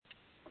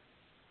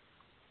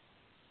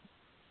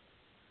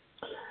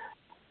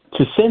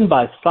To sin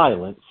by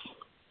silence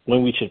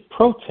when we should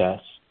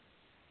protest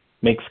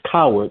makes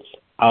cowards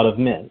out of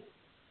men.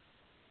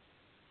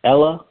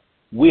 Ella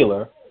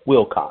Wheeler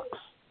Wilcox.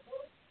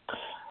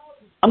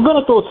 I'm going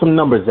to throw some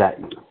numbers at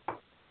you.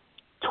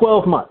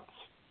 12 months,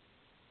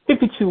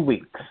 52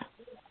 weeks,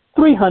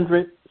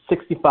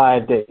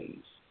 365 days,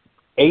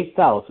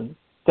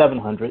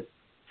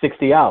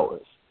 8,760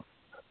 hours,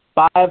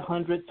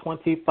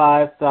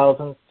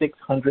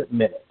 525,600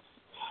 minutes,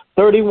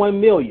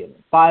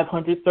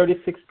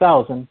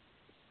 31,536,000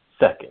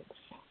 seconds.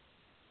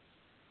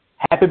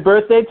 Happy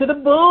birthday to the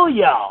bull,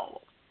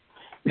 y'all.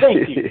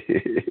 Thank you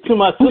to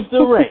my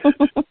sister Ray.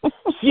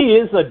 She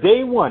is a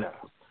day oneer.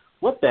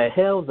 What the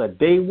hell is a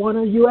day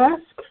oneer, you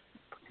ask?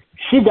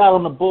 She got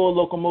on the bull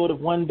locomotive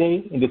one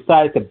day and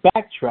decided to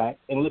backtrack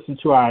and listen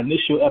to our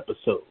initial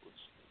episodes.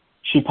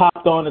 She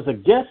popped on as a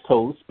guest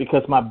host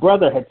because my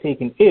brother had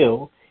taken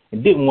ill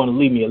and didn't want to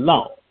leave me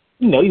alone.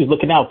 You know, he was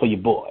looking out for your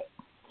boy.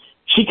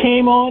 She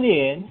came on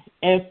in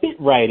and fit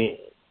right in.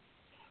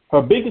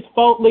 Her biggest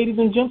fault, ladies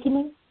and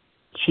gentlemen,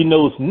 she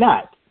knows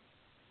not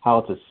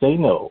how to say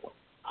no.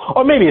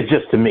 Or maybe it's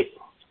just to me.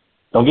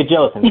 Don't get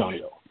jealous,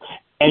 Antonio.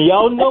 And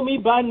y'all know me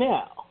by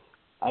now.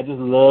 I just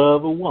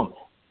love a woman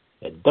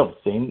that don't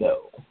say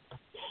no.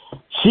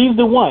 She's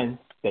the one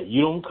that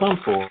you don't come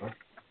for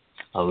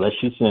unless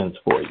she sends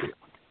for you.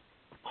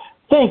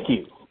 Thank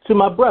you to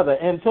my brother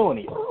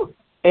Antonio,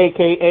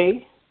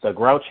 a.k.a. the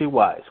Grouchy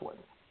Wise One.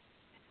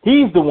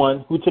 He's the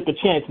one who took a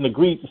chance and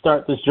agreed to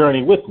start this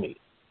journey with me.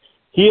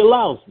 He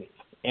allows me,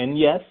 and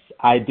yes,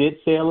 I did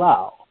say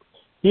allow,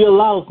 he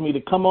allows me to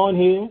come on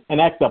here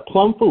and act a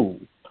plum fool,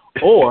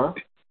 or,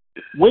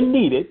 when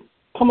needed,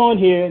 come on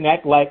here and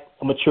act like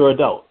a mature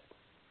adult.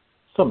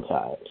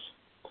 Sometimes.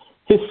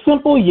 His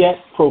simple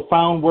yet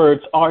profound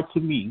words are to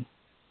me,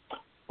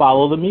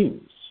 follow the muse.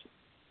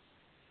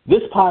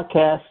 This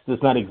podcast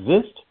does not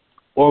exist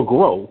or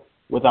grow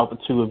without the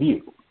two of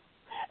you.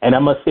 And I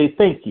must say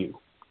thank you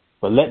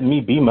for letting me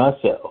be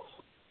myself,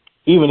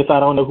 even if I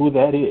don't know who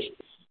that is.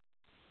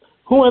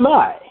 Who am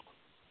I?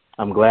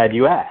 I'm glad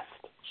you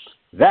asked.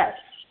 That's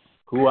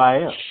who I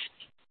am.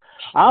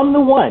 I'm the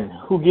one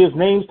who gives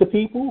names to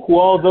people who,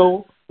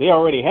 although they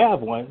already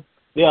have one,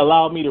 they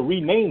allow me to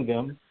rename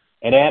them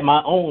and add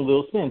my own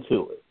little spin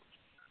to it.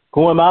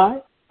 Who am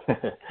I?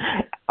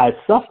 I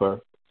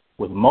suffer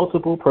with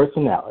multiple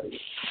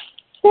personalities.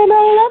 And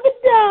I love it,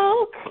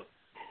 dog.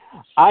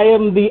 I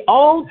am the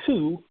all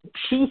too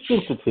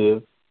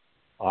sensitive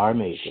R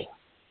major.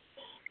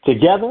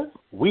 Together,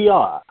 we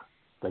are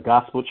the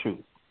gospel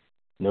truth.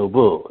 No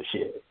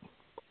bullshit.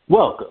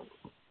 Welcome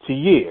to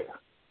year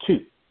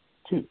 2.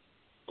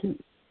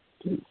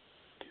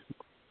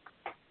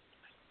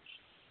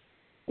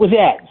 What's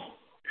that?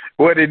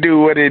 What it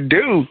do?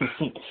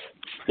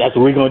 That's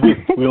what we're gonna do.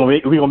 We're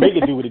gonna make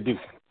it do what it do.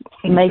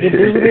 Make it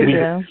do what it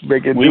do.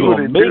 Make it we're do what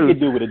gonna it make do. it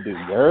do what it do. You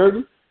heard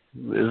me?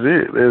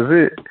 That's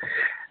it.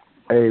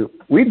 Hey,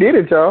 we did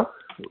it, y'all.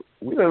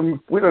 We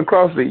done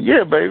crossed the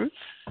year, baby.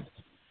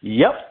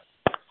 Yep.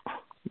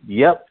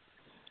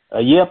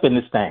 A yep in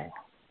this thing.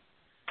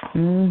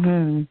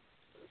 Mm-hmm.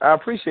 I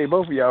appreciate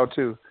both of y'all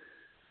too.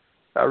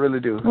 I really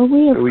do. Well,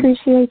 we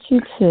appreciate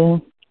you too.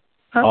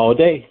 All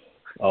day.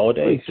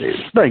 Appreciate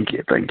it. Thank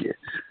you.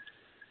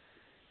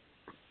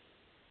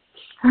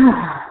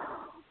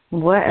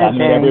 What a I meant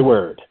day. every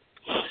word.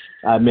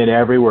 I meant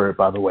every word,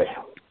 by the way.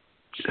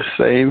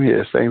 Same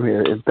here.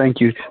 And thank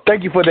you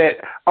for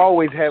that.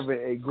 Always having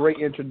a great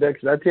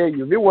introduction. I tell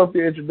you, if it wasn't for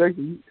your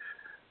introduction,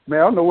 man,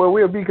 I don't know where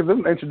we'll be because this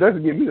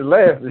introduction get me to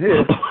laugh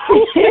here.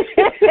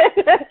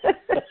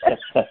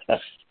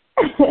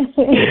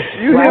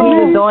 While he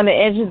was doing the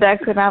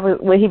introduction,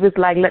 when he was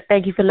like,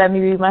 "Thank you for letting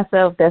me read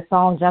myself," that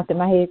song jumped in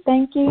my head.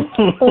 Thank you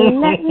for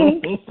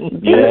letting me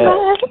be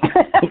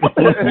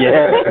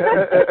Yeah.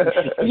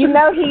 You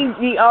know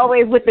he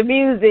always with the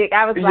music.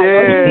 I was like,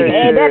 you need to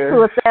add that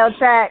to a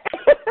soundtrack.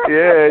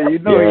 Yeah, you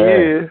know he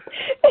is.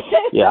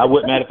 Yeah,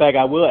 matter of fact,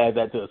 I will add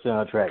that to a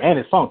soundtrack, and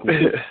it's funky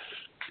too.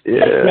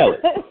 Yeah. Smell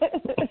it.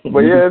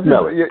 But yeah,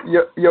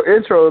 your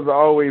intros are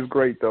always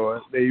great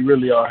though. They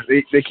really are.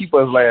 They keep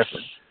us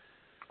laughing.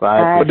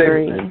 I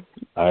agree.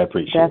 I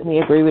appreciate Definitely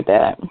it. agree with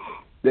that.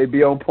 They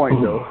be on point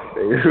though.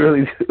 They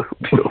really do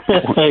be on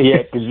point.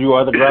 Yeah, because you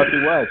are the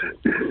Grouchy Wise One.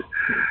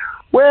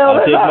 Well,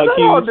 I take my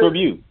cues from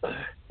you.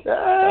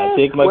 I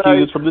take my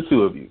cues from the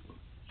two of you.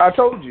 I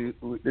told you,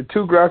 the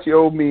two grouchy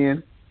old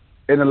men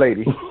and a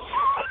lady.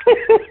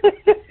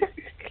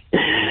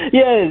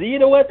 Yeah, you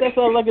know what? That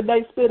sounds like a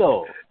nice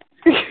spit-off.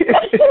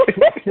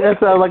 That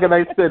sounds like a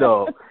nice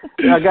spit-off.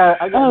 I got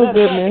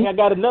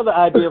another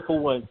idea for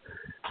one.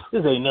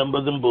 This ain't nothing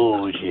but some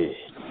bullshit.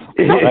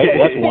 Right?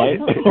 That's one.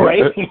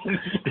 Right?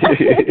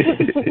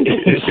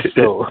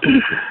 So,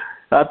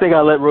 I think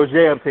I'll let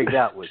Roger take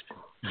that one.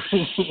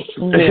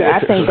 Yeah, I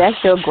think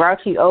that's your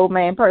grouchy old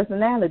man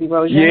personality,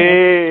 Roger.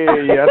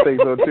 Yeah, I think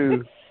so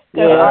too.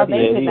 Yeah,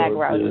 he's not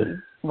grouchy.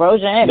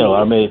 Roger No,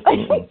 I mean,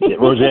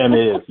 Roger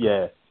is,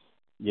 yeah.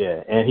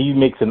 And he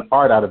makes an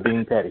art out of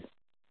being petty.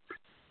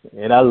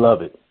 And I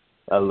love it.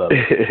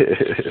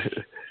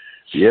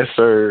 Yes,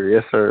 sir.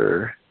 Yes,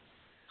 sir.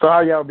 So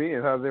how y'all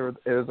been? How's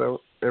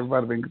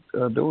everybody been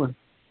doing?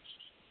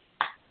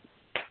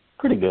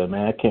 Pretty good,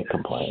 man. I can't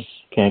complain.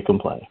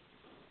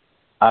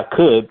 I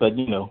could, but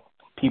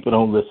people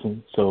don't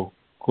listen, so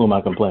who am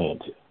I complaining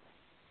to?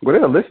 Well,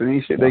 they'll listen.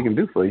 Ain't shit they can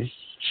do for you.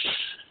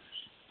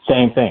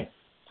 Same thing.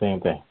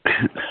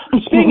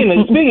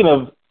 Speaking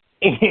of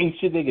ain't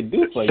shit they can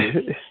do for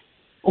you,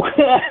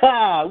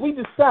 we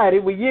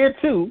decided with year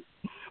 2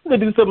 we're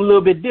gonna do something a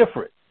little bit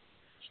different.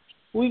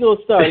 We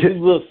gonna start this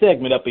little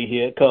segment up in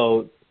here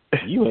called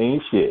 "You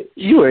Ain't Shit."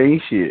 You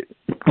ain't shit.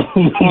 Oh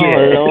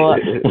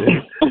Lord.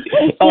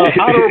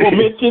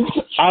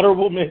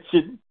 Honorable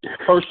mention,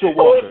 Herschel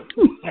Walker.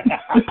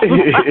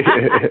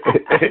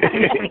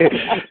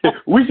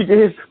 We should get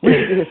his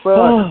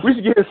son. We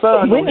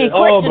need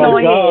question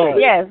on here.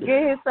 Yes,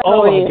 get his son.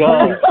 Oh my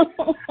God.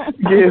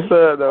 Get his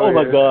son. Oh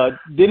my God.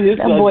 Did his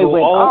that son boy go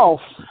went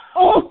off?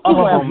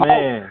 Oh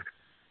man.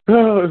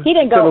 He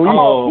didn't go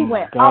off. He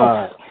went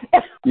off.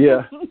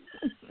 Yeah.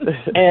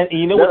 And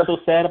you know what's so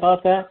sad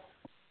about that?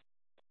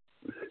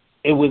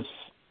 It was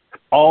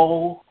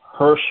all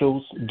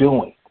Herschel's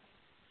doing.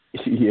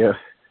 Yeah.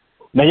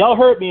 Now, y'all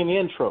heard me in the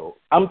intro.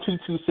 I'm too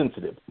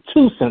sensitive.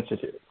 Too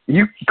sensitive.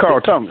 You,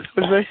 Carl Thomas.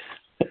 What'd you say?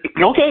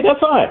 Okay, that's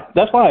fine.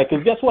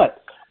 Because guess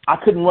what? I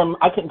couldn't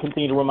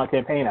continue to run my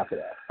campaign after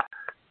that.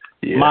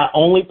 Yeah. My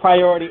only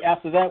priority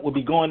after that would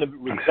be going to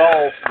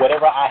resolve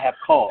whatever I have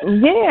caused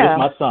with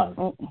my son.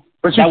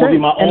 That would be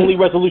my only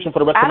resolution for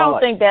the rest of my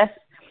life.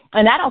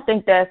 I don't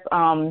think that's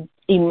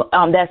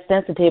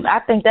sensitive. I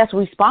think that's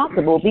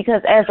responsible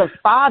because as a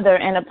father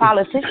and a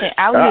politician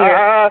out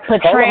here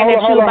portraying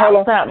at you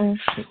about something.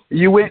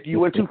 You went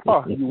too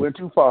far. How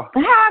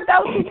I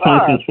go too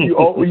far?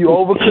 You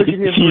overcooking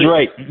his. He's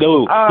right.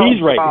 No,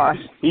 he's right. Gosh.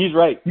 He's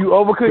right. You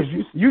overcooked.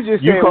 You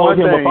just you said called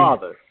one him thing. a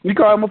father. You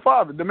called him a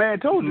father. The man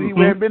told you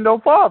he hadn't been no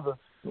father.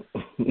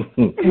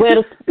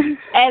 Well,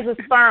 as a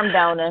sperm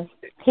donor,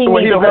 he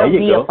needs to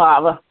be a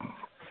father.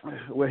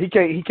 Well, he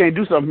can't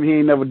do something he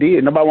ain't never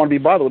did. Nobody want to be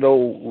bothered with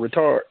old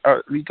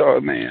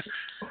retard man.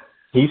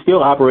 He's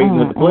still operating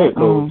with the player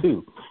code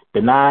too.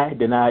 Deny. He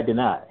denied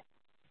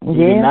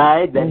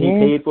that he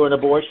paid for an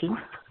abortion.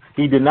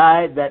 He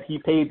denied that he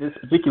paid this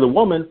particular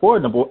woman for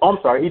an abortion. I'm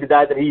sorry, he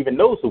denied that he even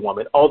knows the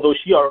woman, although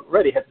she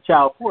already had the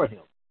child for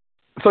him.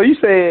 So you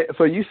saying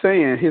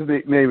his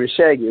nickname is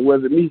Shaggy? It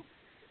wasn't me.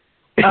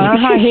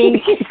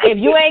 If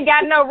you ain't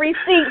got no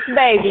receipts,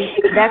 baby,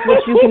 that's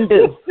what you can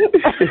do.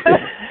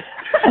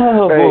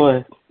 Oh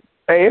boy!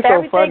 Hey, it's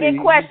everything so funny. in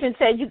question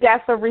said you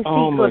got some receipts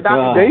for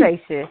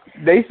documentation.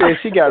 They said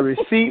she got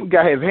receipt,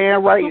 got his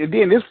handwriting, and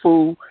then this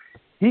fool,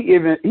 he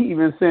even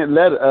sent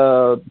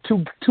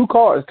two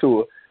cards to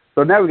her.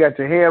 So now we got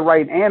your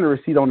handwriting and the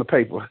receipt on the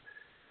paper.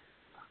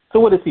 So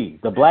what is he?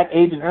 The Black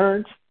Agent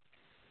Orange?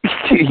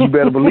 You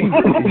better believe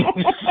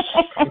it.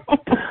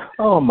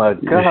 Oh my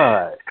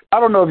God! I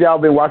don't know if y'all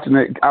been watching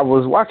it. I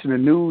was watching the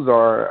news,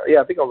 I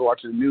think I was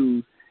watching the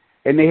news.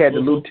 And they had the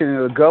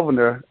lieutenant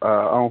governor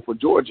on for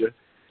Georgia,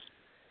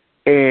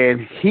 and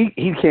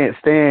he can't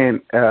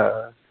stand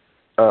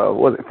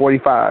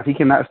 45. He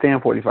cannot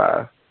stand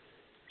 45,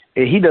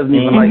 and he doesn't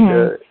even like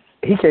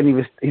he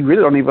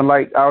really don't even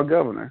like our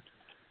governor.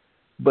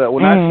 But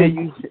when I tell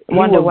you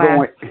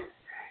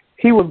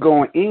he was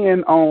going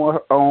in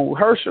on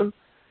Herschel,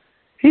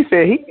 he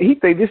said he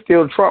think this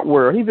still Trump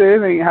world. He said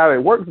it ain't how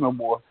it works no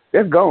more.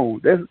 That's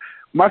gone. When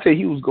I said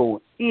he was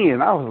going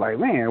in, I was like,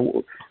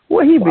 man.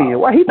 Where he been?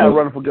 Why he not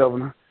running for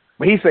governor?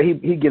 But he said he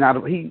getting out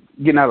of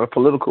the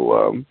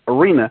political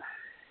arena,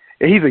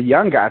 and he's a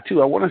young guy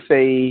too. I want to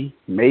say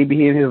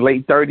maybe in his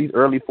late 30s,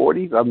 early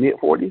 40s, or mid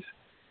 40s.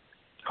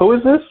 Who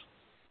is this?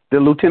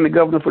 The lieutenant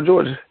governor for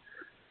Georgia.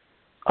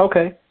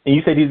 Okay, and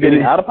you said he's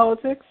getting out of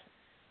politics?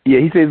 Yeah,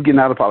 he said he's getting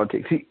out of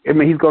politics. He's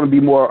going to be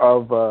more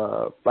of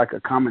like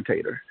a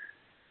commentator.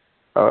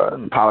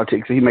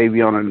 Politics. He may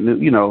be on a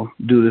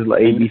do this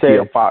like ABC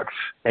or Fox.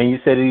 And you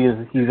said he's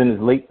in his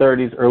late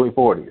 30s, early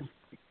 40s.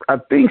 I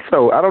think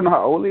so. I don't know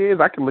how old he is.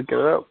 I can look it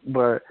up,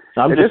 but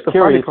I'm just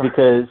curious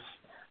because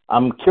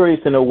I'm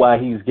curious to know why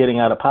he's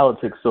getting out of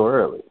politics so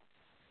early.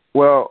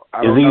 Well,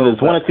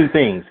 it's one of two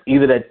things: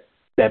 either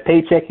that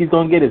paycheck he's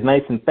going to get is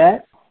nice and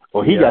fat,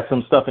 or he got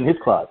some stuff in his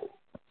closet.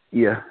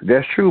 Yeah,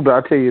 that's true. But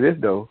I'll tell you this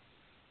though.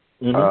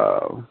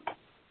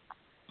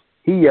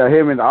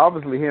 Him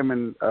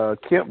and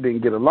Kemp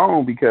didn't get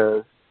along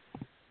because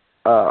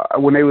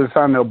when they was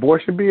signing the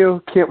abortion bill,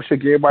 Kemp shook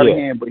everybody's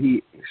hand, but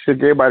he shook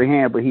everybody's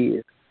hand, but he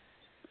is.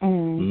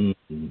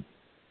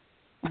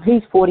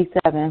 He's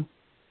 47.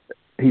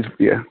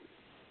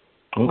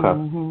 Okay.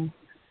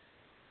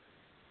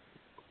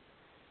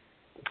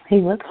 He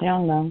looks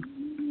young though.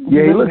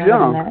 Yeah, he looks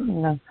young.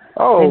 They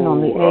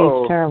normally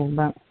age terrible,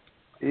 but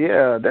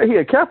yeah, he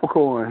a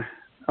Capricorn.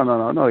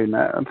 No, he's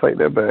not. I'm take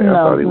that back.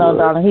 No,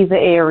 darling, he's an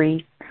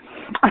Aries.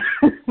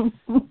 You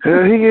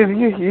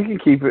can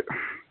keep it.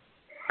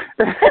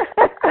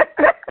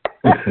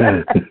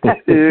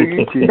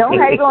 Don't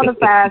hate on the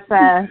 5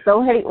 signs.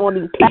 Don't hate on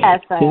these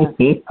 5 signs.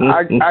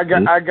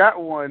 I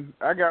got one.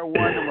 I got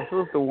one and my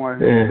sister one.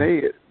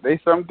 They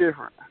something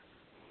different.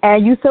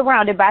 And you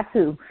surrounded by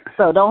 2,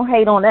 so don't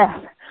hate on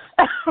that.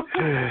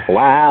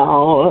 Wow.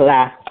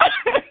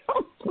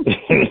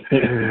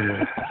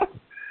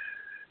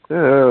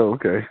 Oh,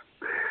 okay.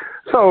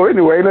 So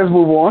anyway, let's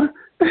move on.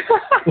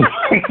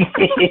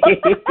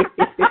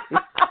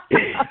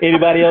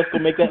 Anybody else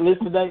gonna make that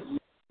list today?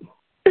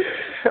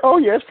 Oh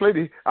yes,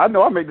 plenty. I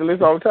know I make the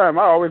list all the time.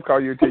 I always call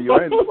you and tell you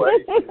I ain't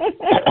nobody.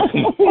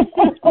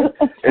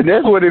 And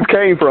that's where this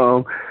came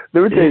from.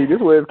 Let me tell you, this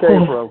is where it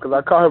came from. Because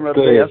I called him the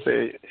other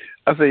day.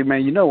 I said,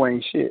 man, you know I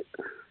ain't shit.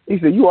 He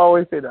said, you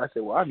always say that. I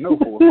said, well, I know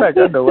for a fact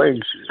I know I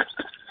ain't shit.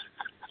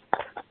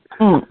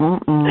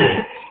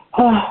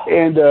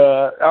 And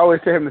I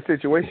always tell him the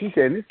situation. He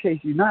said, in this case,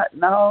 you not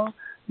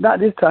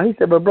this time. He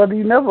said, but brother,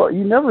 you never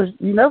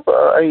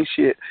ain't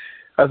shit.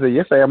 I said,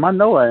 yes, I am. I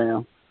know I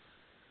am.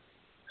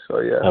 So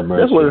yeah,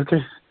 that's where it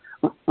came.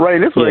 Right,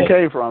 that's where it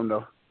came from,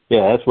 though.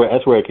 Yeah,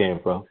 that's where it came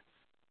from.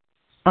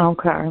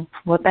 Okay.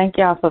 Well, thank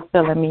y'all for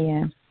filling me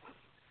in.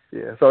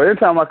 Yeah. So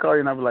anytime I call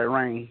you and I be like,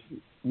 Rain,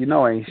 you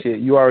know I ain't shit.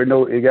 You already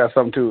know it got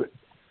something to it.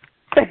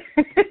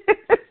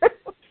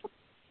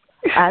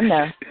 I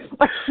know.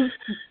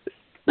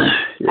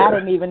 Yeah. I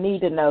didn't even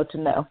need to know.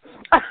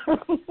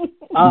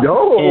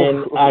 No.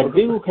 And I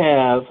do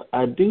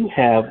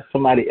have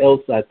somebody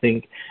else. I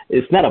think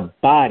it's not a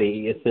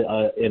body; it's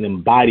an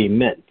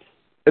embodiment,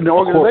 an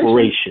organization, a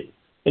corporation,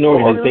 an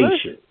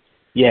organization.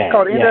 Yeah,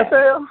 called the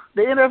NFL.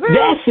 The NFL.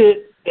 That's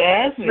it.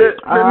 The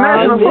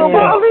National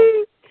Football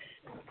League.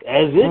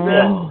 That's it.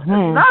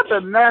 Mm-hmm. Not the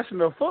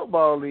National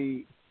Football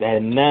League.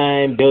 That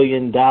 $9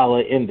 billion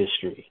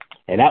industry,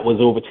 and that was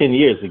over 10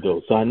 years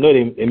ago. So I know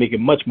they're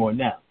making much more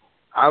now.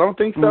 I don't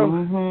think so.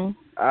 Mm-hmm.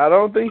 I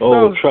don't think so.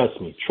 Oh, trust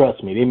me,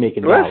 they're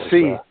making dollars. Let's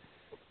see.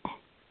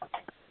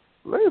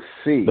 Let's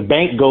see. The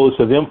bank goes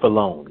to them for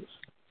loans.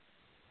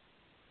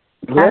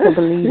 I could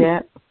believe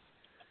that.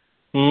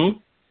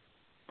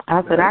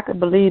 I said I could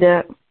believe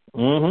that.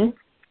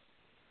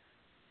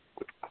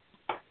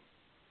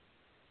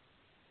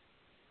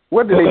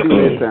 What did they do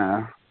this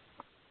time?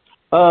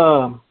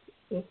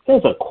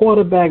 There's a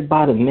quarterback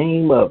by the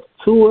name of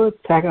Tua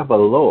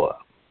Tagovailoa.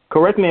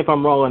 Correct me if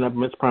I'm wrong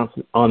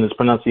on this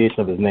pronunciation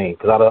of his name,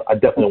 because I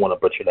definitely don't want to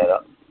butcher that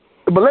up.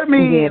 But let's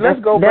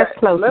go back. That's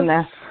close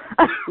enough.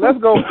 Let's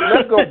go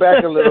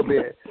back a little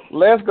bit.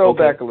 Let's go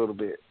back.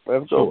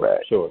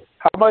 Sure.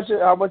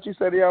 How much you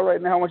say they are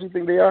right now? How much you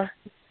think they are?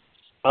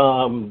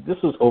 This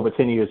was over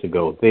 10 years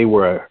ago. They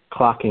were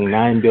clocking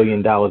 $9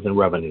 billion in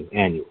revenue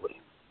annually.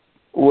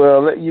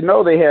 Well, you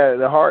know they had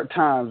the hard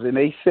times, and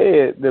they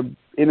said the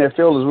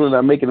NFL is really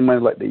not making the money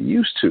like they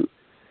used to.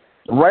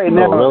 Right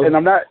now, really? And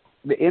I'm not.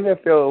 The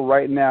NFL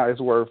right now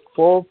is worth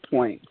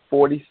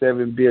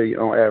 $4.47 billion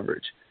on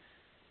average.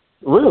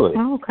 Really?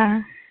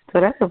 Okay. So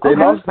that's a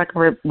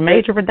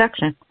major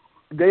reduction.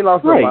 They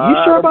lost right. You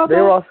sure about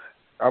that?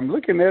 I'm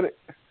looking at it.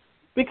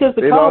 Because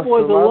the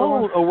Cowboys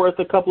alone are worth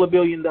a couple of $1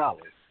 billion. No.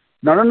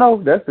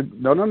 That's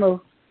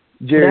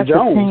Jerry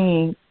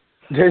Jones.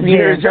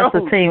 Jerry Jones. That's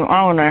the team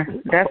owner.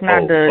 That's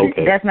not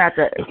That's not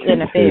the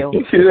NFL.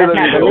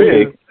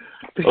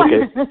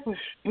 Okay.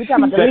 We're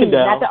talking about the league,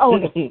 not the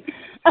owner.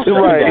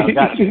 Right.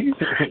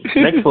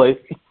 Next place.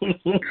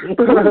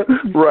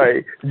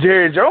 Right.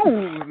 Jerry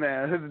Jones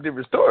now. That's a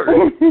different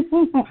story.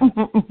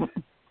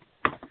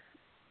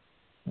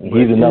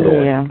 He's another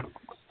one. Yeah.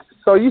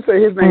 So you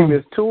say his name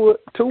is Tua?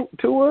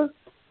 Tua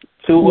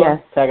Yes.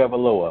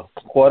 Tagovailoa,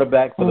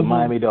 quarterback for the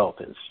Miami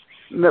Dolphins.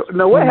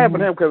 No, what happened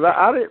to him? Because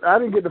I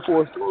didn't get the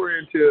full story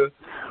until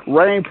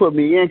Rain put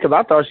me in, because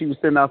I thought she was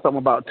sending out something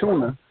about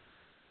tuna.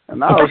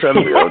 And I was trying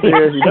to be, what the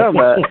hell is she talking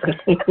about?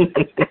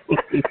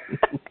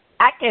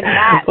 I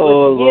cannot with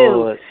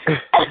Lord.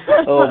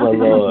 Oh, my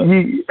Lord.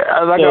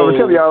 I was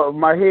telling y'all,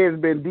 my head's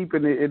been deep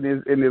in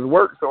his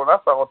work. So when I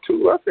saw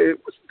tuna, I said,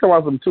 what's she talking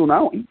about some tuna? I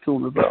don't eat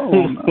tuna, so I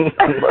don't know.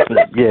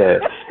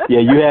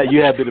 Yeah,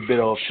 you have been a bit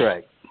off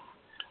track.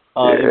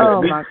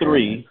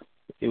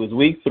 It was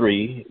week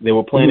 3. They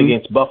were playing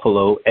against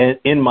Buffalo, and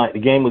the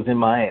game was in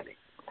Miami.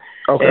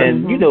 Okay.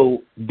 And,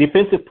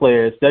 defensive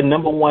players, their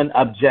number one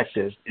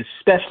objective,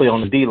 especially on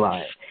the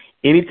D-line,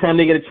 anytime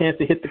they get a chance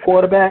to hit the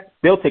quarterback,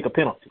 they'll take a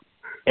penalty.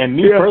 And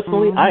me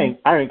personally, I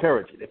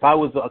encourage it. If I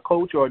was a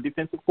coach or a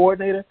defensive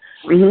coordinator,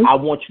 I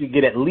want you to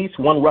get at least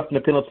one roughing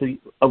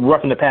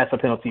the passer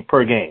penalty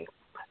per game.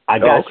 I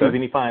got you if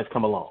any fines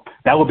come along.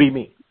 That would be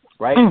me,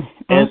 right?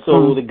 And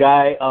so the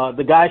guy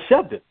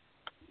shoved it.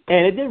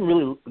 And it didn't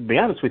really, to be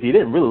honest with you, it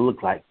didn't really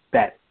look like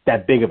that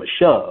big of a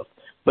shove.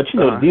 But,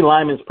 the D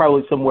lineman's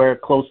probably somewhere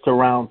close to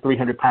around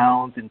 300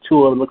 pounds, and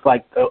Tua looks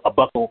like a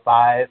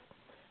 $105.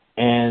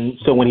 And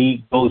so when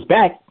he goes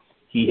back,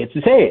 he hits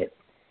his head.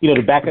 The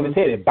back of his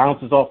head, it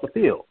bounces off the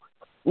field.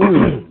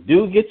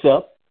 Dude gets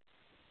up,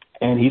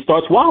 and he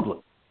starts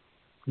wobbling.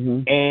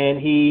 And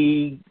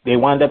they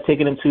wind up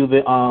taking him to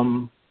the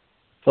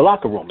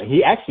locker room. And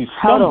he actually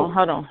stumbled.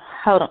 Hold on.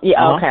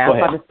 Yeah, okay. I was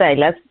about to say,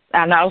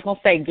 I know I was going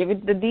to say, give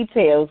it the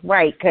details,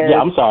 right? Cause, yeah,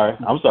 I'm sorry.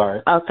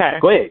 Okay.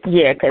 Go ahead.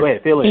 Yeah,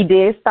 because he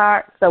did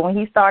start, so when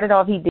he started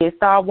off, he did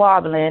start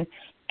wobbling,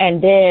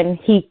 and then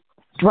he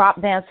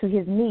dropped down to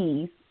his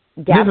knees,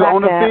 got back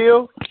on the up.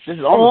 field? This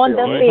is on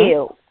the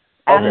field,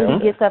 after he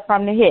gets up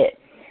from the hit.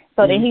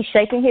 So then he's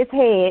shaking his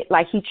head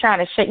like he's trying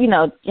to shake, you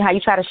know, how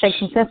you try to shake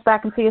some sense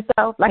back into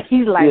yourself? Like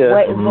he's like,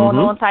 what is going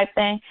on type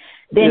thing.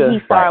 Then he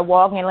started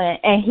walking,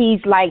 and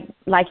he's like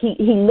he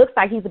looks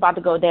like he's about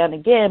to go down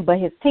again, but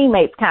his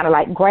teammates kind of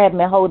like grab him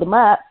and hold him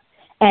up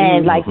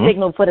and like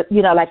signal for the,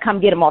 you know, like come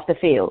get him off the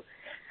field.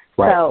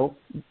 Right. So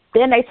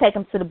then they take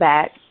him to the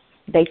back,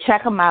 they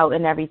check him out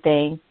and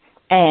everything,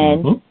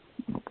 and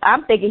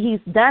I'm thinking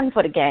he's done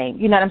for the game.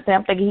 You know what I'm saying?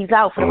 I'm thinking he's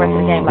out for the rest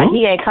of the game. Like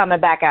he ain't coming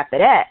back after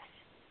that.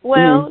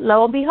 Well,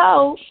 lo and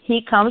behold,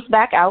 he comes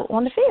back out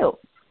on the field.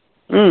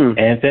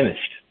 And finished.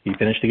 He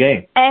finished the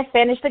game.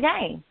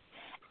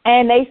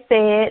 And they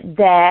said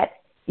that,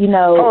 you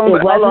know,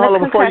 it wasn't a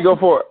concussion. Before you go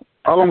forward.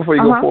 How long before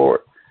you go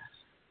forward?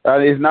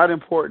 It's not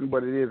important,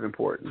 but it is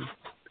important.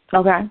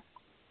 Okay.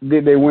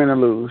 Did they win or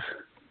lose?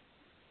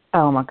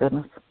 Oh, my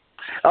goodness.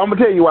 I'm going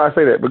to tell you why I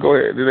say that, but go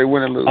ahead. Did they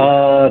win or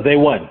lose? They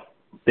won.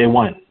 They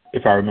won,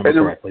 if I remember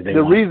correctly.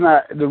 The reason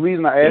I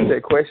asked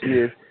that question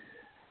is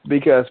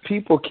because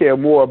people care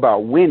more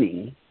about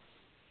winning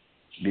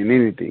than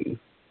anything.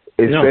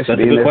 No, that's a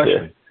good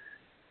question.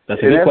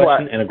 That's a good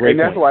question and a great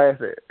point.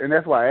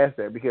 That's why I asked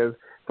that because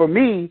for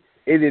me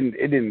it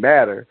didn't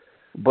matter,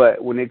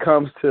 but when it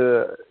comes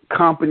to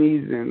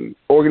companies and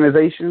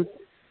organizations,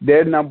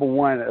 their number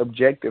one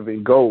objective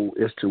and goal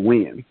is to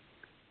win,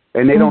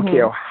 and they don't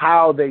care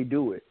how they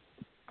do it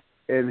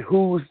and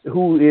who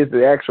is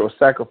the actual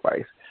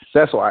sacrifice.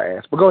 That's why I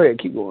asked. But go ahead,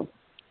 keep going.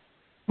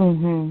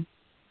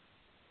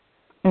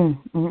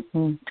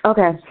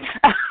 Okay.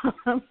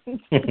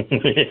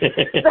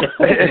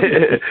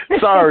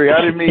 Sorry,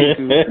 I didn't mean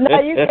to. No,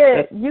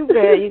 you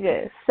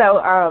good.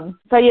 So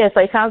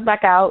he comes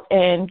back out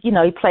and, you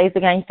know, he plays the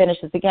game,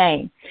 finishes the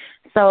game.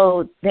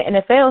 So the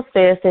NFL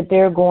says that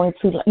they're going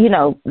to, you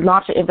know,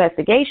 launch an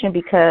investigation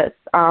because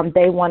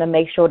they want to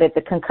make sure that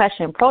the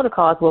concussion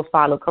protocols will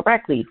follow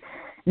correctly.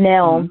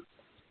 Now,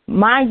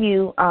 mind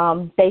you,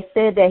 they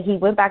said that he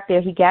went back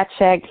there, he got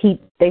checked.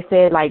 They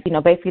said, like, you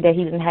know, basically that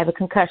he didn't have a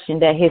concussion,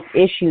 that his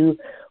issue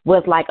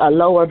was like a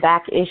lower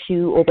back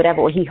issue or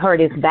whatever, or he hurt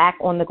his back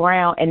on the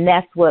ground, and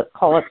that's what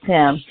caused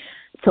him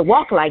to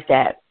walk like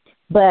that.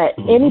 But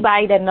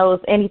anybody that knows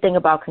anything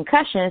about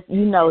concussions,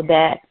 you know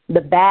that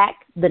the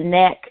back, the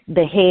neck,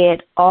 the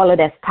head, all of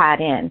that's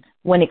tied in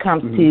when it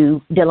comes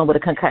to dealing with a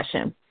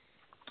concussion.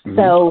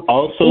 So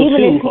also,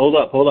 too, hold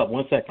up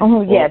 1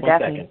 second.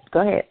 Definitely. Go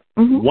ahead.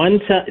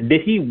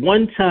 Did he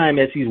one time,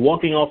 as he's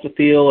walking off the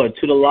field or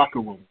to the locker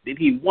room, did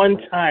he one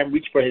time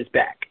reach for his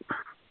back?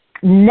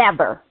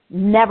 Never.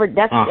 And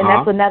that's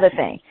another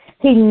thing.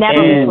 He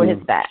never reached for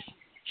his back.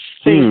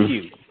 Thank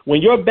you.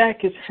 When your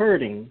back is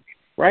hurting,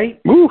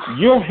 right?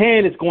 Your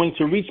hand is going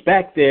to reach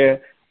back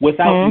there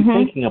without you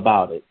thinking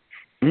about it.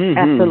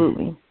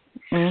 Absolutely.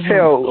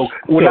 Hell,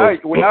 when I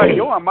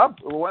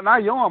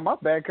yawn, my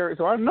back hurts,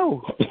 so I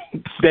know.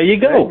 There you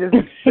go.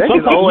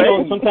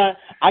 Sometimes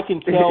I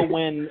can tell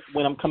when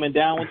I'm coming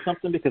down with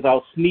something because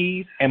I'll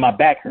sneeze and my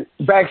back hurts.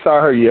 Back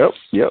start hurt.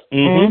 Yep.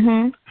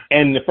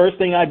 And the first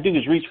thing I do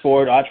is reach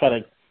for it. Or I try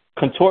to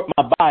contort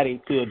my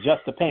body to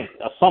adjust the pain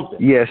or something.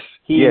 Yes.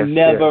 He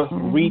never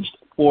reached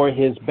for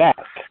his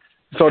back.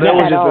 So that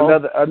was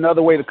just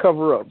another way to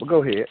cover up. But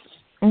go ahead.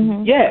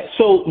 Yeah.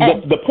 So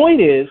the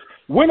point is,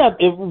 we're not.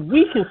 If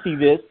we can see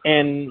this,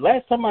 and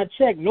last time I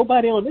checked,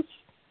 nobody on this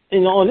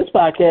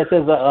podcast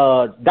has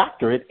a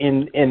doctorate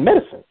in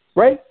medicine,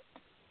 right?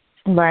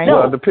 Right.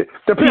 No, depends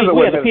on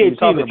what medicine you're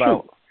talking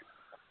about.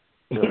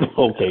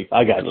 Okay,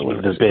 I got you.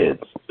 It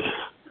depends.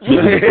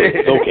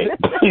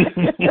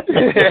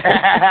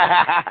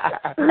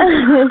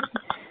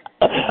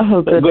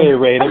 Okay. Go ahead,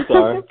 Ray. I'm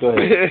sorry. Go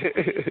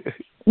ahead.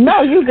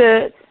 No, you're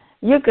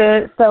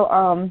good. So,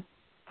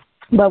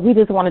 but we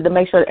just wanted to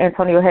make sure that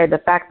Antonio had the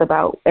facts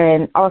about,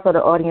 and also the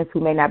audience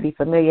who may not be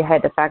familiar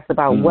had the facts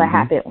about what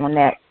happened on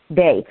that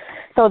day.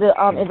 So the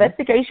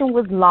investigation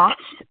was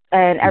launched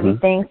and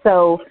everything.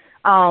 So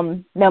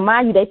now,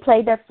 mind you, they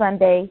played that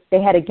Sunday.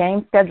 They had a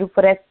game scheduled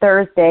for that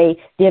Thursday.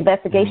 The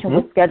investigation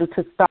was scheduled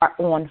to start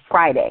on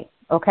Friday.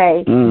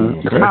 Okay.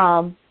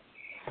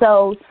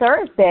 So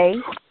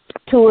Thursday,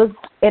 Tua's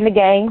in the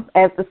game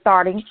as the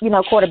starting,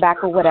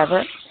 quarterback or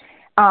whatever.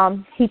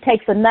 He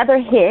takes another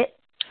hit.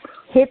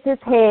 Hits his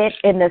head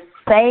in the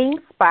same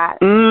spot,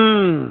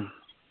 and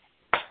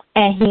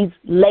he's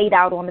laid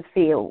out on the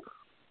field.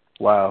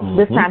 Wow.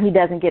 This time he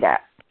doesn't get up.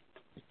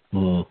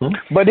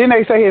 But didn't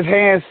they say his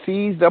hands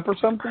seized up or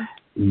something?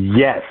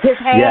 Yes. His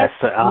hands,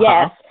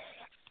 yes.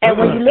 And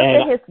when you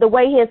look at the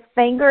way his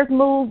fingers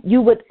move,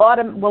 you would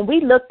when we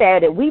looked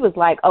at it, we was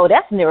like, oh,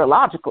 that's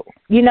neurological.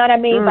 You know what I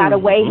mean? By the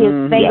way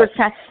his fingers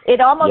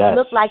it almost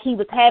looked like he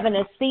was having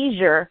a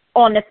seizure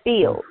on the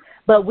field.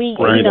 But we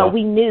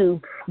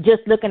knew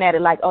just looking at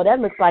it like, oh, that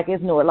looks like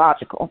it's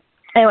neurological.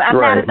 And I'm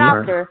not a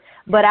doctor,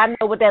 but I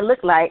know what that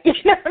looked like. You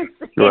know what I'm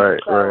saying?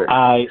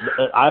 Right.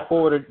 I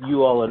forwarded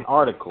you all an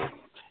article,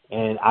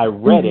 and I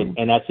read it,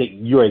 and I said,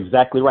 you're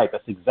exactly right.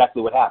 That's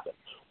exactly what happened.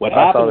 What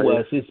happened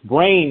was his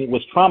brain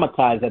was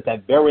traumatized at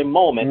that very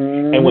moment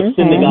and was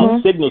sending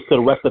out signals to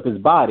the rest of his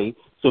body,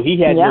 so he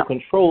had no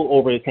control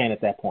over his hand at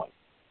that point.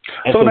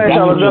 And so let me ask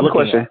y'all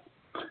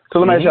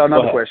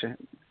another question.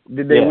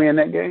 Did they win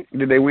that game?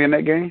 Did they win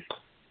that game?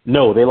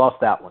 No, they lost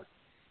that one.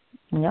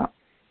 Yeah.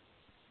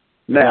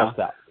 Now,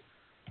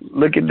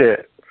 look at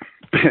that.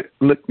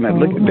 look at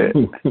that.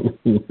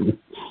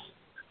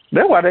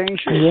 That's why they ain't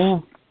shit. Yeah.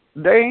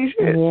 They ain't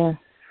shit. Yeah.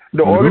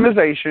 The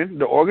organization,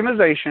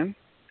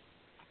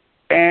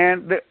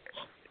 and a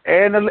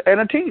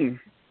team.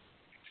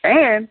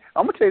 And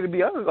I'm gonna tell you, to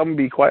be honest, I'm gonna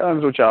be quite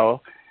honest with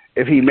y'all.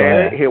 If he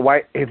married, his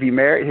wife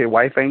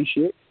ain't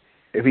shit.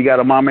 If he got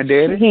a mom and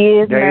daddy, he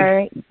is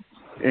married,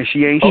 and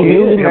she ain't shit.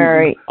 He's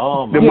married.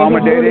 The mom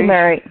and daddy ain't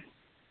married.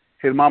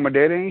 His mom and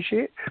daddy ain't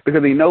shit,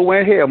 because he know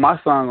where in hell my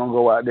son gonna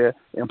go out there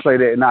and play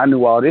that, and I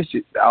knew all this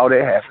shit, all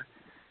that happened.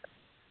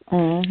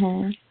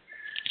 Mhm.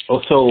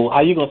 Oh, so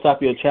how you gonna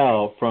stop your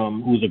child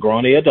from, who's a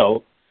grown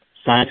adult,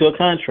 signed to a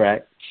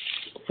contract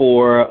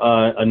for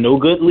a no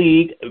good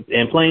league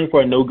and playing for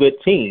a no good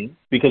team?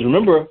 Because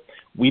remember,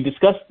 we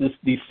discussed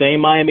these same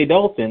Miami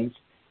Dolphins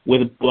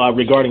with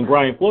regarding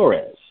Brian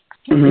Flores.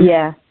 Mm-hmm.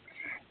 Yeah.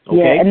 Okay?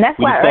 Yeah, and that's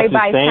why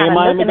everybody's kind of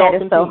looking at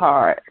it so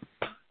hard.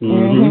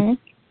 Mm-hmm.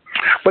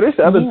 But it's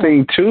the other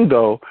thing too,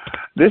 though.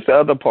 This the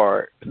other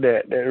part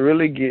that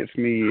really gets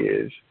me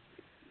is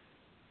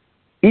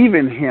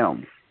even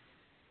him.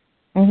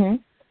 Mm-hmm.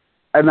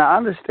 And I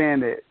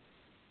understand that,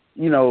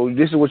 you know,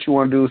 this is what you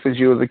want to do since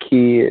you was a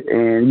kid,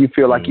 and you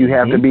feel like you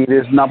have to be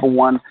this number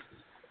one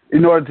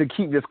in order to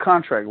keep this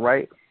contract,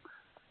 right?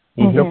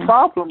 Mm-hmm. The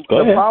problem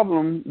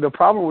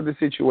with the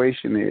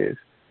situation is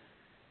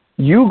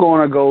you're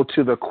going to go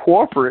to the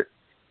corporate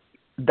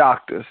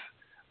doctors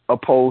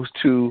opposed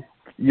to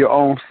your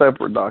own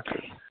separate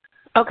doctors.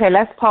 Okay,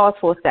 let's pause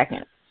for a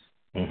second.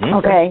 Mm-hmm.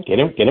 Okay, get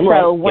him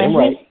right. So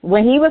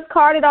when he was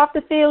carted off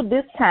the field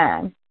this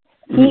time,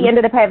 he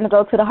ended up having to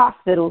go to the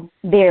hospital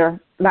there.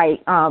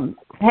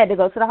 Had to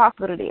go to the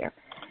hospital there.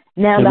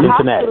 Now the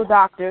hospital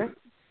doctor,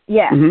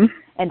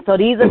 and so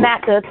these are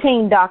not the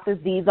team doctors;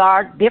 these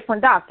are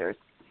different doctors.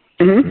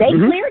 Mm-hmm. They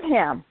cleared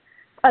him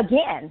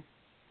again.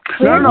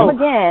 Cleared him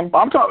again.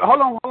 I'm talking.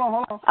 Hold on.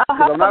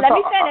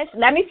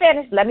 Let me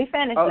finish.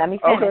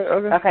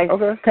 Okay.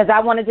 Because I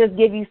want to just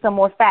give you some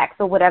more facts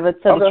or whatever,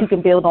 so that you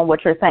can build on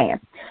what you're saying.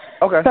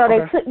 Okay. So they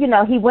took,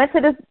 he went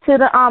to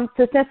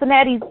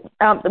Cincinnati,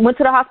 went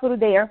to the hospital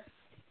there.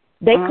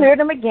 They cleared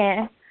him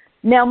again.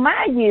 Now,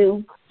 mind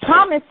you,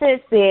 common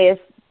sense says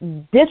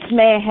this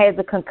man has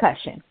a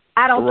concussion.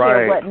 I don't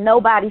care what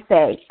nobody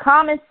says.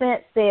 Common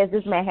sense says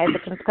this man has a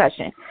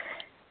concussion.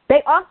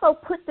 They also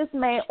put this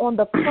man on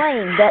the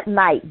plane that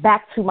night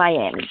back to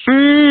Miami.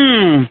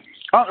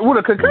 With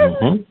a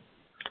concussion?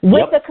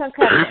 With the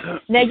concussion.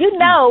 Now,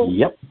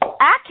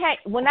 I can't,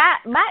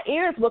 my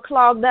ears were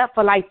clogged up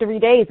for like 3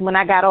 days when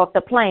I got off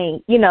the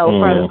plane,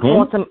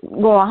 from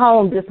going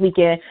home this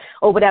weekend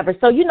or whatever.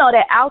 So,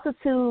 that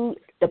altitude,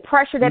 the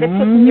pressure that it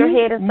puts in your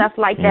head and stuff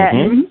like that.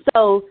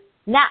 So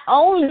not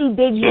only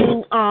did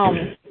you,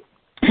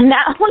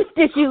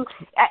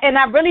 and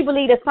I really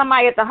believe that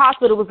somebody at the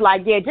hospital was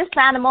like, yeah, just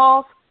sign him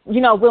off.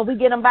 When we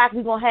get him back,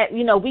 we're going to have,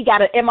 we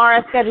got an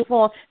MRS schedule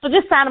for him. So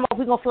just sign him off.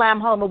 We're going to fly him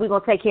home, and we're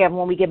going to take care of him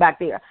when we get back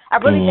there. I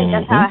really think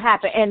that's how it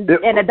happened. And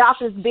the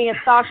doctors being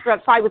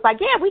starstruck probably was like,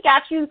 yeah, we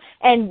got you,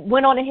 and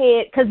went on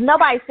ahead, because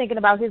nobody's thinking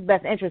about his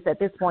best interest at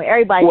this point.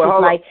 Everybody's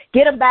just like,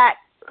 get him back.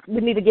 We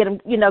need to get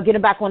him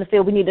back on the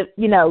field. We need to,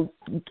 and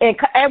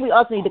we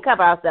also need to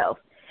cover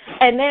ourselves.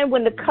 And then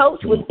when the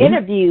coach was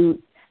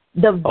interviewed,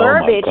 the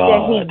verbiage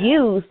that he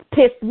used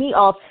pissed me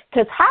off,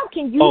 because how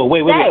can you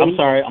wait, I'm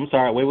sorry.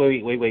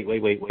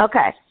 Wait.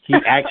 Okay. He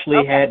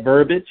actually had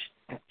verbiage?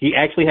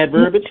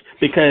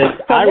 Because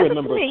I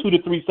remember 2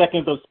 to 3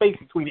 seconds of space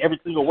between every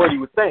single word he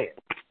was saying.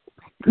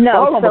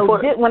 No,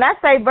 when I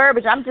say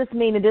verbiage, I'm just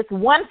meaning this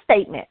one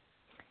statement.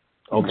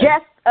 Okay.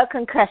 Just a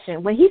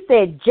concussion. When he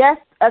said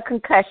just a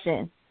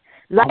concussion,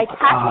 how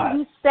can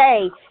you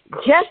say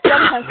just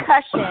a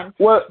concussion,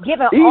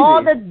 given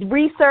all the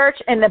research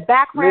and the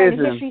background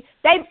and history?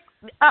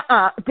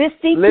 This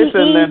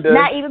CTE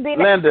not even being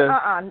Linda.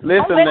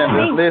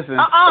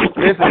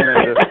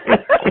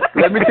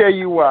 Let me tell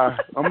you why.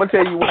 I'm gonna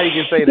tell you why he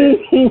can say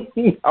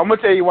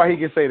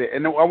that.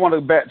 And I want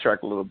to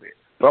backtrack a little bit,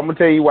 but I'm gonna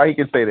tell you why he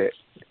can say that.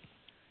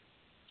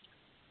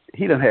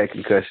 He done had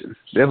concussions.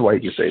 That's why he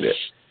can say that.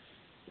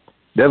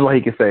 That's why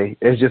he can say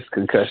it's just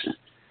concussion.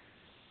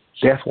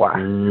 That's why,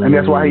 and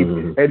that's why he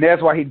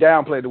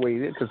downplayed the way he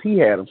did, because he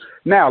had them.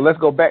 Now let's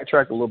go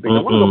backtrack a little bit.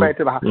 I want to go back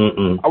to the.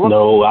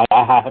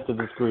 I have to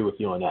disagree with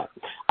you on that.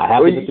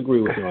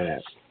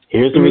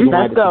 Here's the reason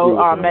why I disagree with you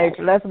on that.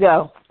 Let's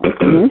go.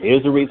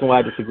 Here's the reason why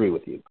I disagree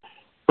with you.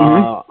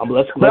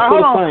 Let's go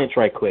to science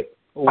right quick.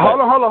 Hold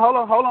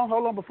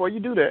on. Before you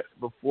do that,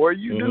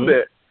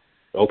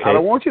 okay. I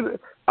don't want you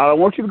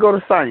to go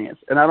to science,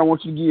 and I don't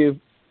want you to give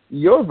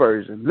your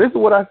version. Listen to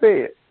what I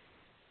said.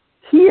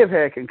 He has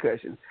had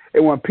concussions.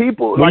 And when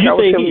people, when you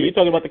say he, you're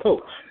talking about the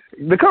coach.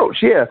 The coach,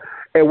 yeah.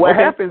 And what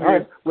happens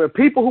is when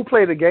people who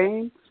play the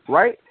game,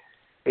 right,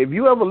 if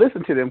you ever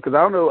listen to them, because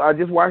I don't know, I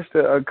just watched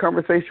a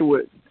conversation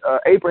with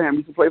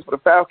Abraham, who plays for the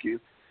Falcons.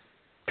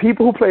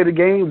 People who play the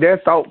game, their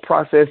thought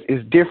process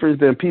is different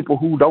than people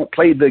who don't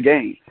play the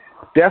game.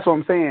 That's what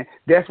I'm saying.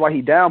 That's why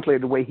he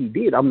downplayed the way he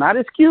did. I'm not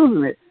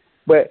excusing it,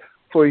 but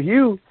for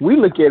you, we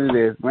look at it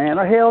as, man,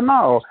 hell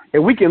no.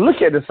 And we can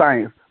look at the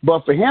science.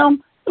 But for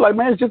him, like,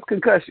 man, it's just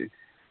concussion.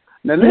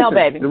 Now, listen, no,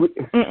 baby.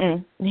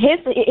 His,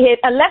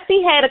 unless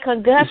he had a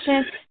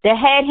concussion that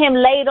had him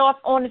laid out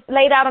on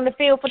the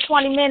field for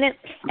 20 minutes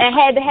and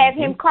had to have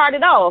him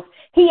carted off,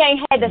 he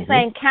ain't had the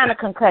same kind of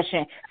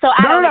concussion. So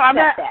I don't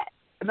accept that.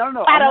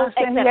 No, I don't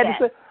accept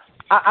that.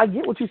 I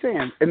get what you're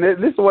saying, and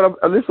this is what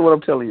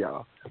I'm telling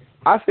y'all.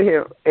 I sit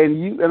here,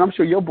 and I'm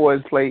sure your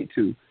boys played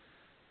too.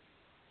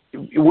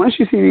 Once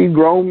you see these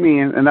grown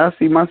men, and I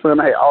see my son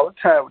all the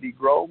time with these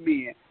grown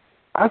men,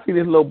 I see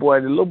this little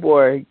boy. The little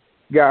boy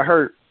got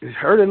hurt his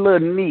little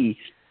knee.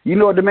 You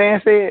know what the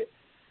man said?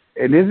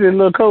 And this is his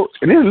little coach,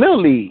 and this is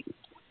little league.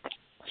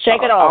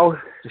 Shake it off.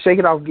 Shake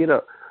it off. Get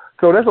up.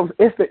 So that's what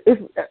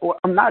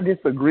I'm not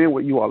disagreeing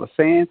with you all are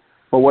saying,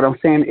 but what I'm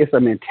saying it's a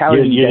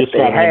mentality that they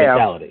have.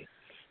 Mentality.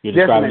 You're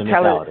describing the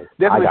mentality.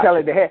 That's the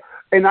mentality they have.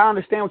 And I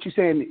understand what you're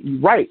saying.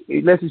 Right.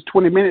 Unless it's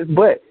 20 minutes,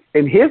 but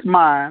in his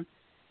mind,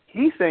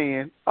 he's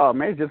saying, "Oh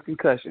man, it's just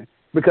concussion,"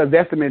 because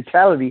that's the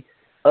mentality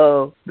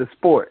of the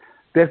sport.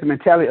 That's the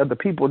mentality of the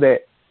people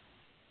that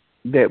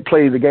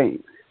play the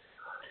game.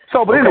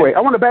 So, but anyway, I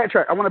want to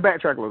backtrack. I want to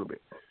backtrack a little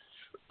bit.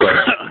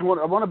 I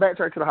want to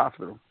backtrack to the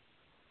hospital,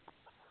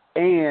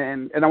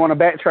 and I want to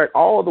backtrack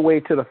all the way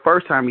to the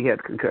first time he had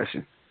the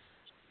concussion.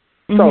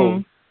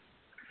 So,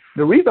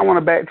 the reason I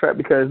want to backtrack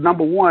because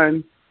number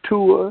one,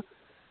 Tua,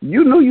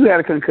 you knew you had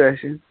a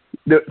concussion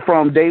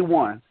from day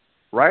one,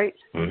 right?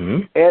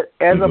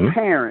 As a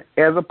parent,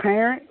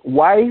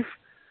 wife,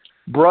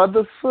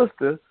 brother,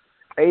 sister,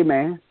 hey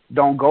man,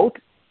 don't go to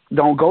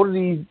the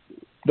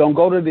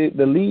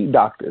lead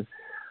doctors.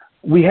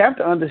 We have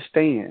to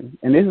understand,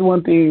 and this is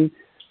one thing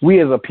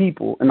we as a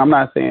people, and I'm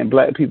not saying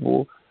black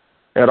people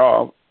at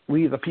all,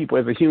 we as a people,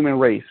 as a human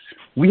race,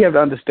 we have to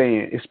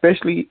understand,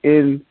 especially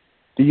in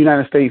the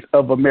United States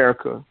of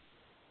America,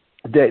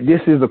 that this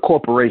is a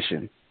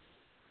corporation.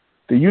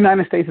 The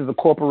United States is a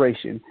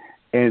corporation,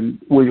 and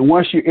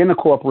once you're in a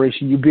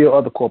corporation, you build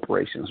other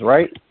corporations,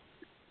 right?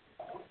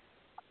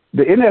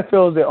 The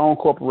NFL is their own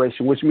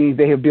corporation, which means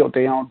they have built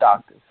their own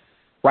doctors,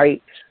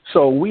 right?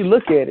 So we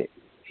look at it.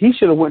 He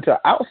should have went to an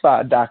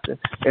outside doctor,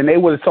 and they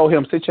would have told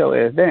him, sit your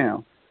ass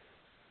down.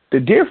 The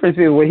difference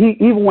is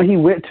even when he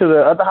went to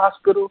the other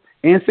hospital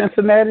in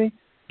Cincinnati,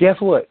 guess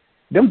what?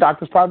 Them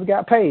doctors probably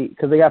got paid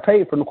because they got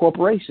paid from the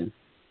corporation.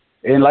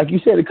 And like you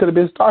said, it could have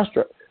been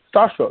starstruck.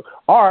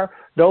 Or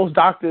those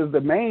doctors, the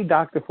main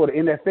doctor for the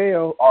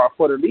NFL or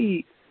for the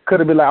league, could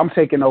have been like, I'm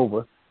taking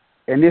over.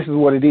 And this is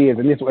what it is.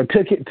 And this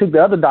took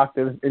the other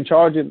doctors in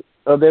charge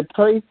of their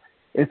place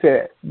and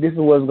said, this is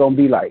what it's going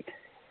to be like.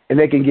 And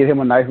they can get him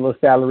a nice little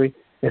salary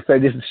and say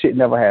this shit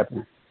never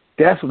happened.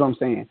 That's what I'm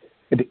saying.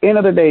 At the end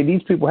of the day,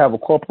 these people have a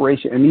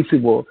corporation, and these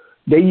people,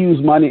 they use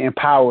money and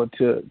power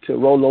to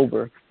roll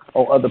over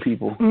on other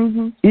people,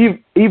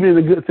 even in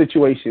a good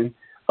situation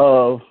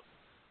of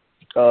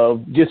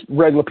just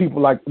regular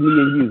people like me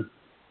and you.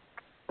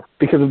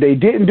 Because if they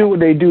didn't do what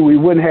they do, we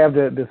wouldn't have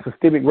the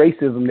systemic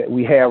racism that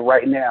we have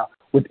right now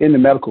within the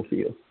medical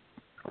field.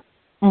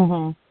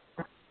 So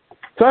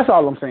that's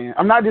all I'm saying.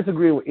 I'm not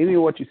disagreeing with any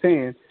of what you're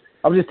saying.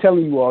 I'm just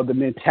telling you all the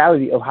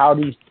mentality of how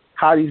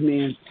these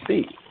men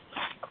think.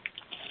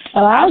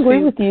 Well, I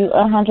agree with you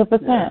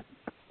 100%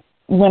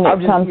 when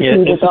it comes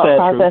to the thought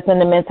process and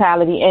the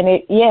mentality.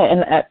 And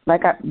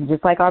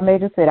just like our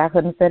major said, I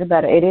couldn't have said it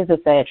better. It is a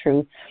sad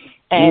truth.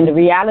 And the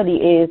reality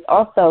is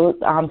also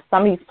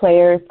some of these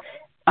players,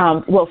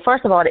 well,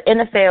 first of all, the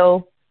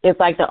NFL is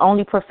like the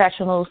only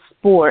professional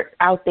sport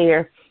out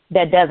there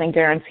that doesn't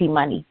guarantee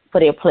money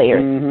for their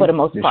players for the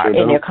most part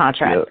in their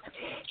contracts.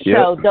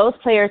 So those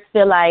players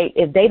feel like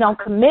if they don't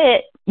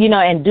commit,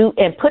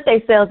 and put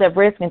themselves at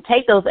risk and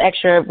take those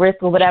extra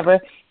risks or whatever,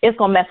 it's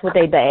going to mess with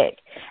their bag.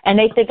 And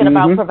they thinking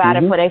about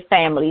providing for their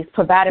families,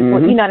 providing for,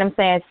 you know what I'm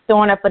saying,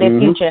 storing up for their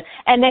future.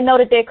 And they know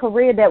that their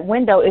career, that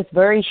window is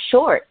very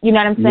short, you know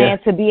what I'm saying,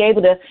 to be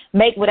able to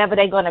make whatever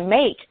they're going to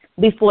make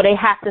before they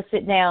have to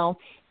sit down,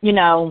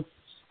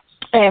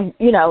 and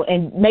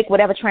make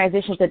whatever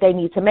transitions that they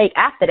need to make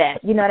after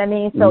that. You know what I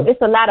mean? So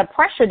it's a lot of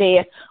pressure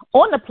there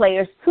on the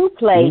players to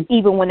play,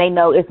 even when they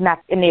know it's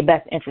not in their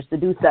best interest to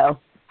do so.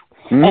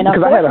 And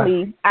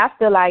unfortunately, I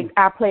feel like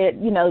our players,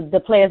 the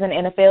players in the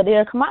NFL,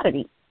 they're a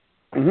commodity.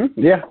 I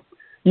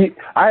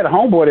had a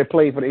homeboy that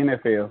played for the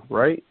NFL,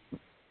 right?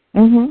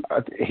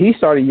 He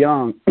started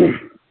young. I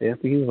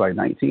think he was like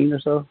 19 or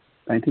so,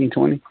 19,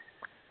 20.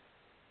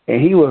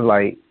 And he was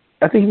like,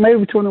 I think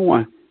maybe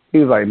 21. He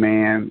was like,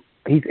 man,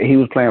 he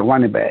was playing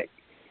running back.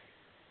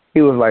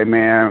 He was like,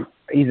 man,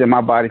 he said,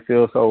 my body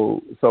feels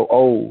so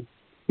old.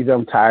 He said,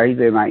 I'm tired. He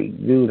said, like,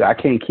 dude, I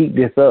can't keep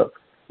this up.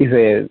 He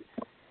said,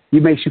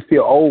 it makes you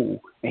feel old.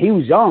 And he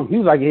was young. He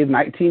was like he was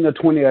 19 or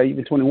 20 or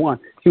even 21.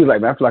 He was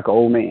like, man, I feel like an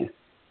old man.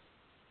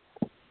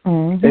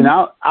 Mm-hmm. And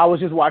I was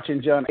just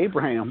watching John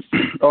Abraham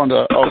on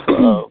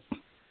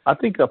I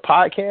think a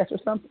podcast or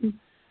something.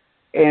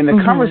 And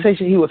the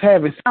conversation he was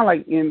having sounded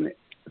like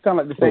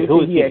the same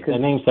thing he had. The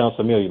name sounds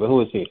familiar, but who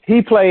is he?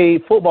 He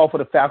played football for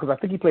the Falcons. I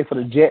think he played for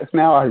the Jets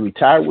now, or he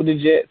retired with the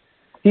Jets.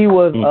 He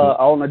was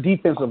on the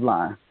defensive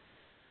line.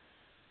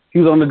 He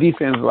was on the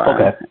defensive line.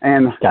 Okay.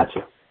 And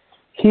gotcha.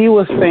 He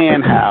was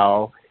saying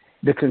how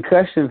the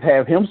concussions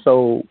have him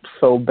so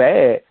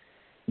bad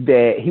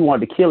that he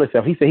wanted to kill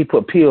himself. He said he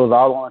put pills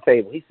all on the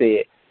table. He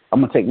said, I'm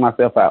going to take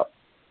myself out.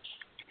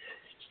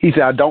 He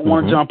said, I don't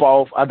want to jump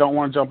off. I don't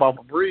want to jump off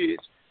a bridge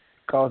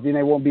because then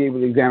they won't be able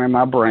to examine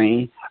my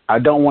brain. I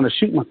don't want to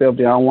shoot myself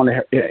there. I don't want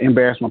to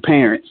embarrass my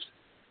parents,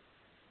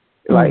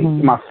 like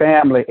my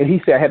family. And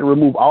he said I had to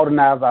remove all the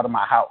knives out of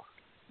my house.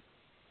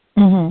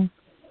 Mm-hmm.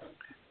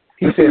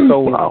 He said,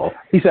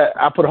 he said,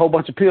 I put a whole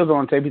bunch of pills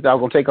on the table. He said, I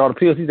was going to take all the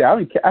pills. He said, I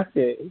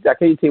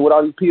can't tell you what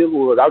all these pills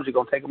were. I was just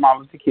going to take them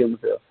all to kill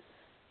myself.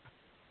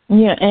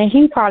 Yeah, and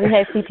he probably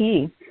had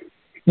CPE.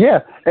 Yeah,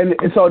 and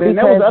so then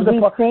there was other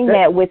we've seen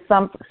that with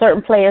some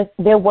certain players.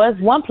 There was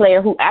one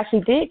player who actually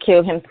did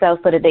kill himself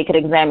so that they could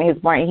examine his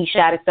brain. He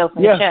shot himself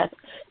in the chest.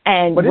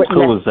 And who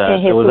was that?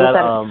 It was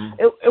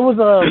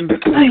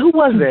who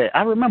was that?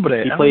 I remember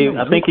that.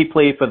 I think he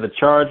played for the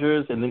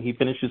Chargers, and then he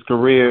finished his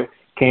career,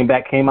 came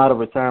out of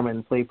retirement,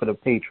 and played for the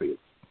Patriots.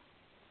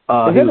 He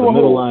was a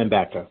middle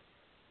linebacker.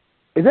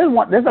 Is that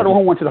one? That's not the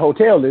one who went to the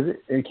hotel, is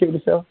it, and killed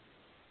himself?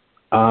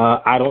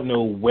 I don't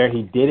know where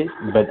he did it,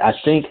 but I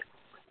think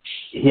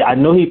I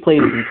know he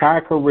played his entire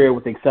career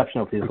with the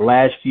exception of his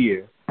last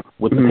year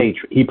with the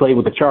Patriots. He played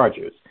with the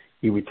Chargers.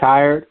 He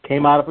retired,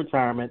 came out of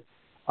retirement.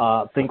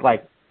 I think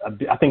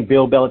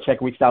Bill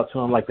Belichick reached out to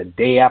him like the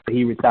day after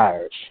he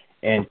retired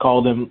and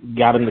called him,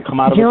 got him to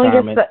come out of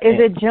retirement. Is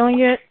it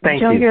Junior?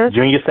 Junior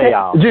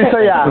Seau. Junior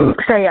Seau.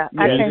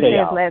 I can't say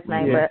his last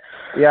name, but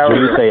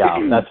Junior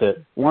Seau. That's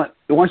it.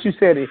 Once you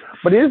said it,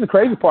 but it is the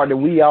crazy part that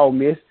we all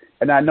missed,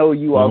 and I know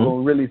you all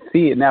gonna really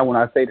see it now when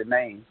I say the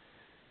name.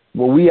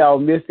 But we all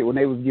missed it when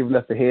they was giving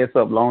us the heads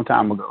up a long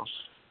time ago.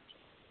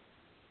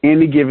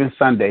 Any given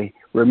Sunday,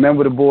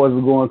 remember the boys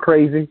were going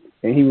crazy,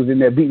 and he was in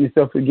there beating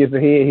himself against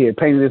the head. He had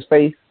painted his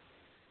face.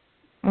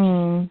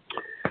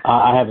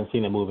 I haven't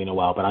seen that movie in a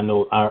while, but I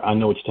know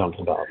what you're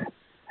talking about.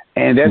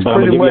 And that's but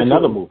pretty I'm much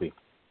another movie.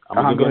 I'm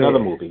gonna give you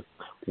another movie.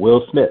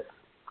 Will Smith,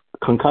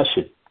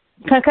 Concussion.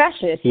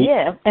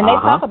 Yeah, and they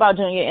talk about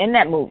Junior in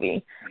that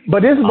movie.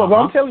 But this is what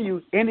I'm telling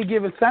you. Any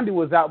Given Sunday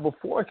was out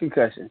before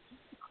Concussion.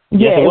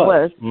 Yeah, it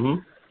was.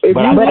 Mm-hmm.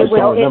 But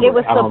it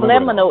was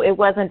subliminal. It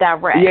wasn't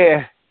direct.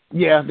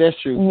 Yeah, that's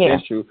true. Yeah.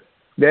 That's true.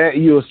 That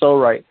you were so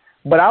right.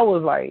 But I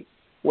was like,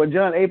 when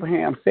John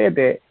Abraham said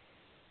that,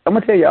 I'm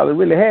gonna tell y'all, it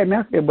really had me.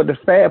 I said, but the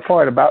sad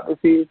part about this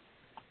is,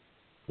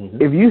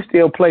 if you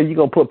still play, you're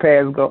gonna put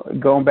pads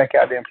going back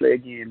out there and play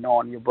again,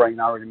 knowing your brain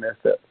already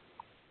messed up.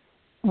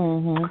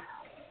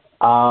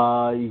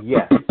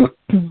 Yes.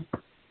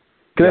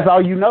 Because that's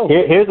all you know.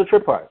 Here's the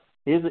trip part.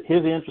 Here's the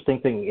interesting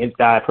thing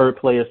that I've heard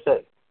players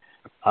say.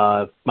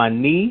 If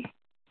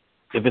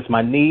it's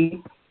my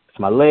knee, it's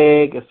my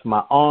leg, it's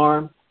my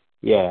arm,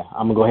 yeah,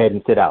 I'm going to go ahead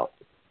and sit out.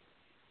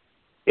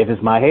 If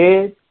it's my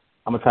head,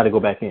 I'm going to try to go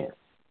back in.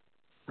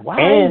 Wow.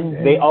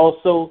 And they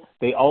also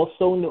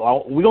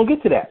know, we're going to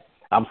get to that.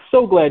 I'm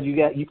so glad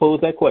you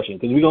posed that question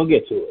because we're going to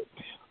get to it.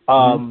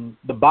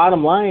 The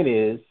bottom line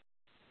is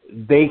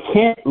they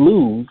can't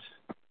lose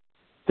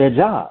their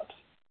jobs.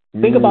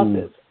 Think about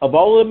this. Of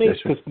all of them,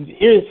 because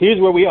here's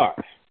where we are.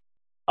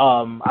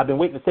 I've been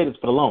waiting to say this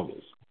for the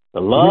longest. The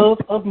love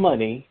of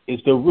money is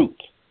the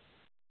root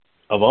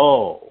of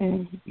all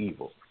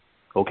evil.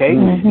 Okay?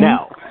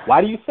 Now,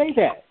 why do you say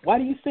that? Why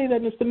do you say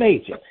that, Mr.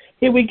 Major?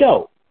 Here we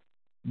go.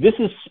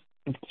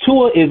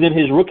 Tua is in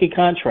his rookie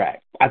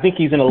contract. I think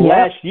he's in the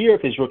last year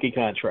of his rookie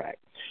contract.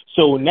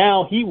 So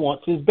now he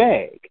wants his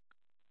bag.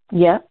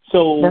 Yeah.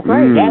 So that's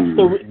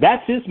right.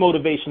 That's his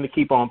motivation to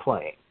keep on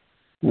playing.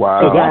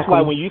 Wow. So that's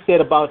why when you said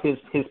about his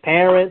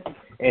parents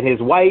and his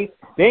wife,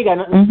 they ain't got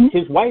nothing.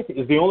 His wife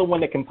is the only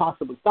one that can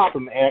possibly stop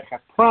him. And I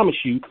promise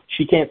you,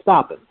 she can't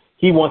stop him.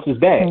 He wants his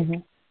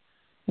bag.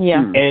 Yeah.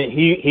 And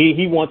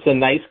he wants a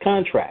nice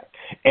contract.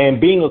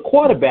 And being a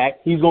quarterback,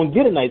 he's going to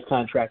get a nice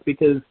contract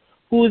because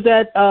who is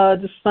that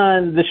just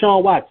signed?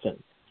 Deshaun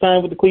Watson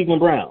signed with the Cleveland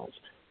Browns.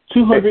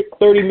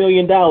 $230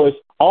 million,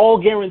 all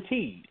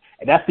guaranteed.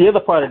 And that's the other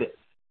part of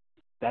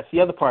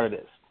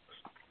this.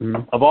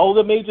 Of all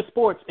the major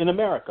sports in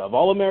America, of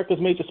all America's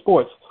major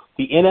sports,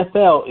 the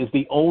NFL is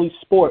the only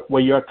sport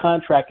where your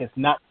contract is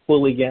not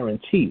fully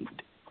guaranteed.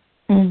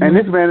 And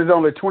this man is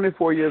only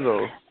 24 years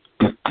old.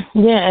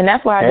 Yeah, and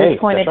that's why I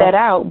just pointed that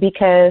out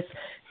because,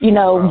 you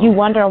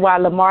wondering why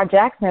Lamar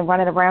Jackson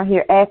running around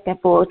here asking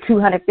for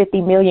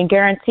 $250 million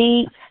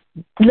guaranteed.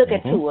 Look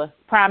at Tua,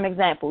 prime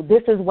example.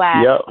 This is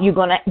why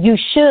you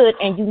should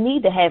and you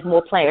need to have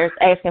more players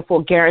asking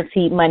for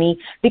guaranteed money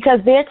because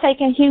they're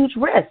taking huge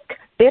risk.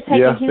 They're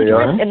taking huge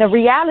risks. And the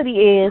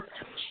reality is,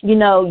 you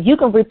know, you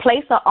can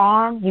replace an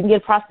arm, you can get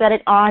a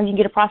prosthetic arm, you can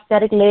get a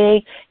prosthetic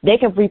leg. They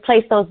can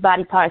replace those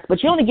body parts,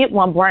 but you only get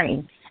one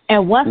brain.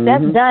 And once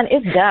that's done,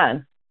 it's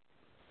done.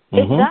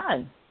 It's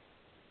done.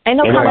 Ain't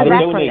no coming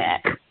back from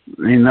that.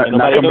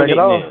 Not coming back at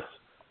all.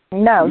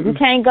 No, you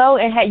can't go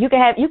and you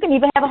can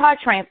even have a heart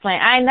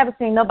transplant. I ain't never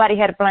seen nobody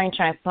had a brain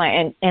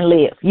transplant and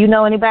live. You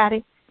know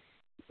anybody?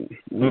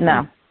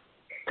 No,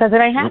 because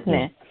it ain't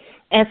happening.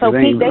 And so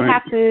they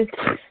have to,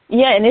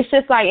 and it's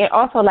just like, and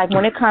also like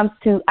when it comes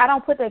to, I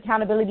don't put the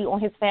accountability on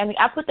his family.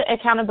 I put the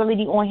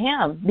accountability on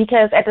him,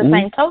 because at the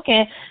same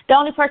token, the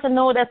only person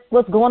know that's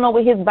what's going on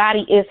with his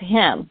body is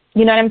him.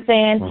 You know what I'm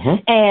saying?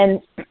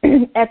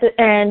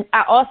 And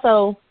I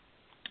also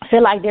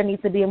feel like there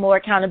needs to be more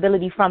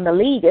accountability from the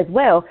league as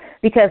well,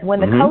 because when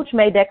the coach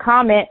made that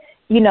comment,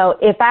 you know,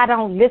 if I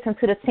don't listen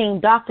to the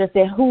team doctors,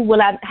 then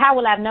how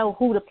will I know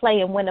who to play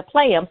and when to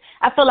play them?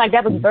 I feel like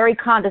that was very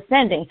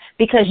condescending,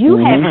 because you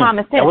had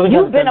common sense.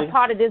 You've been a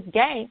part of this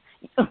game.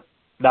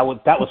 That was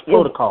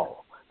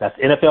protocol. That's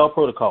NFL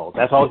protocol.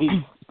 That's all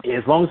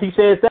as long as he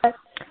says that,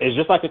 it's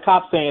just like a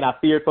cop saying, I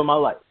feared for my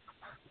life.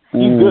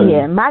 He's good.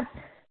 Yeah,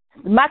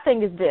 my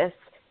thing is this.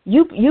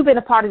 You've been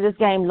a part of this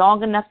game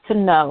long enough to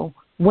know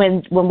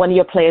when one of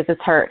your players is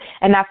hurt.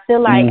 And I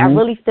feel like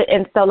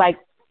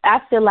I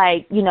feel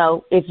like, you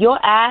know, if your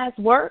eyes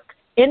work,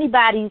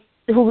 anybody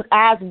whose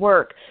eyes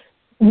work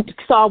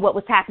saw what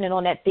was happening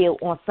on that field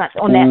on that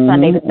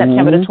Sunday,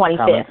 September the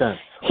 25th.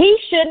 He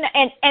shouldn't,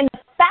 and the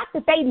fact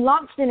that they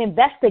launched an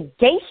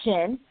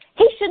investigation,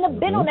 he shouldn't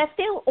have been on that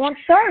field on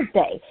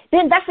Thursday. The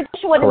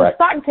investigation wasn't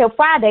starting until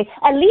Friday.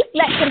 At least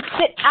let him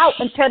sit out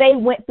until they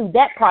went through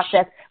that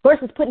process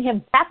versus putting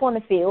him back on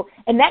the field.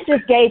 And that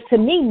just gave, to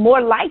me,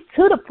 more light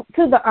to the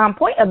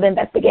point of the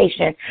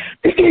investigation.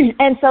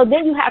 And so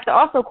then you have to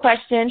also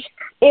question,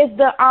 is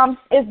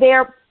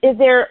their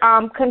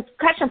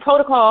concussion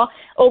protocol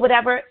or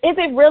whatever, is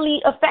it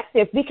really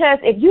effective? Because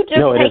if you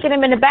just taking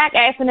him in the back,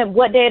 asking him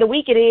what day of the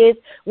week it is,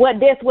 what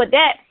this, what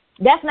that,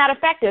 that's not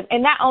effective.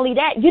 And not only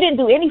that, you didn't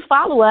do any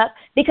follow-up,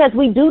 because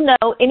we do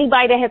know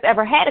anybody that has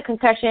ever had a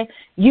concussion,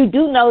 you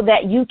do know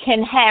that you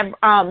can have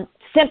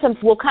symptoms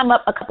will come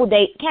up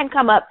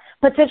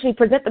potentially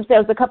present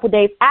themselves a couple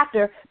days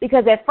after,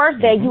 because that first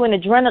day you in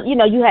adrenaline, you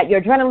know,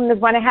 your adrenaline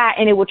is running high,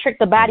 and it will trick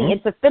the body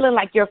into feeling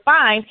like you're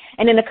fine.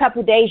 And in a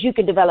couple days you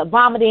can develop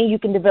vomiting, you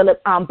can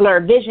develop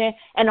blurred vision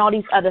and all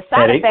these other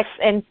side effects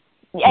and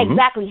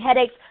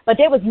headaches. But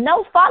there was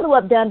no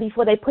follow-up done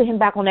before they put him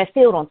back on that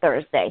field on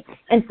Thursday.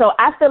 And so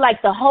I feel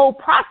like the whole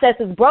process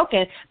is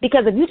broken,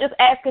 because if you just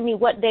asking me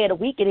what day of the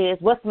week it is,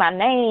 what's my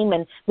name,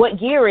 and what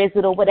year is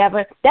it or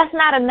whatever, that's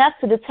not enough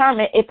to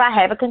determine if I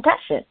have a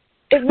concussion.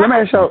 Let me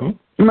ask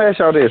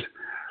y'all this.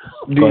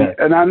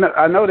 And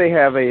I know they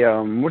have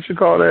a what you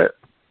call that?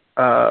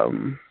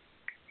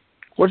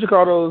 What you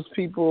call those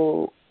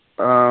people?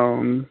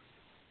 The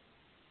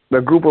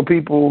group of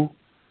people.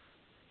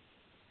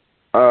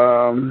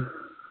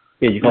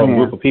 You call them a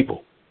group of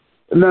people.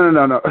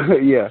 No.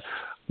 Yeah.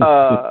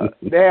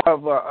 They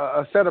have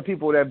a set of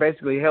people that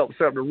basically help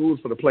set up the rules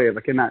for the players.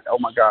 I cannot. Oh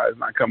my God, it's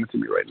not coming to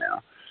me right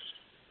now.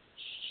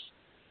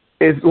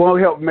 It's going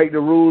to help make the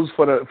rules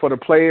for the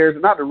players.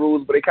 Not the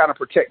rules, but they kind of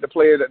protect the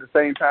players at the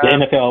same time.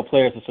 The NFL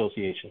Players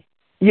Association.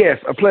 Yes,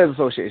 a Players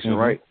Association,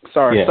 right?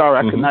 Sorry,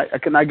 I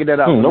could not get that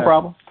out. No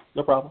problem.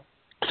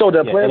 So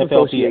the Players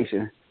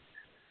Association,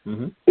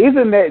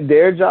 isn't that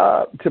their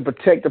job to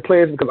protect the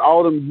players? Because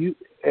all of them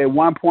at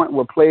one point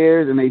were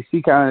players, and they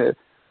see kind of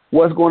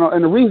what's going on.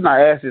 And the reason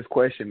I ask this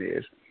question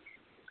is,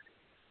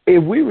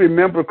 if we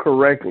remember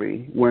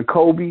correctly, when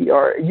Kobe,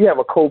 or you have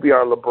a Kobe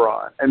or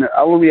LeBron, and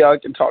only I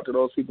can talk to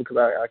those people because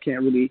I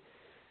can't really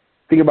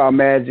think about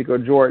Magic or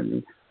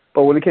Jordan,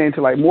 but when it came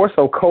to like more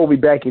so Kobe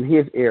back in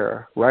his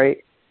era,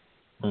 right?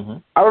 I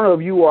don't know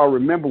if you all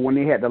remember when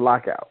they had the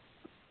lockout,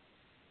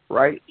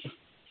 right?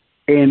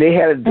 And they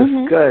had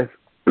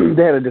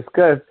to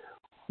discuss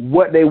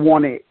what they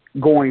wanted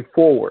going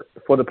forward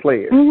for the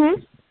players,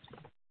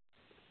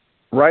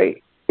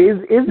 right? Is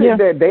it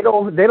that they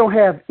don't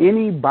have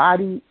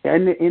anybody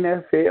in the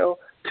NFL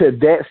to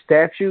that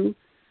statute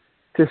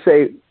to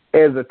say,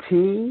 as a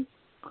team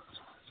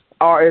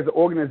or as an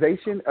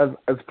organization,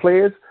 as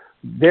players,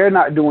 they're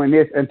not doing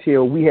this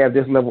until we have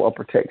this level of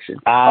protection.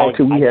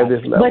 Until we have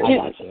this level.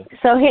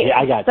 So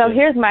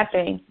here's my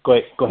thing.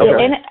 Go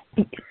ahead.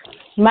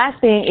 My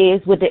thing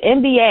is, with the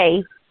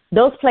NBA,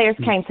 those players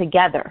came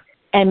together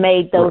and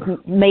made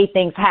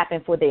things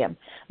happen for them.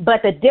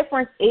 But the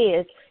difference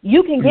is,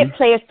 you can get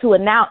players to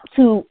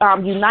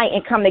unite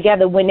and come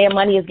together when their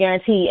money is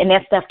guaranteed and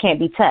that stuff can't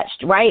be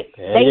touched, right?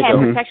 They have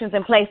protections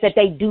in place that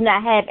they do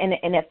not have in the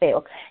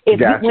NFL.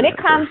 When it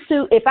comes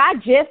to, if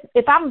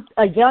I'm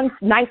a young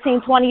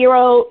 19,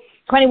 20-year-old,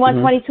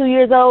 21, 22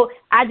 years old,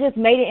 I just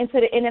made it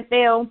into the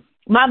NFL,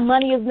 my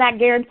money is not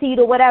guaranteed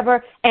or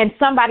whatever, and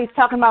somebody's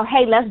talking about,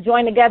 hey, let's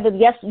join together,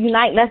 let's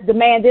unite, let's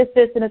demand this,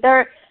 and the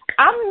third,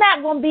 I'm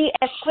not going to be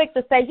as quick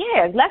to say,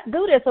 yeah, let's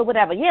do this or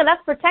whatever. Yeah,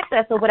 let's protect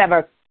us or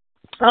whatever.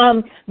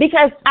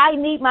 Because I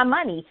need my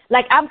money.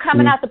 Like, I'm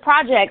coming out the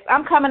projects.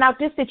 I'm coming out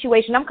this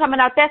situation. I'm coming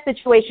out that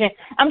situation.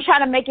 I'm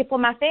trying to make it for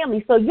my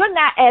family. So you're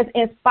not as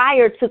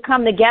inspired to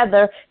come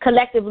together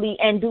collectively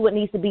and do what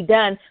needs to be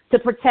done to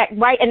protect,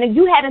 right? And then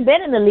you haven't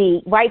been in the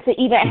league, right, to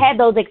even have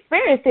those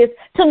experiences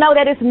to know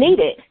that it's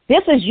needed.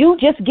 This is you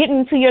just getting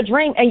into your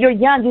dream, and you're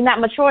young. You're not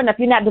mature enough.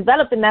 You're not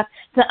developed enough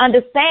to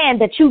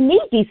understand that you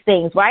need these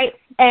things, right?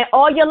 And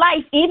all your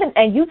life, even,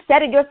 and you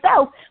said it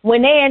yourself,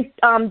 when they're in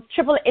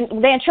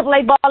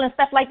AAA ball and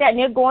stuff like that, and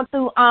they're going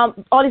through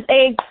all these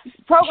A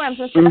programs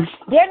and stuff,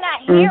 they're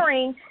not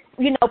hearing,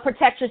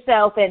 protect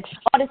yourself and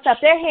all this stuff.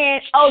 They're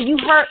hearing, oh, you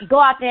hurt, go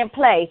out there and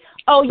play.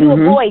 Oh, you a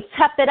boy,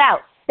 tough it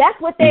out. That's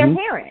what they're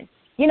hearing.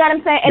 You know what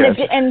I'm saying?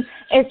 And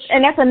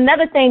and that's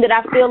another thing that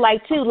I feel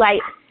like too.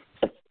 Like,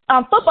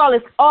 football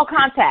is all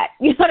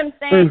contact. You know what I'm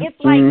saying? It's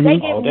like they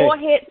get more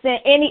hits than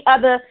any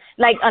other,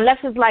 like, unless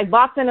it's like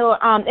boxing or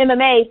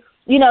MMA.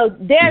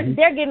 They're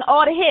getting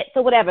all the hits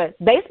or whatever.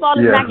 Baseball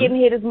is not getting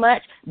hit as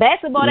much.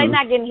 Basketball, they're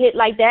not getting hit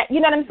like that. You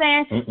know what I'm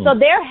saying? So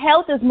their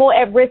health is more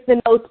at risk than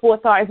those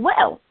sports are as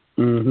well.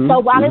 So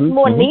while it's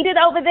more needed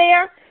over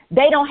there,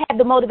 they don't have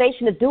the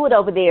motivation to do it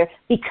over there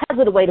because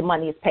of the way the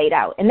money is paid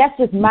out. And that's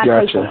just my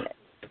take on it.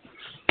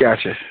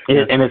 Gotcha.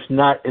 And it's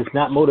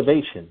not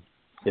motivation.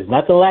 It's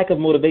not the lack of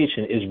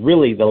motivation. It's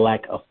really the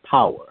lack of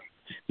power.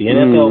 The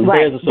NFL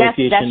Players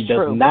Association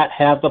does not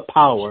have the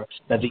power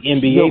that the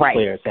NBA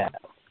players have.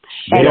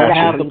 They don't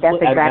have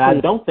I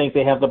don't think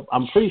they have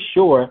I'm pretty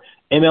sure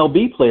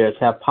MLB players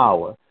have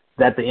power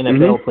that the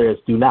NFL players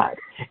do not.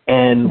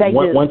 And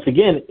once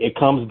again, it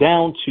comes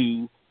down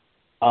to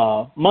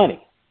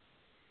money.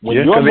 When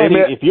your money,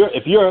 if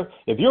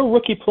you're a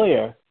rookie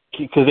player,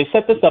 because they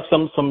set this up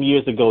some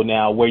years ago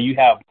now, where you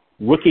have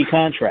rookie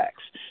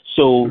contracts.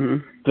 So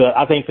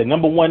I think the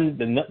number one,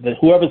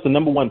 whoever's the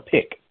number one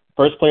pick,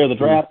 first player of the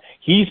draft,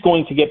 he's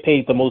going to get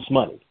paid the most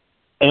money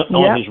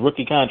on his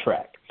rookie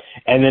contract.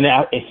 And then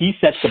he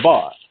sets the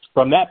bar.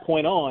 From that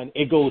point on,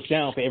 it goes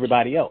down for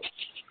everybody else,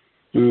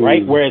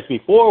 right? Whereas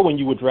before, when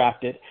you were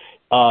drafted,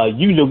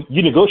 you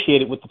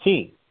negotiated with the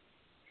team.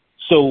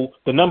 So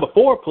the number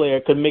 4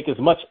 player could make as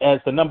much as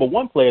the number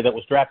 1 player that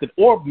was drafted,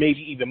 or maybe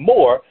even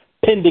more,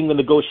 pending the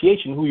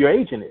negotiation who your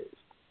agent is,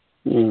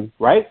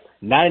 right?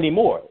 Not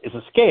anymore. It's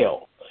a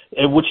scale,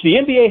 which the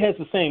NBA has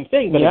the same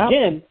thing. But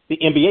again, the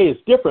NBA is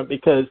different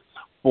because,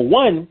 for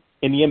one,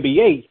 in the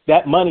NBA,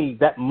 that money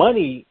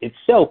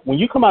itself, when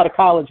you come out of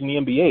college in the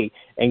NBA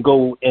and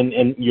go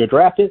and you're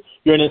drafted,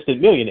 you're an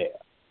instant millionaire.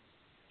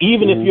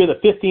 Even if you're the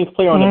 15th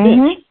player on the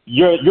bench,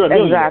 you're a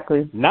millionaire.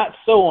 Exactly. Not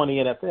so in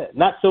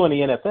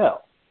the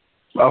NFL.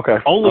 Okay.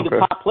 Only the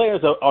top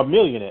players are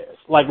millionaires.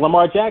 Like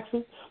Lamar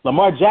Jackson.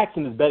 Lamar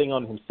Jackson is betting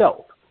on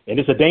himself, and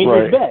it's a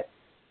dangerous bet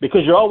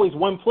because you're always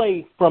one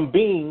play from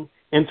being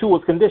in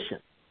Tua's condition.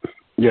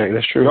 Yeah,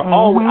 that's true. You're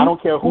always, I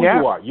don't care who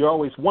you are, you're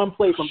always one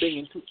play from being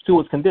in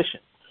Tua's condition.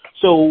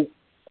 So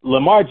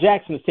Lamar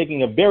Jackson is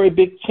taking a very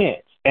big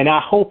chance, and I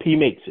hope he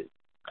makes it.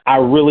 I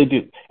really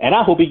do. And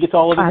I hope he gets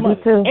all of his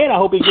money. Too. And I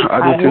hope he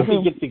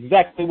gets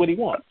exactly what he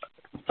wants.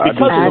 Because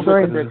of the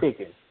risk they're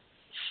taking.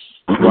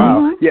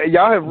 Wow. Yeah,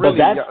 y'all have really...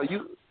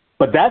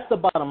 But that's the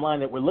bottom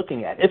line that we're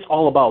looking at. It's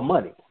all about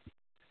money.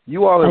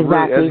 You all have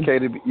really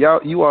educated me.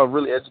 You all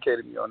really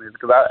educated me on this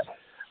because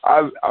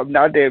I'm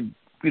not that,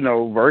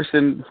 versed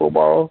in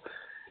football.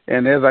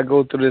 And as I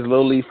go through this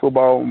little league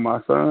football with my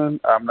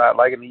son, I'm not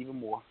liking it even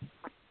more.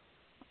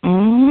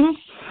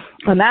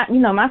 Well,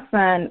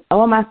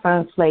 all my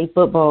sons play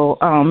football.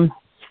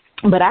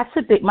 But I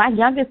took my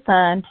youngest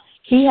son,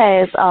 he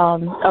has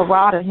a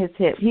rod in his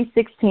hip. He's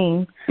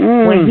 16.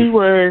 When he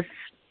was,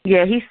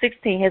 he's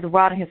 16. He has a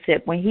rod in his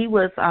hip. When he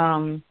was,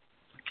 how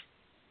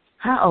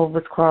old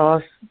was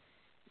Cross?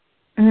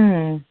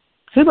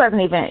 He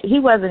wasn't even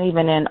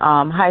in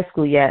high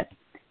school yet.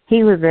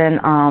 He was in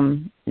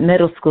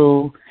middle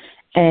school,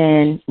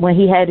 and when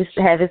he had his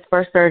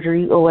first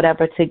surgery or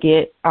whatever to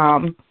get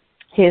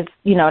his,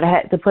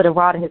 to put a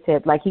rod in his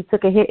hip, like he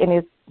took a hit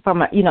a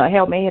helmet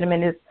hit him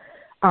in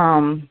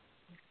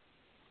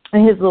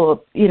his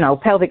little,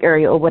 pelvic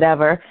area or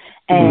whatever,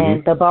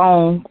 and the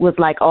bone was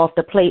like off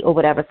the plate or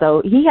whatever.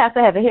 So he has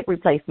to have a hip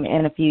replacement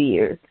in a few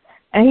years,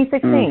 and he's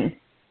 16.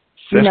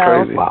 That's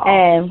crazy.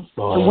 And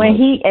when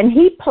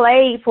he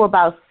played for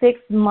about 6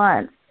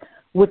 months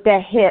with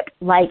that hip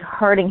like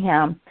hurting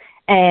him,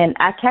 and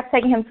I kept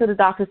taking him to the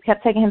doctors,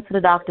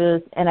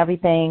 and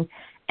everything,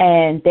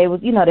 and they was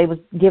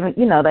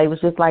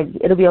just like,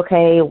 it'll be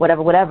okay or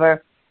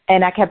whatever.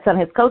 And I kept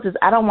telling his coaches,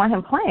 I don't want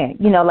him playing.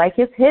 Like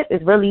his hip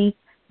is really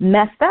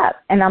messed up.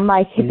 And I'm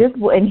like,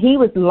 and he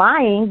was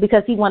lying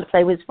because he wanted to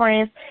play with his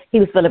friends. He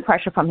was feeling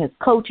pressure from his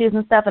coaches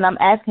and stuff. And I'm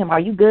asking him, are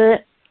you good?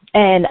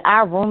 And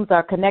our rooms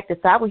are connected.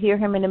 So I would hear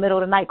him in the middle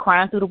of the night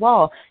crying through the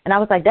wall. And I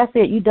was like, that's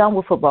it. You done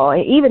with football.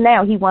 And even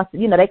now he wants to,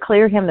 they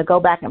cleared him to go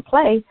back and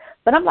play.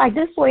 But I'm like,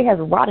 this boy has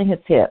a rod in his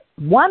hip.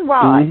 One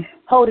rod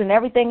holding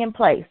everything in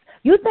place.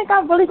 You think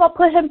I'm really going to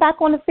put him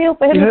back on the field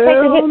for him to take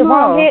a hit, the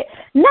wrong hit?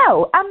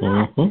 No, I'm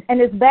not. And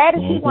as bad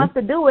as he wants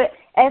to do it,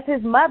 as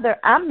his mother,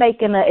 I'm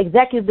making an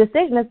executive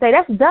decision and say,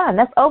 that's done.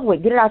 That's over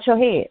with. Get it out your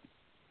head.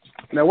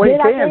 Now, what he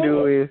can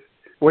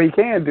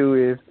do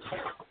is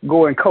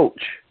go and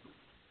coach.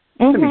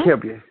 Let me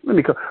help you.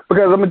 Because I'm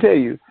going to tell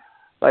you,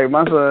 like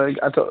my son,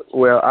 I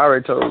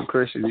already told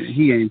Christian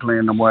he ain't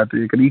playing no more after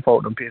because these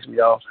folks done piss me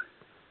off.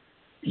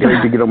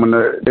 They get on my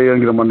nerves. They don't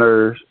get on my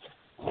nerves.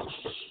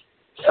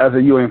 I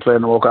said, you ain't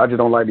playing no more because I just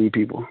don't like these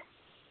people.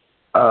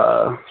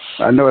 I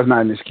know it's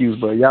not an excuse,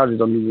 but y'all just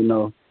don't even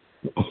know.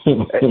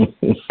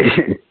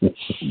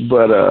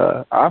 But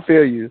I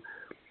feel you.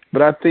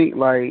 But I think,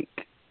 like,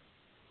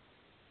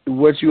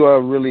 what you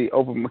are really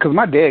open, because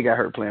my dad got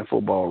hurt playing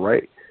football,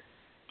 right?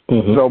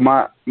 So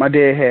my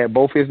dad had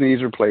both his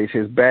knees replaced,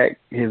 his back,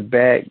 he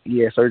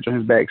had surgery on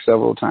his back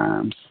several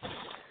times.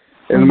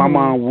 And my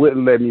mom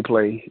wouldn't let me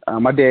play.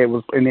 My dad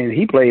was, and then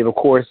he played, of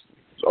course,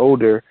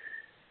 older,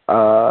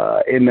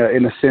 in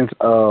the sense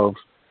of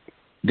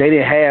they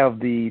didn't have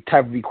the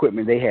type of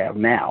equipment they have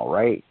now,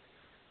 right?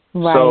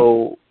 Right.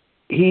 So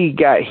he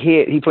got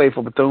hit. He played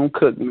for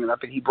Bethune-Cookman, and I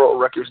think he broke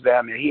records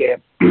down there. He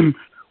had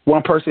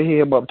one person hit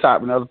him up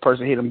top, and the other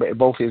person hit him at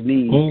both his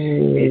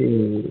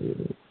knees.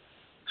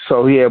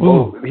 So he had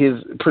both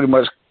his, pretty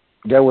much,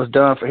 that was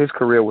done for his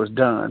career was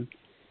done.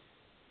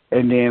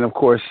 And then, of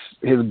course,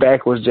 his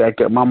back was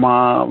jacked up. My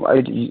mom,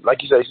 like you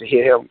said, used to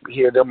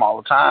hear them all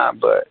the time.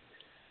 But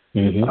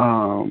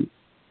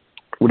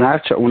when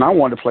I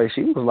wanted to play,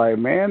 she was like,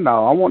 "Man,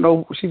 no, I want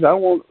I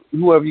want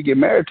whoever you get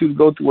married to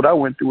go through what I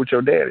went through with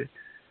your daddy."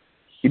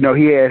 You know,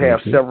 he had to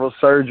have several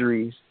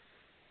surgeries,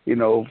 you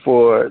know,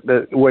 for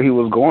what he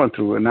was going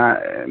through, and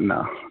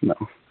no.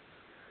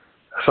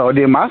 So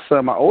then my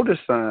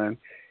oldest son,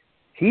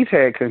 he's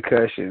had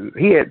concussions.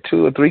 He had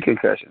 2 or 3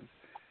 concussions.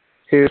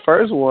 His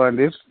first one,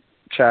 this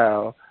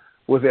child,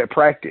 was at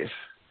practice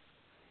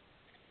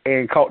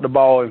and caught the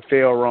ball and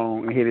fell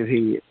wrong and hit his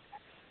head.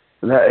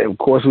 And that, of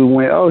course, we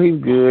went, oh,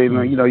 he's good.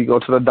 You know, you go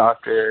to the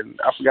doctor. And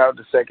I forgot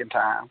the second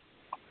time.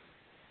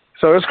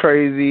 So it's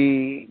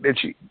crazy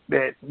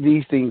that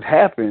these things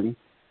happen.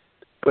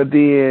 But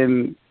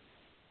then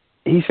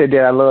he said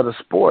that I love the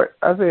sport.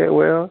 I said,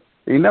 well,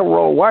 you never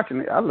roll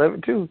watching it. I love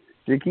it too.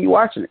 Just keep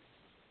watching it.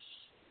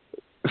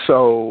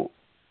 So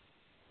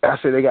I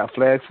said they got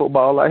flag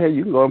football out here.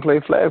 You can go and play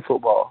flag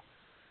football.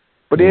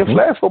 But then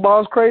flag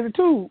football is crazy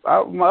too.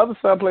 My other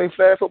son played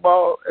flag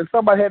football, and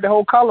somebody had the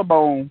whole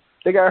collarbone.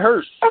 They got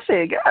hurt. I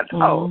said,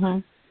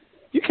 God,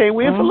 you can't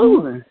win for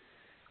losing.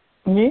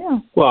 Yeah.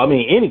 Well, I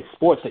mean, any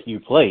sports that you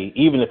play,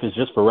 even if it's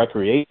just for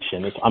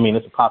recreation, it's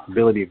a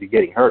possibility of you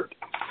getting hurt.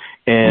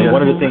 And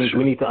one of the things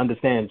we need to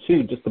understand,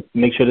 too, just to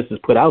make sure this is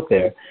put out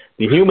there,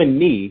 the human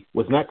knee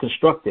was not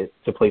constructed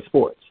to play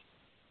sports.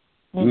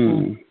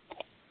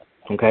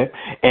 Okay?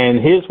 And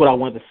here's what I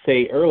wanted to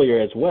say earlier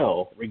as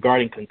well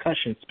regarding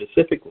concussion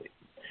specifically.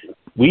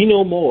 We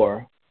know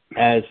more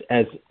as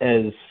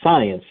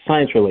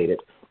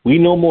science-related, we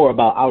know more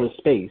about outer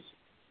space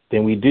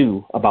than we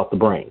do about the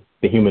brain,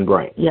 the human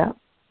brain. Yeah,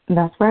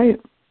 that's right.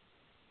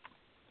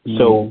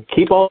 So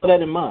keep all of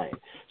that in mind.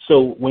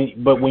 So when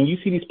you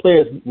see these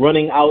players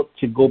running out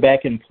to go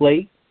back and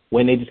play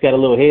when they just got a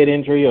little head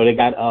injury or they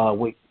got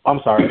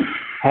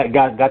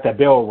got that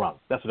bell rung.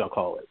 That's what I'll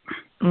call it.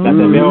 Got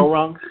that bell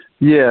rung.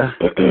 Yeah.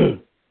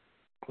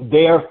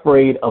 They're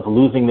afraid of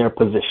losing their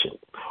position,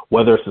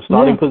 whether it's a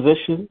starting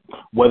position,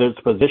 whether it's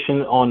a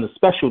position on the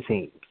special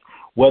teams.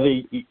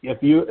 Whether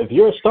if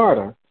you're a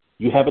starter,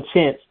 you have a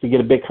chance to get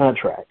a big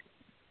contract.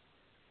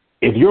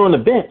 If you're on the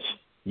bench,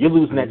 you're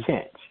losing that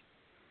chance.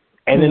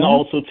 And then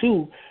also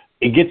too,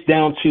 it gets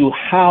down to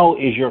how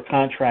is your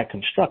contract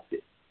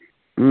constructed.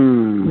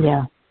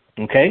 Yeah.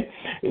 Okay?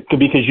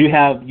 Because you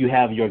have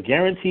your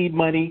guaranteed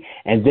money,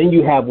 and then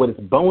you have what is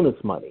bonus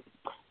money.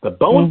 The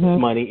bonus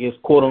money is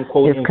quote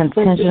unquote it's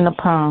contingent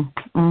upon.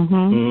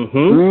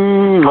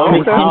 Contingent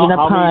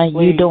upon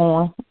you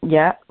doing.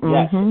 Yeah.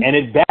 Yes. And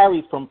it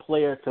varies from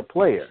player to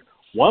player.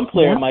 One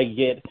player might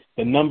get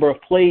the number of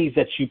plays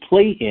that you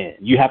play in.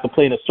 You have to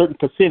play in a certain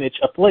percentage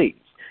of plays.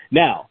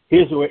 Now,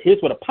 here's where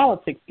the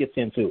politics gets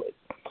into it.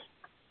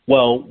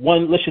 Well,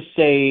 let's just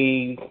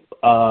say,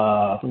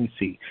 let me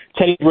see,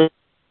 Teddy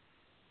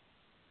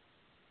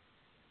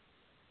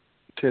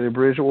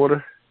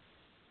Bridgewater.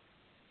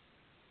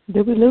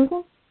 Did we lose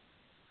him?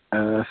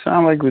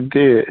 Sound like we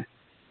did.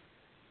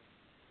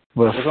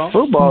 But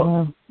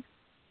football.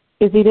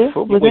 Is he there?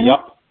 Yep.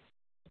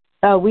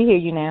 Oh, we hear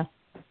you now.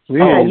 We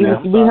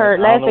heard.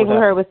 Last thing we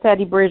heard was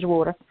Teddy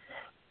Bridgewater.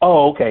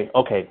 Oh, okay.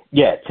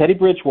 Yeah, Teddy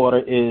Bridgewater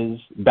is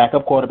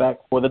backup quarterback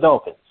for the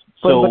Dolphins.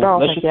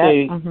 Let's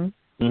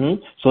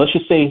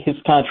just say his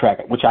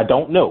contract, which I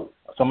don't know.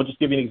 So I'm gonna just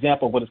give you an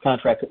example of what his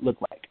contract could look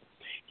like.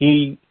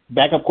 He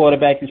backup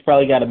quarterback. He's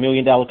probably got $1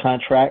 million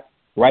contract,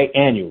 right,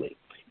 annually.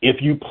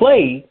 If you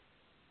play,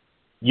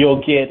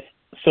 you'll get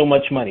so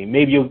much money.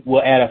 Maybe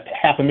we'll add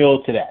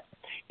 $500,000 to that.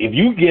 If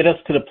you get us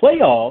to the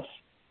playoffs,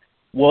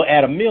 we'll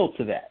add $1 million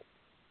to that.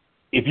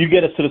 If you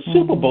get us to the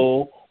Super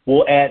Bowl,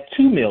 we'll add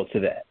 $2 million to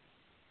that.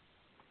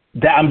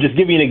 I'm just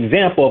giving you an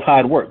example of how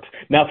it works.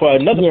 Now, for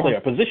another player,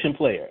 a position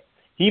player,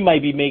 he may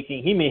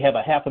have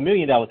a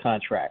 $500,000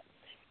 contract.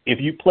 If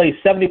you play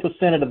 70%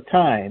 of the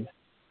time,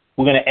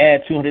 we're going to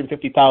add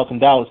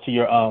 $250,000 to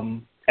your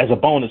as a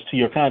bonus to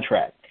your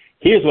contract.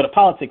 Here's where the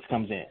politics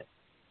comes in.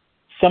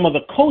 Some of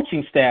the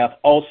coaching staff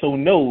also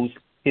knows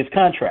his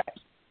contract.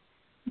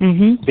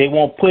 Mm-hmm. They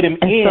won't put him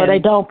in. So they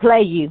don't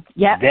play you.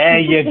 Yep. There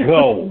you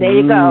go. There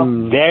you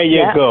go. There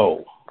you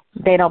go.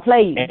 They don't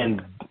play you.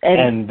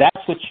 And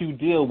that's what you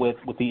deal with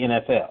the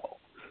NFL.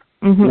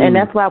 Mm-hmm. And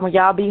that's why when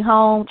y'all be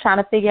home trying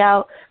to figure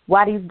out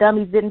why these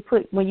dummies didn't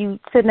when you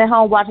sitting at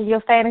home watching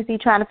your fantasy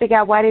trying to figure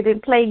out why they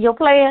didn't play your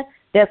player,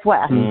 that's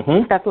why.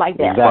 Mm-hmm. Stuff like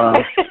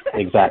that.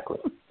 Exactly.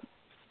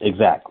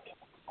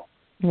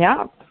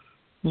 Yeah.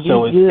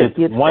 So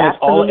it's one is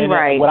all. And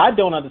right. What I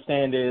don't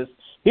understand is,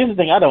 here's the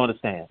thing I don't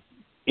understand.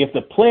 If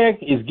the player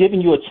is giving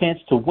you a chance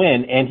to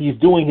win and he's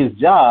doing his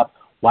job,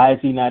 why is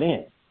he not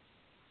in?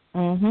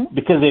 Mm-hmm.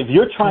 Because if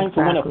you're trying to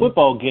win a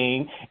football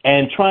game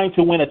and trying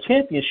to win a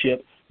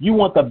championship, you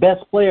want the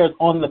best players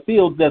on the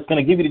field that's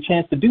going to give you the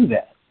chance to do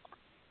that.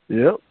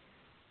 Yep.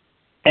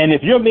 And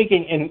if you're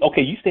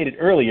you stated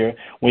earlier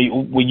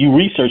when you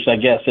researched, I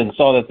guess, and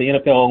saw that the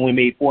NFL only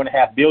made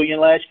 $4.5 billion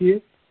last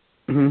year.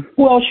 Mm-hmm.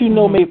 Who else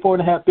made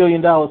 $4.5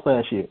 billion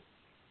last year?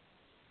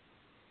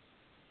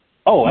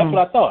 Oh, that's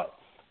what I thought.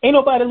 Ain't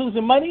nobody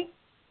losing money.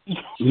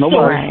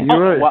 Nobody.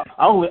 You're right. Well,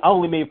 I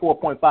only made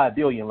 $4.5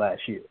 billion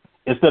last year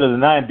instead of the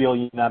 $9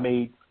 billion I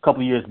made a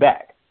couple of years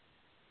back.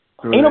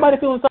 Right. Ain't nobody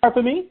feeling sorry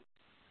for me.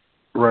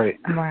 Right.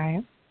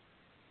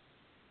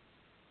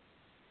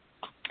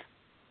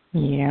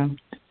 Yeah.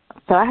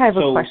 So I have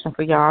a question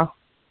for y'all.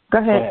 Go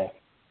ahead.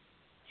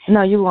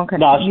 No, you won't.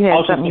 No, you I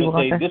was just going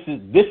to say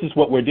this is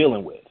what we're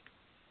dealing with.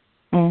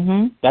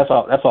 Mm-hmm. That's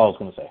all I was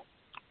going to say.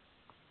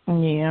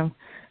 Yeah.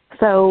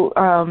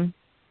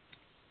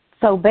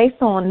 So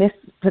based on this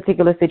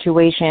particular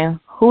situation,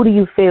 who do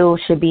you feel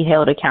should be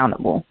held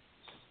accountable?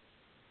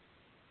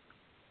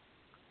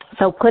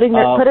 So putting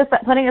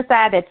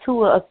aside that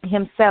Tua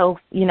himself,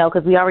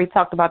 because we already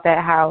talked about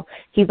that, how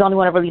he's the only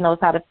one that really knows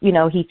how to,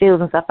 he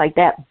feels and stuff like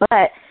that.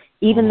 But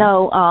even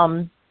though,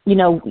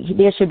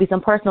 there should be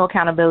some personal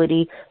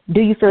accountability,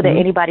 do you feel that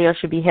anybody else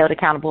should be held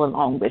accountable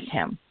along with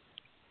him?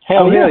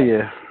 Hell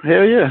yeah.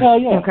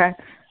 Okay.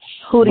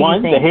 Who do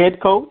you think? The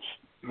head coach,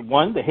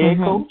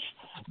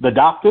 the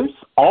doctors,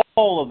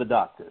 all of the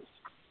doctors,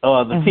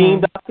 the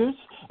team doctors,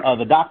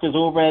 the doctors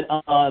over at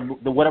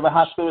the whatever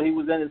hospital he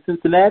was in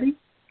Cincinnati,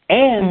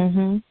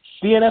 and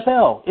the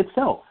NFL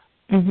itself,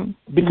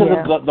 because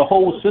of the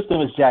whole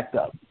system is jacked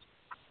up.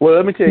 Well,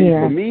 let me tell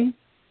you,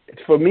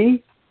 for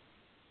me,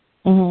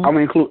 I'm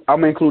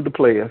gonna include the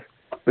players,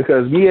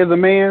 because me as a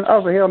man, I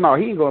was like, hell no,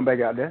 he ain't going back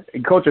out there.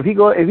 And coach, if he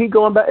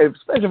going back,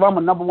 especially if I'm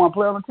a number one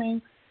player on the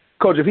team,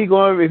 coach, if he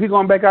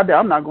going back out there,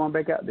 I'm not going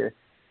back out there.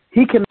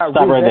 He cannot.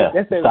 Stop right there.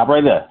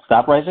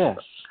 Stop right there.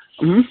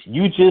 Mm-hmm.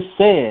 You just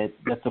said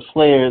that the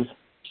players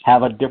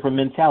have a different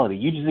mentality.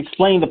 You just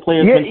explained the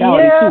players'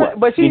 mentality to us.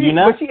 But Did you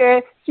not? But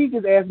she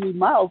just asked me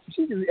my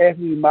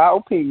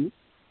opinion.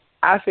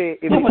 I said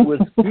if it was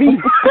me,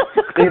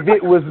 if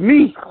it was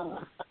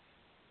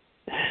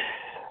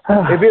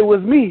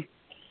me.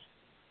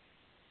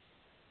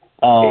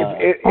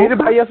 If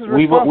anybody else is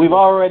responsible. We've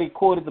already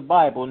quoted the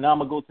Bible. Now I'm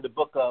gonna go to the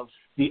book of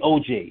the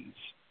OJs.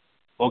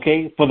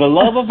 Okay, for the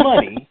love of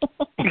money.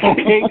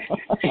 Okay,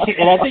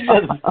 and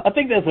I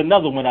think there's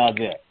another one out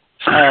there.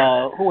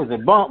 Who was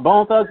it?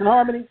 Bone Thugs and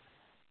Harmony.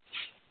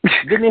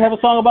 Didn't they have a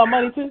song about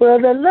money too? For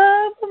the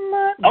love of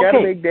money,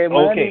 gotta make that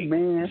money,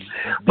 man.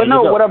 But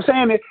no, what I'm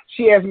saying is,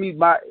 she asked me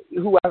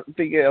who I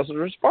think else is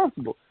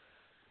responsible.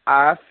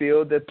 I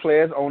feel that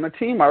players on the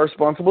team are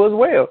responsible as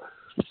well.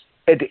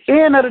 At the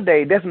end of the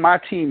day, that's my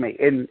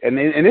teammate, and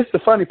it's the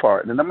funny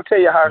part. And I'm gonna tell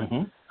you how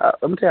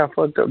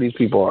fucked up these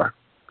people are.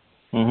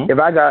 Mm-hmm. If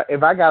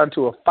I got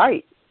into a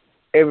fight,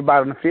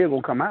 everybody on the field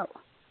gonna come out.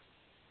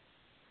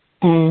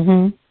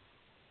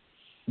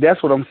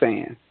 That's what I'm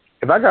saying.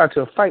 If I got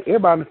into a fight,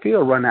 everybody on the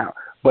field run out.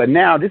 But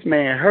now this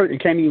man hurt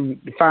and can't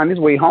even find his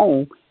way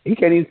home. He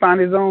can't even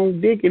find his own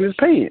dick in his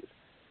pants.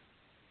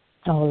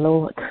 Oh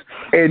Lord!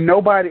 And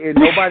nobody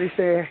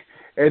saying,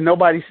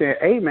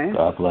 "Hey man."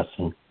 God bless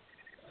him.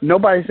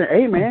 Nobody saying,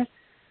 "Hey man,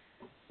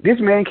 this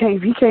man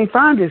can't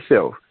find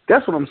himself."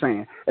 That's what I'm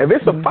saying. If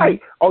it's a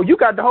fight, you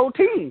got the whole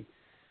team.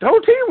 The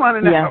whole team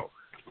running out.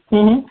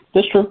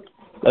 That's true.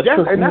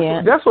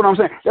 That's what I'm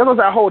saying. That's what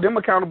I hold them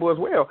accountable as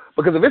well.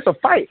 Because if it's a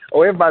fight,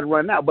 everybody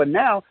running out. But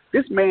now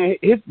this man,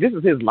 this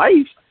is his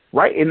life,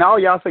 right? And all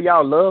y'all say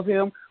y'all love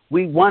him.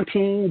 We one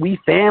team. We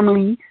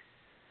family.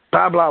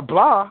 Blah blah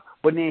blah.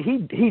 But then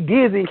he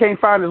dizzy and can't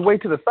find his way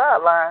to the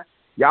sideline.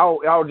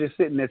 Y'all just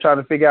sitting there trying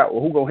to figure out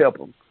who gonna help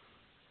him.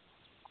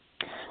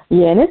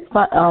 Yeah, and it's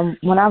fun.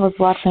 When I was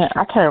watching,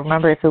 I can't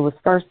remember if it was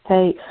First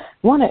Take.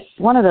 One of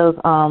those.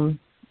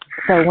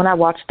 So when I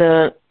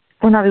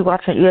be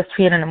watching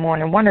ESPN in the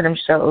morning, one of them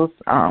shows,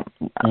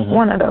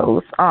 one of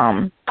those,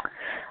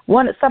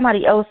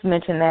 somebody else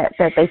mentioned that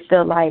they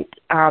feel like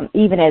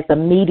even as the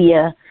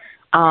media,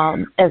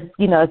 as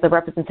the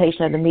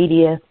representation of the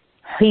media,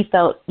 he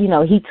felt,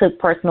 he took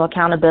personal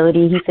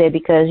accountability. He said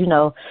because,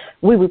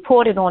 we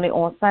reported on it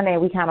on Sunday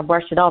and we kind of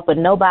brushed it off, but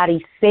nobody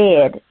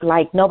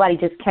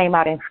just came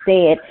out and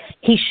said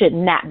he should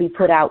not be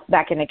put out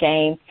back in the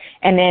game.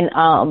 And then,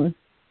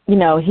 he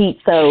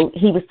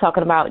was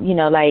talking about,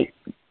 like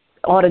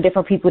all the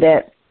different people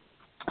that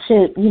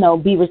should,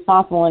 be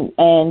responsible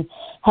and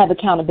have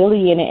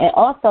accountability in it. And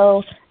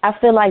also, I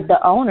feel like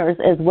the owners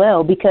as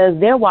well, because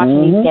they're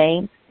watching these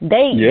games.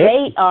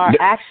 They are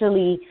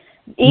actually,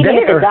 even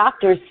if the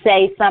doctors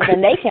say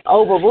something, they can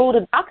overrule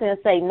the doctor and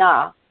say,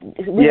 nah,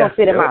 we're going to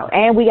sit him out.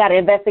 And we got an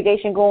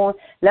investigation going.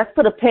 Let's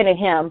put a pin in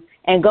him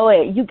and go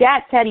ahead. You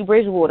got Teddy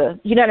Bridgewater.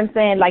 You know what I'm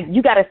saying? Like,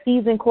 you got a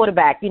seasoned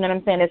quarterback, you know what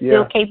I'm saying, that's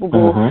still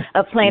capable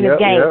of playing this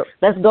game.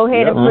 Let's go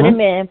ahead and put him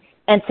in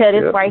until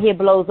this right here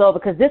blows over,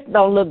 because this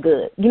don't look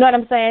good. You know what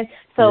I'm saying?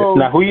 So,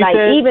 now, who you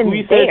said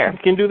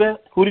can do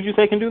that? Who did you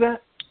say can do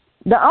that?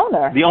 The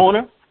owner. The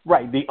owner?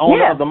 Right. The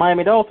owner of the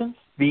Miami Dolphins?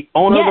 The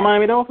owner of the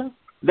Miami Dolphins?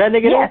 That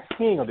nigga,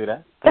 he ain't gonna do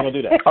that. He ain't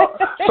gonna do that.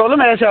 So let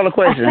me ask y'all a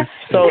question.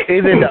 So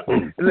is it?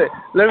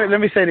 Let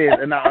me say this,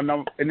 and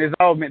it's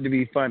all meant to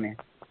be funny.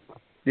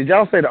 Did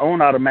y'all say the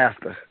owner or the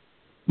master?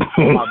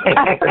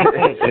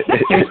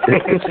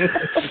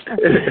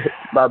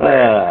 My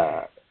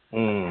bad.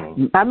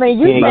 I mean,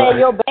 you said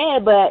you're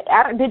bad, but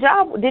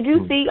did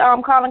you see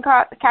Colin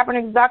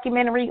Kaepernick's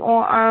documentary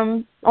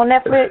on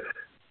Netflix?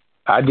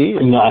 I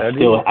did. No,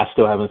 I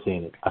still haven't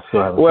seen it.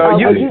 Well,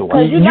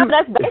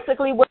 that's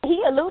basically what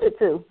he alluded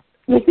to.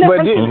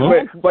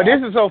 But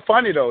this is so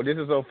funny though. This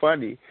is so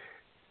funny.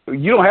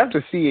 You don't have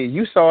to see it.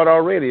 You saw it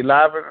already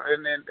live,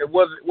 and then it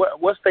was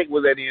what state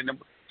was that in?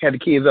 Had the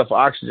kids up for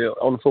oxygen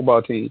on the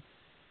football team.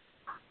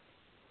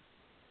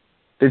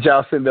 Did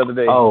y'all see the other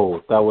day?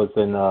 Oh, that was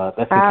in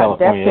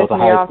California. That was a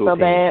high school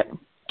team.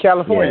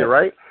 California,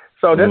 right?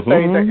 So that's the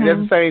same thing. That's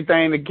the same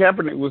thing that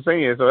Kaepernick was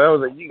saying. So that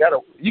was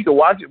you can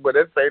watch it, but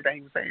that's the same thing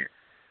he was saying.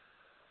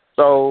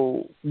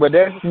 So, but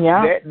that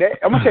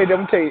I'm gonna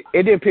tell you,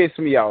 it didn't piss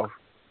me off.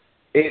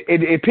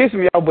 It pissed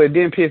me off, but it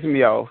didn't piss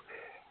me off.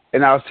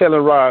 And I was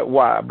telling Rod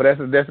why, but that's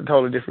a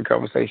totally different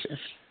conversation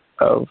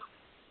of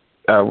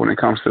when it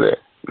comes to that.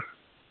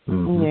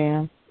 Mm-hmm.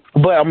 Yeah.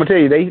 But I'm gonna tell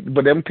you,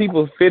 them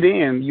people fit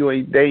in.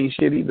 They ain't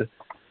shit either.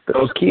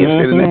 Those kids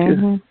fit in that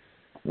too.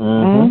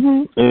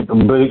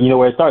 But you know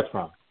where it starts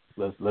from.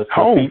 Let's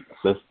home.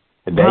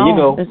 There you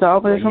go. It's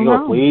always from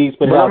home. Please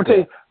put it out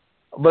there.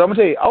 But I'm gonna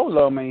tell you, all of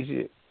them ain't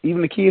shit.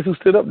 Even the kids who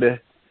stood up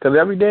there. Because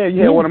every day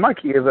you had one of my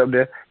kids up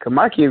there. Because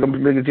my kids gonna be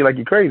looking at you like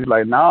you crazy.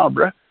 Like, nah,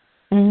 bruh.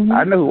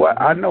 I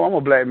know I'm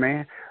a black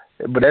man.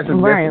 But that's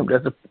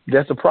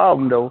a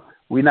problem though.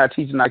 We're not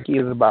teaching our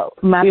kids about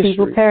my history.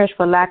 people perish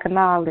for lack of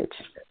knowledge.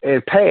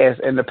 And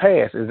the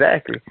past,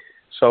 exactly.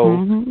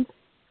 So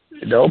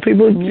those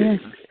people,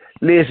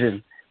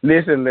 listen,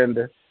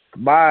 Linda.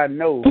 My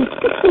nose.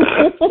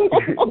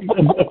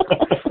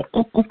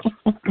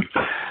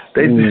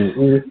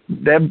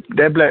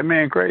 That black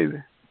man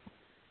crazy.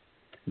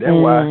 That's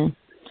why.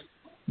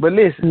 But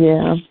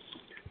listen,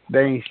 they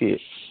ain't shit.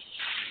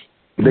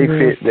 They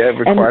fit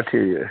every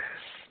criteria.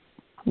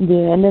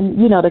 Yeah, and then,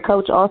 the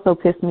coach also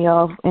pissed me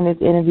off in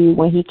his interview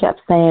when he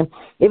kept saying,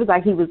 it was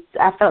like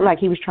I felt like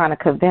he was trying to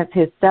convince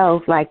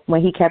himself, like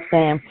when he kept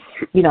saying,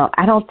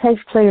 I don't take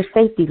player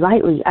safety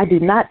lightly. I do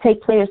not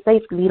take player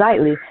safety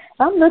lightly.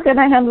 I'm looking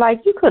at him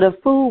like, you could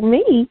have fooled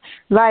me.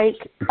 Like,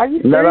 are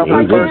you serious? That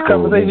was the first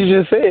conversation you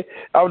just said.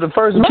 The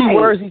first key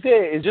words he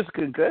said is just a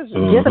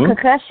concussion. Just a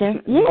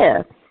concussion,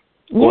 yeah.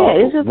 Well,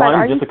 it's just like,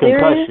 are you just a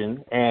serious?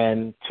 concussion,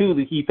 and two,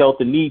 he felt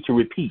the need to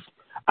repeat.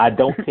 I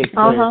don't take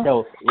players'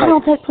 health. I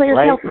don't take players'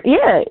 health.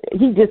 Yeah,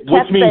 he just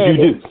kept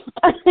saying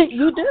it.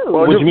 You do.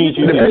 Which means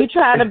you do. You're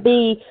trying to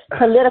be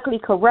politically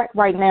correct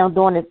right now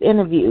during this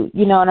interview.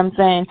 You know what I'm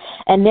saying?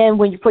 And then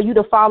for you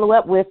to follow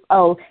up with,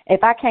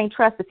 if I can't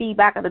trust the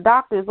feedback of the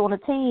doctors on the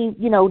team,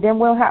 then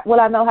will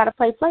I know how to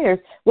play players?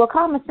 Well,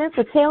 common sense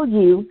will tell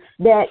you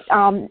that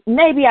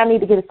maybe I need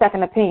to get a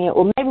second opinion,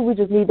 or maybe we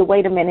just need to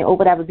wait a minute or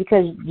whatever,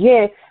 because,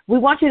 we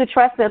want you to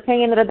trust the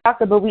opinion of the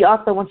doctor, but we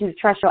also want you to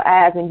trust your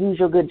eyes and use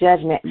your good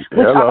judgment,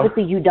 which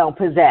obviously you don't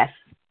possess.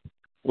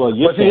 Well,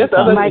 you're saying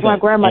like my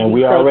grandma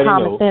used to say,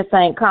 common sense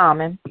ain't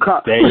common.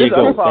 There you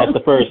go. That's the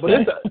first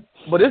thing.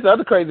 But this the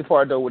other crazy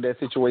part, though, with that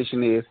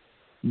situation is,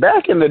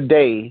 back in the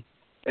day,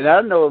 and I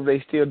don't know if they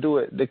still do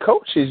it, the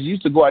coaches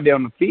used to go out there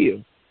on the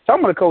field.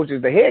 Some of the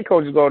coaches, the head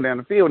coaches, go down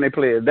the field and they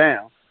play it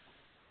down.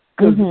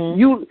 Because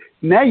you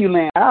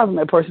laying eyes on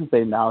that person and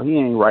say, no, he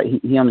ain't right.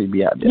 He don't need to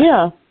be out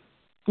there.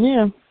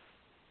 Yeah.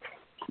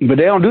 But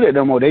they don't do that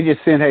no more. They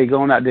just send, hey,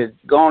 go on out there,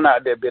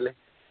 Billy.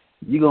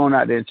 You going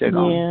out there and check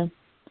on him.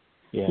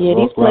 Yeah,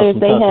 these players,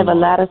 they have a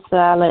lot of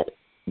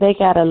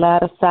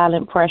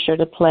silent pressure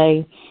to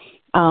play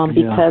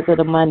because of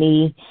the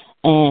money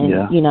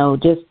and,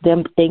 just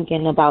them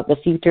thinking about the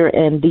future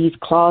and these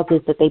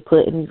clauses that they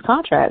put in these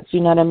contracts,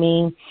 you know what I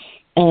mean?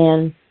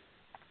 And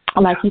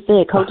like you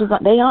said, coaches,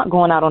 they aren't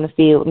going out on the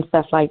field and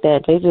stuff like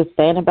that. They just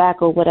standing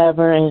back or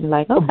whatever and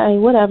like, okay,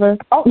 whatever.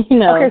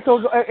 Okay,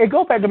 so it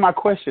goes back to my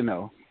question,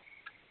 though.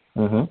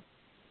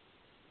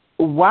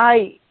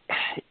 Why?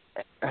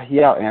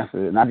 Y'all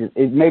answer it.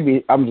 And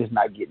maybe I'm just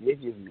not getting it.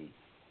 It's just me.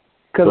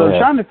 Because I'm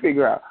trying to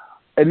figure out,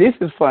 and this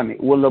is funny.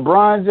 Will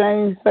LeBron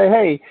James say,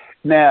 hey,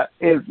 now,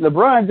 if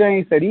LeBron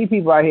James said, these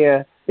people out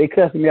here, they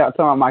cussing me out,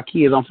 telling my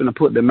kids I'm finna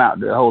put them out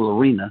the whole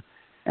arena,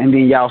 and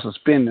then y'all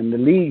suspend them, the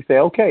league say,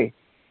 okay,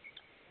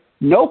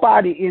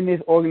 nobody in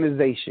this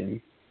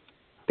organization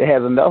that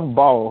has enough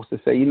balls to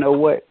say, you know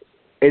what,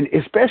 and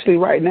especially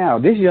right now,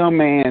 this young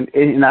man,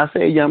 and I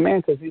say young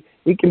man because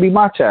he can be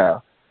my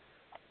child.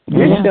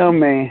 This young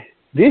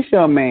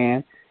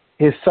man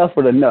has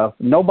suffered enough.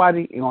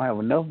 Nobody is going to have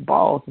enough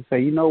balls to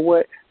say, you know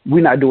what,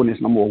 we're not doing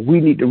this no more. We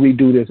need to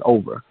redo this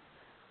over.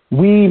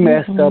 We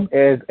messed up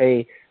as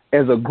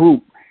a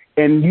group,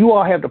 and you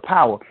all have the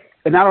power.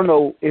 And I don't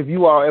know if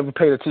you all ever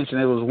paid attention.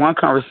 There was one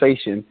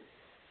conversation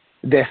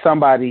that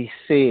somebody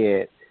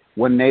said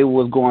when they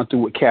was going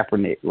through with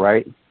Kaepernick,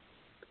 right?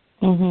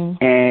 And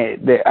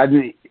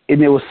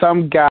there was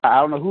some guy, I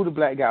don't know who the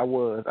black guy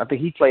was. I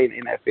think he played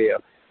in the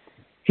NFL.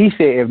 He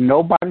said if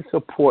nobody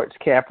supports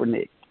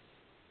Kaepernick,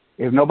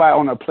 if nobody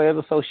on the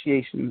Players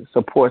Association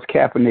supports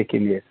Kaepernick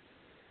in this,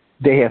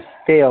 they have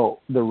failed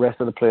the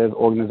rest of the players'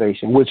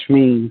 organization, which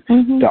means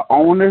the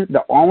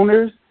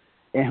owners,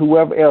 and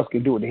whoever else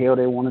can do what the hell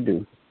they want to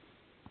do.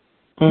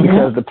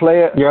 Because the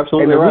player, you're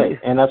absolutely right,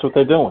 and that's what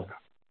they're doing.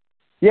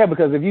 Yeah,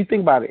 because if you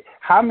think about it,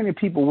 how many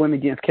people went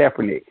against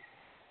Kaepernick,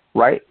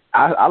 right?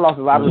 I lost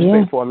a lot of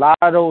respect for a lot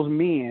of those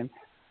men.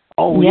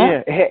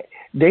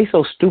 They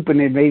so stupid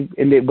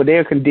but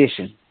they're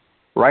conditioned,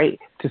 right?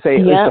 To say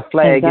it's the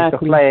flag, it's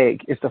the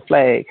flag, it's the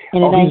flag.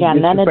 And it ain't got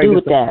nothing to do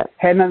with that.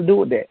 Had nothing to do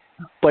with that.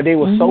 But they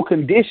were so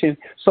conditioned.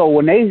 So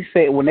when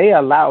they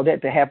allowed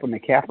that to happen to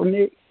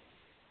Kaepernick,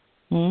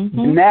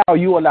 now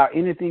you allow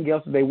anything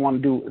else that they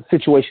want to do, a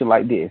situation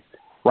like this,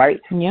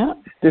 right? Yeah.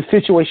 The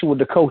situation with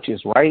the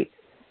coaches, right?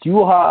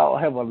 You all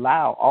have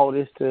allowed all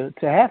this to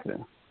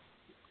happen.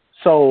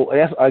 So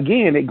that's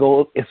again,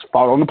 it's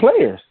fault on the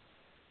players.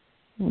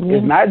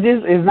 It's not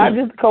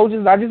just the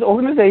coaches, not just the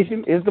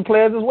organization, it's the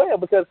players as well,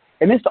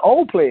 and it's the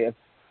old players,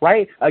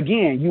 right?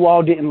 Again, you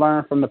all didn't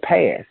learn from the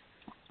past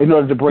in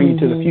order to bring you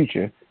to the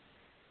future,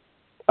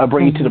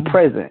 bring you to the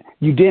present.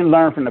 You didn't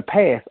learn from the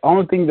past.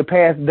 Only thing the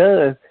past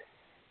does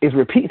is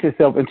repeats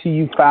itself until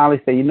you finally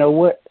say, you know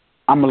what,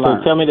 I'm going to learn.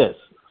 So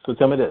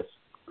tell me this.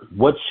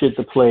 What should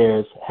the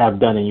players have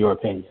done, in your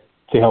opinion,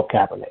 to help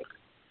Kaepernick?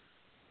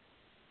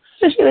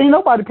 This shit ain't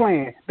nobody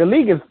playing. The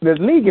league is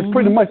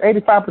pretty much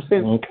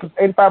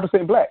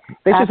 85% black.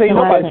 They should say ain't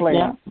nobody playing.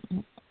 Yeah.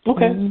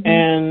 Okay.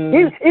 And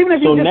even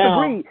if you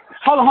disagree,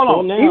 hold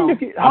on.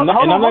 I'm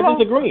not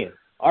disagreeing.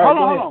 All right,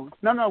 hold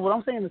on. No. What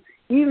I'm saying is,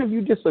 even if you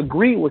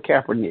disagree with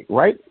Kaepernick,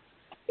 right?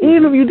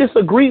 Even if you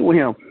disagree with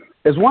him,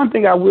 there's one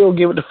thing I will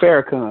give it to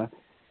Farrakhan,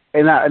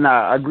 and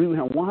I agree with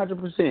him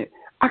 100%.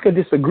 I could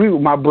disagree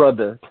with my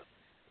brother.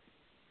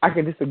 but I'm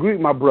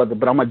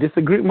gonna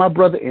disagree with my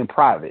brother in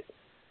private.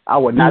 I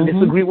would not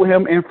disagree with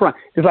him in front.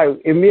 It's like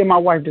if me and my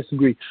wife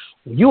disagree,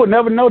 you will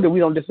never know that we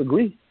don't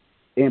disagree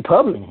in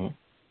public.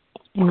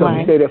 Because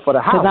we say that for the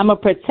house. Because I'm going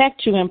to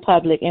protect you in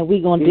public, and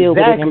we're going to deal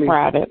with it in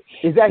private.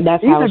 Exactly.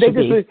 That's how it should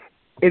be.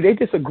 If they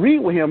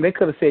disagreed with him, they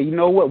could have said, you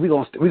know what, we're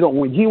going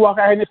when he walk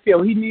out here in the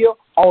field, he kneel,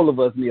 all of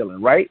us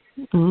kneeling, right?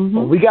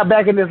 When we got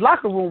back in this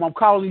locker room, I'm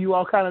calling you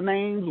all kind of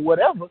names,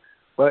 whatever.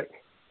 But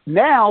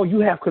now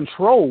you have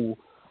control,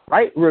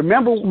 right?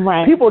 Remember,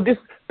 people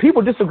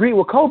disagree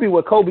with Kobe,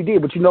 what Kobe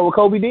did, but you know what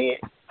Kobe did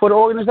for the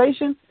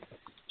organization?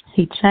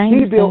 He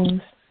changed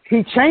things.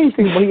 He changed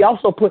things, but he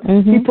also put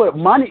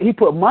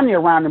money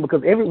around him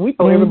because we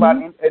know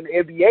everybody in the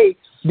NBA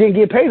didn't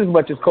get paid as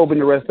much as Kobe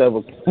and the rest of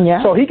them.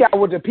 Yeah. So he got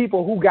with the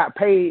people who got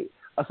paid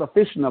a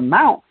sufficient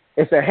amount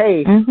and said,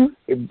 hey,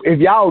 if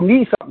y'all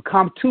need something,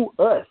 come to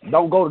us.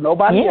 Don't go to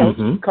nobody else.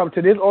 Come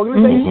to this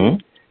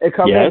organization.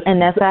 And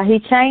that's how he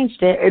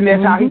changed it. And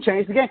that's how he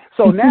changed the game.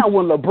 So now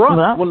when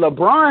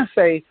LeBron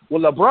say,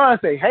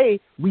 hey,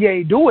 we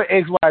ain't doing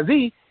X, Y,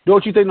 Z,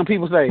 don't you think the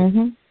people say?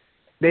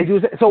 They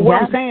do. So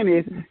what I'm saying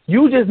is,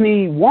 you just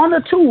need one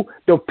or two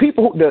the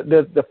people,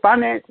 the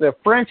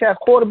franchise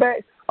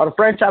quarterbacks or the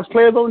franchise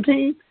players on the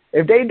team.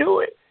 If they do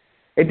it,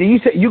 and then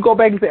you go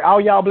back and say,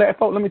 all y'all black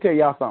folk, let me tell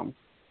y'all something.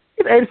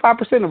 It's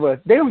 85% of us.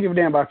 They don't give a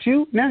damn about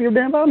you. They don't give a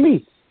damn about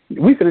me.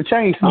 We could have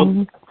changed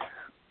something.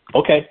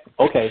 Okay.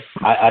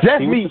 I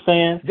see what you're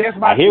saying.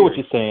 I hear what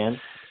you're saying.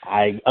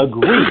 I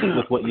agree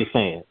with what you're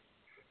saying.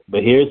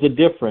 But here's the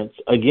difference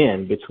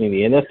again between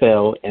the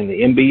NFL and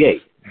the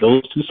NBA.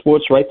 Those two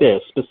sports right there,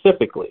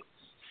 specifically.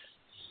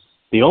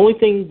 The only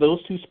thing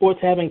those two sports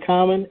have in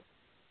common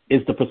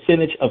is the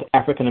percentage of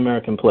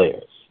African-American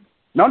players.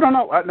 No.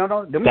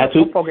 That's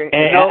who.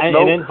 And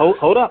then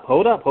hold up.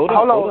 Hold on.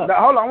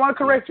 I want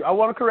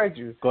to correct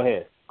you. Go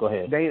ahead.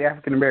 They ain't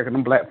African-American,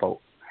 them black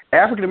folk.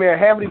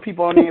 African-American, half of these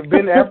people on there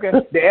been to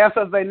Africa. The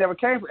ancestors, they never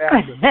came from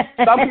Africa.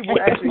 Some people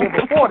were actually here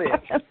before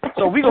that.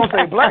 So we're going to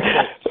say black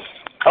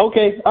folk.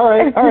 Okay, all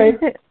right.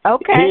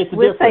 Okay,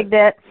 we'll take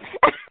that.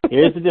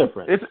 Here's the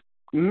difference.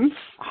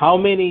 How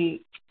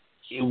many,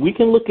 we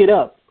can look it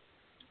up,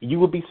 you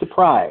would be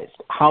surprised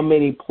how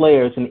many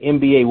players in the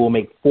NBA will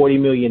make $40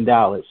 million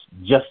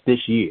just this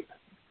year.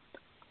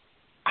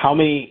 How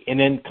many, and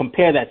then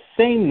compare that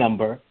same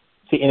number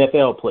to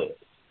NFL players.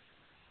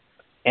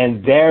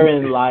 And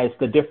therein lies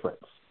the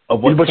difference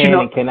of what can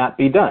and cannot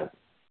be done.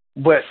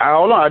 But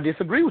hold on, I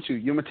disagree with you.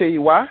 You want me to tell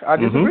you why I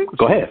disagree with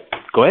you?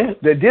 Go ahead.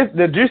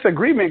 The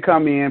disagreement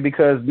come in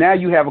because now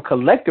you have a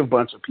collective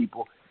bunch of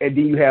people, and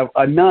then you have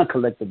a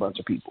non-collective bunch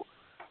of people.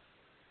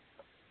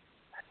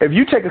 If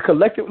you take a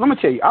collective, let me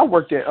tell you, I'm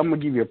going to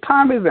give you a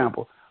prime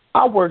example.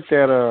 I'm not going to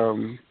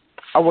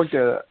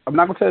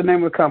tell the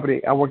name of the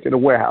company. I worked at a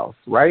warehouse,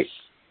 right?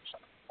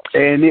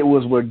 And it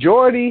was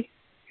majority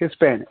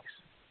Hispanics,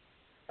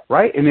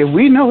 right? And if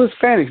we know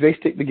Hispanics, they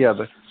stick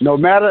together. No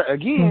matter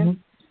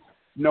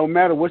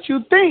what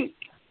you think,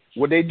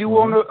 what they do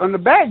on the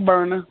back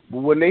burner, but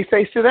when they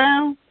say sit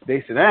down,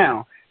 they sit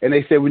down. And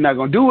they say we're not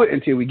going to do it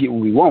until we get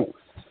what we want.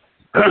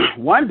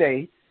 One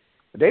day,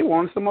 they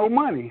wanted some more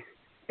money.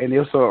 And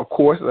it's, of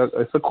course,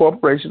 it's a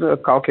corporation, a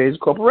Caucasian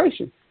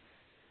corporation.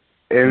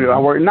 And I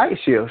work night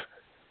shifts.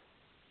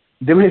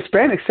 Them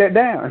Hispanics sat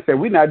down and said,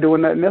 we're not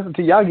doing nothing else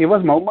until y'all give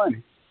us more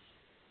money.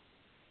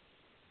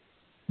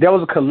 There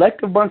was a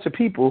collective bunch of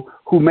people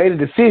who made a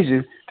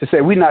decision to say,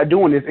 we're not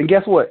doing this. And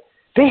guess what?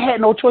 They had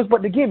no choice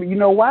but to give it. You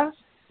know why?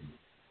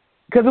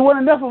 Because there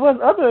wasn't enough of us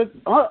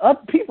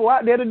other people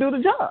out there to do the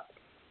job.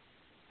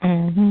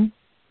 Mm-hmm.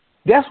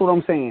 That's what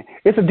I'm saying.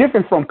 It's a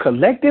difference from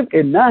collective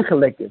and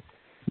non-collective.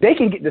 They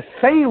can get the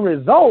same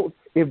results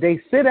if they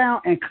sit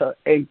down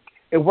and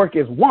work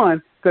as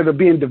one instead of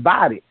being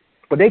divided.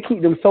 But they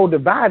keep them so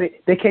divided,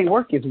 they can't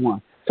work as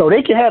one. So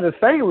they can have the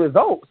same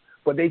results,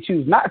 but they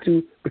choose not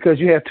to because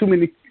you have too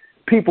many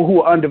people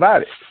who are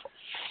undivided.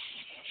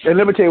 And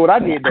let me tell you what I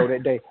did, though,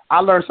 that day. I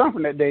learned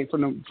something that day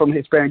from the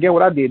Hispanic. Guess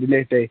what I did the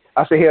next day?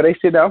 I said, hell, they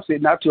sit down, I'm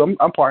sitting out too.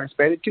 I'm part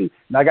Hispanic, too.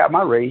 And I got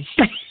my raise.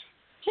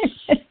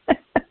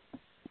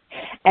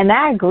 And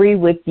I agree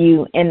with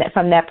you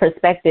from that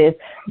perspective.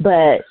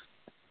 But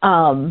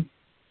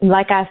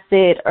like I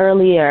said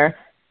earlier,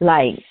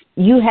 like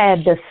you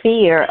had the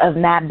fear of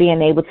not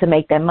being able to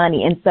make that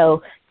money. And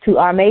so to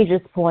our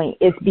Major's point,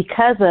 it's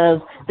because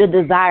of the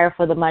desire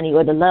for the money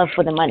or the love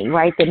for the money,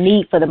 right? The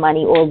need for the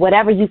money or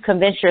whatever you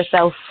convince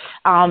yourself,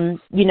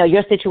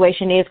 your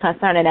situation is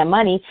concerning that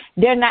money,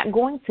 they're not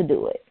going to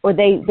do it. Or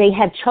they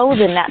had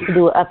chosen not to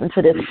do it up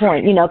until this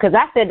point, because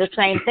I said the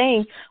same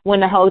thing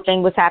when the whole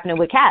thing was happening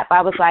with Cap.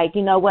 I was like,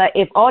 you know what,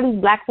 if all these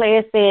black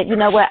players said, you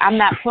know what, I'm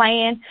not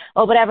playing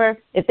or whatever,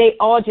 if they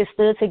all just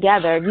stood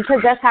together,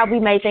 because that's how we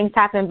made things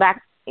happen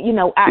back.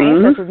 Our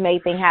ancestors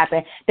made things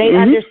happen. They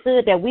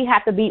understood that we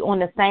have to be on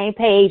the same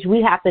page.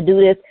 We have to do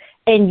this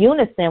in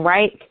unison,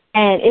 right?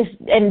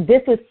 And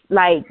this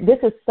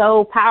is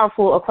so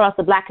powerful across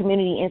the black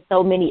community in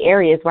so many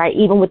areas, right?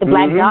 Even with the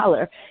black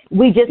dollar,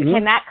 we just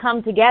cannot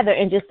come together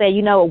and just say,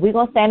 we're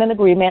gonna stand in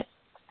agreement.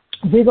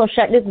 We're going to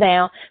shut this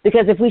down,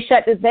 because if we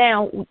shut this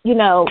down,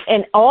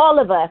 and all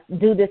of us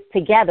do this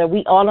together,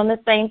 we all on the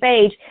same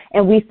page,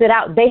 and we sit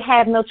out, they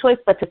have no choice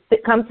but to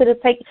come to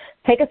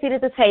take a seat at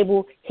the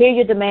table, hear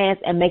your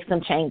demands, and make some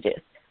changes.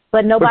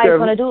 But nobody's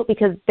going to do it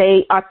because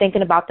they are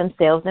thinking about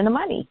themselves and the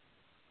money.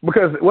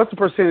 Because what's the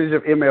percentage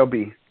of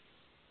MLB?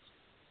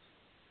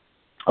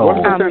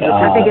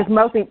 I think it's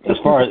mostly as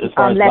far as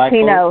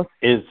Latinos.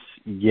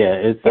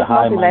 It's a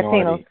high minority.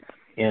 Latinos.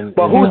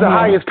 But who's the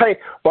highest paid?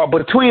 But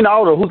between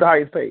all of them, who's the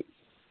highest paid?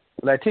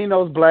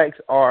 Latinos, blacks,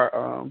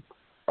 or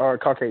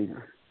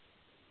Caucasian?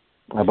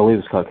 I believe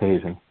it's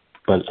Caucasian.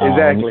 But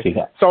exactly.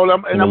 So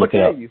I'm gonna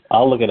tell you.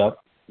 I'll look it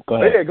up. Go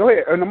ahead. Yeah, go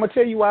ahead. And I'm gonna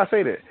tell you why I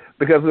say that.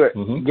 Because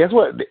guess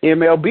what? The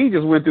MLB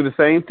just went through the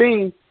same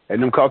thing,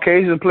 and them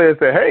Caucasian players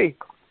said, "Hey,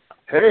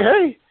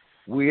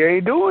 we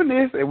ain't doing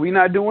this, and we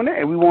not doing that,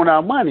 and we want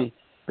our money."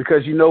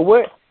 Because you know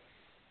what?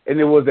 And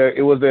it was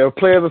a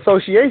players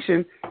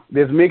association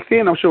that's mixed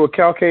in, I'm sure, with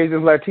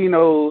Caucasians,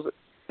 Latinos,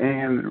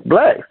 and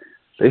blacks.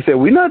 They said,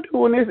 we're not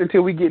doing this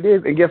until we get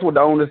this. And guess what the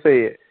owner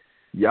said?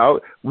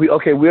 We'll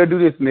do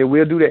this and then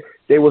we'll do that.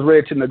 They was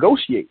ready to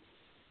negotiate.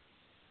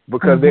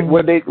 Because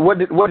what did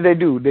they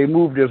do? They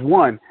moved as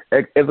one,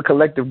 as a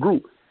collective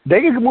group. They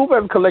can move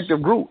as a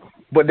collective group,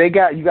 but you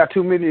got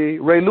too many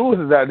Ray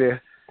Lewises out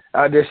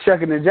there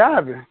shucking and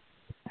jiving.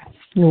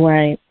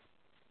 Right.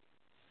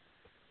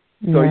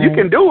 So you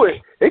can do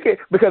it.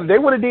 Because they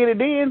would have did it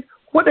then.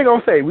 What they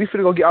gonna say? We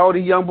finna go get all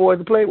these young boys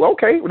to play? Well,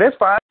 okay, that's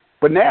fine.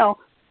 But now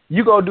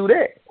you gonna do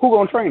that. Who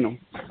gonna train them?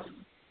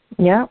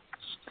 Yeah.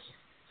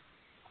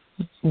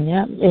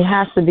 Yeah. It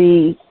has to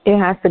be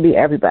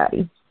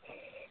everybody.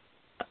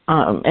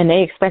 And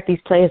they expect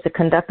these players to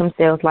conduct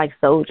themselves like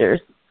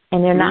soldiers,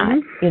 and they're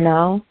not.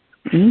 So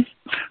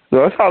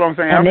that's all I'm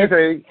saying. I'm just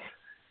saying.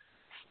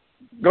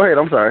 Go ahead.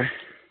 I'm sorry.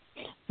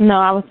 No,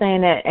 I was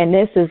saying that, and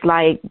this is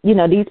like,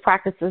 these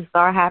practices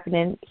start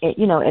happening,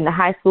 in the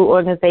high school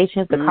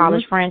organizations, the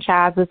college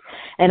franchises,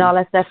 and all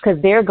that stuff, because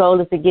their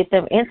goal is to get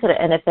them into the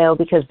NFL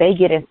because they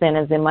get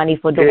incentives and money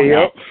for doing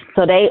it.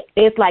 So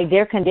it's like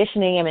they're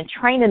conditioning them and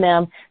training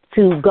them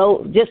to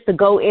go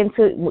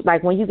into,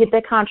 like when you get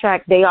their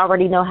contract, they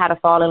already know how to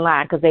fall in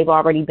line because they've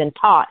already been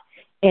taught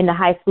in the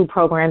high school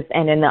programs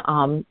and in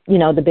the,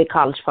 the big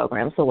college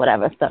programs or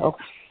whatever. So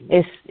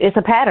it's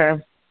a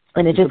pattern.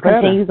 And it just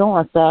continues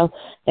on, so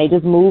they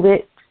just move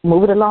it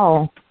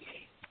along.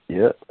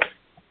 Yep.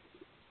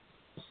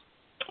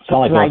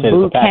 Sound like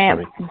boot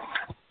camp.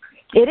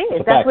 It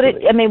is. That's what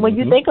it. I mean, when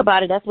you think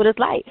about it, that's what it's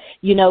like.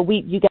 You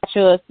got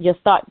your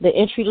start, the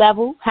entry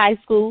level high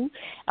school.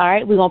 All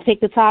right, we're gonna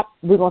pick the top.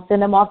 We're gonna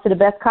send them off to the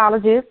best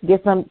colleges,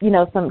 get some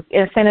some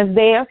incentives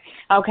there.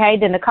 Okay,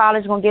 then the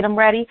college gonna get them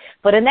ready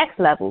for the next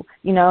level.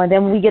 And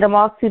then we get them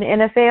off to the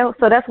NFL.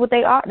 So that's what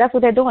they are. That's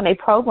what they're doing. They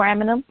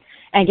programming them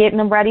and getting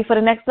them ready for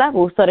the next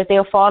level so that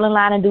they'll fall in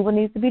line and do what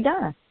needs to be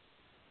done.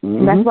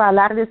 And that's why a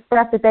lot of this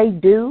stuff that they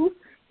do,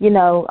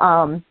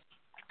 and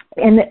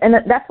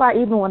that's why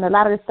even when a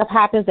lot of this stuff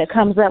happens that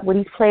comes up where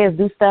these players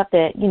do stuff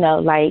that,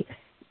 like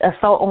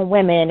assault on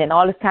women and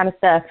all this kind of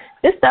stuff,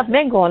 this stuff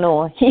been going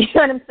on. You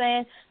know what I'm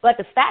saying? But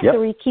the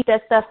factory keep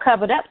that stuff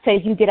covered up till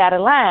you get out of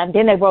line.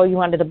 Then they roll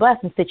you under the bus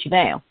and sit you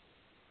down.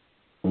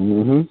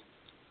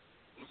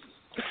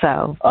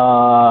 So.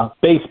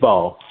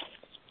 Baseball.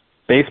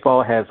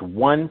 Baseball has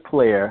one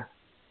player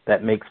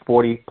that makes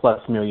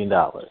 $40+ million.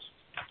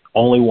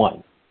 Only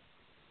one.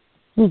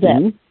 Who's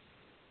that?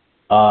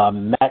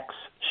 Max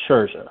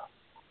Scherzer,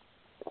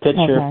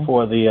 pitcher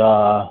for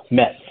the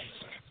Mets.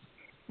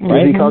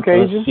 Right? Is he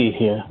Caucasian? Let's see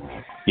here.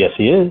 Yes,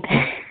 he is.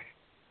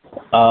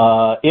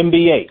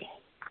 NBA.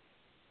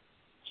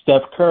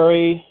 Steph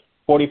Curry,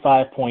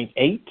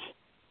 45.8.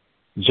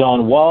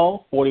 John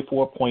Wall,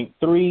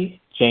 44.3.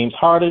 James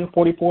Harden,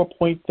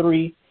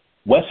 44.3.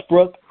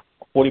 Westbrook,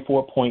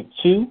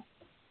 44.2.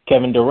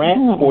 Kevin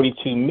Durant,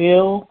 42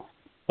 mil.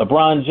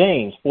 LeBron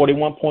James,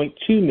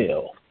 41.2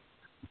 mil.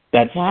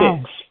 That's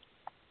six.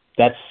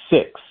 That's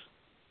six,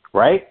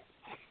 right?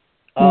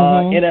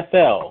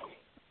 NFL,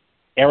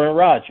 Aaron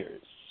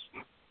Rodgers,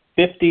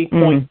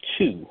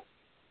 50.2.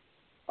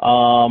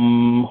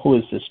 Who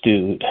is this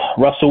dude?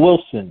 Russell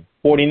Wilson,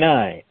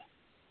 49.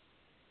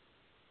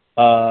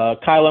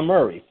 Kyler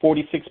Murray,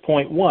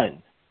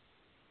 46.1.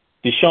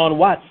 Deshaun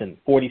Watson,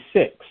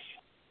 46.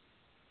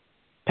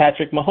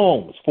 Patrick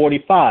Mahomes,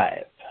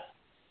 45.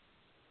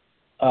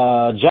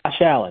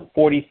 Josh Allen,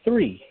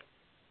 43.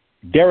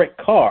 Derek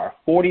Carr,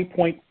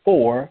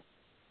 40.4.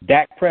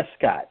 Dak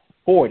Prescott,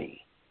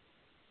 40.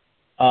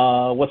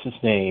 What's his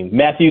name?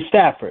 Matthew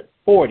Stafford,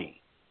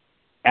 40.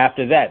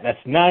 After that, that's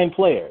 9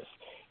 players.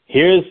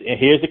 Here's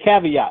the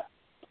caveat.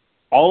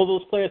 All of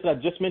those players that I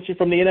just mentioned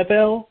from the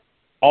NFL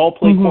all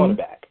play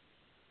quarterback.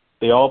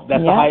 That's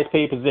the highest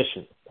paid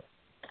position.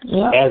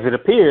 Yeah. As it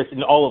appears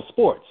in all of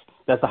sports,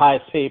 that's the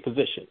highest paid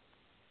position.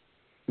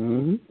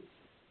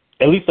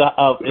 At least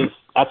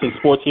I'd say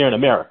sports here in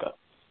America.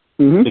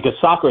 Because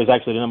soccer is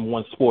actually the number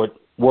one sport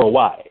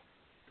worldwide.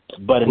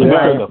 But in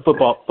America,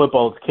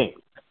 football is king.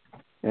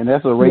 And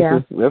that's a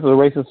racist that's a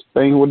racist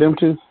thing with them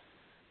too.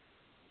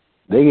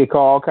 They get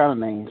called all kind of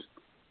names.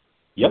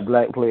 The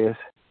black players.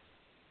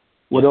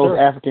 Well, those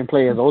African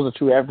players, those are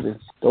true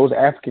Africans. Those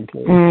are African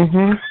players.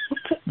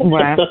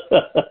 Right.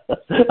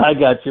 I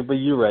got you, but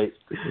you're right.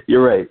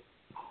 You're right.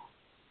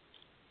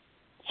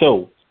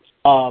 So,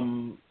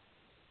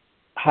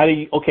 how do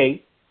you?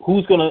 Okay,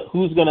 who's gonna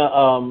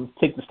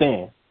take the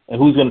stand and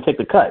who's gonna take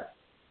the cut?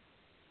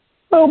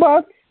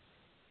 Nobody.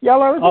 Y'all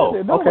already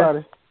said nobody.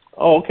 Okay.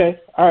 Oh, okay.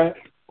 All right.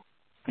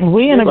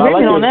 We in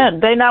agreement on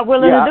that. They're not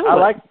willing to do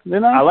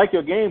it. I like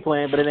your game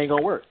plan, but it ain't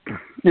gonna work.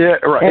 Yeah,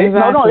 right.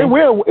 Exactly. No, it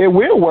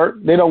will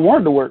work. They don't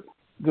want it to work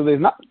because they're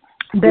not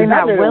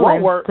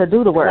willing to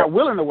do the work. They're not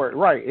willing to work.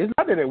 Right. It's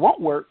not that it won't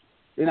work.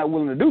 They're not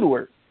willing to do the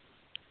work.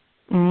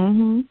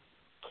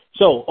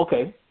 So,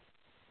 okay,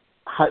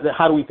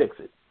 how do we fix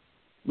it?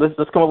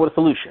 Let's come up with a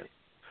solution.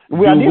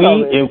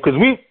 Because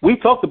we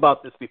talked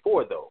about this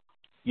before, though.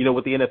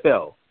 With the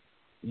NFL.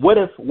 What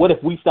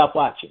if we stop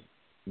watching?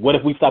 What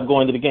if we stop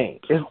going to the games?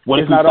 What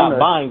if we stop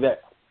buying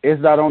that?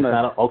 It's not on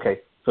us.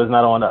 Okay, so it's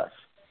not on us.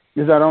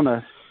 It's not on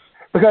us.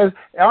 Because,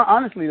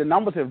 honestly, the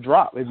numbers have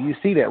dropped, if you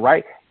see that,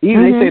 right?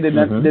 Even they say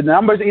that the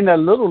numbers in the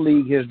Little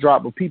League has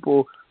dropped with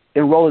people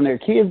enrolling their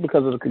kids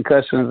because of the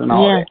concussions and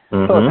all that.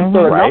 So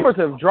the numbers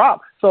have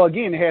dropped. So,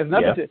 again, it has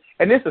nothing to –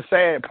 and this is the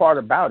sad part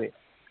about it.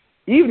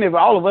 Even if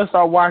all of us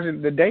start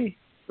watching today,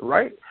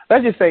 right,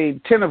 let's just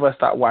say 10 of us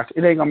start watching,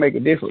 it ain't going to make a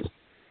difference.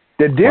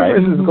 The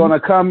difference is going to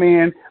come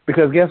in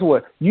because guess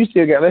what? You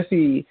still got, let's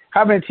see,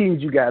 how many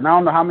teams you got? And I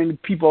don't know how many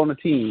people on the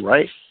team,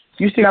 right?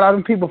 You still got all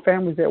them people,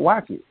 families that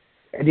watch it.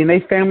 And then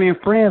they family and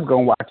friends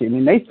going to watch it. And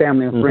then they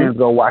family and friends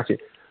go watch it.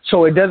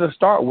 So it doesn't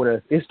start with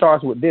us. It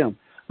starts with them.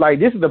 Like,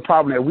 this is the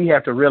problem that we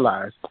have to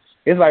realize.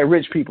 It's like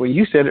rich people.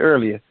 You said it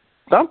earlier.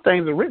 Some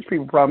things are rich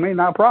people problem. They ain't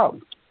not a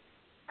problem.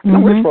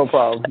 No rich people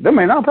problem. Them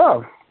ain't not a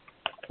problem.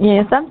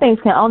 Yeah, some things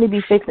can only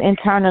be fixed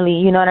internally,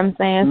 you know what I'm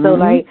saying? Mm-hmm. So,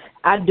 like,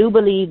 I do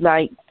believe,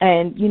 like,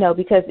 and, you know,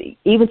 because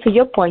even to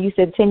your point, you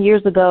said 10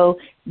 years ago,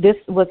 this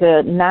was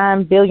a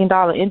 $9 billion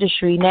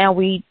industry. Now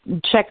we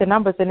check the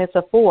numbers and it's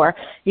a 4,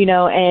 you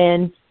know,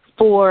 and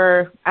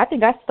I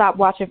think I stopped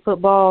watching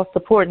football,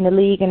 supporting the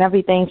league and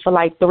everything for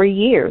like 3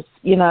 years,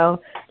 you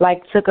know,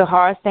 like took a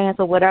hard stance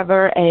or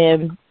whatever.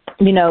 And,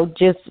 you know,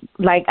 just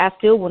like I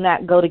still will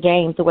not go to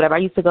games or whatever. I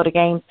used to go to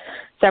games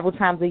several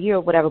times a year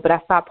or whatever, but I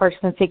stopped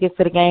purchasing tickets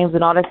to the games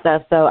and all that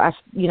stuff. So I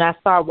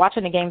started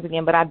watching the games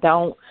again, but I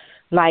don't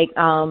like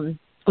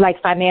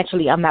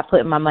financially, I'm not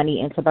putting my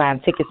money into buying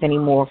tickets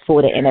anymore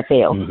for the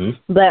NFL.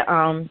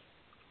 Mm-hmm.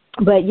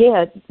 But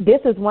yeah,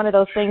 this is one of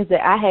those things that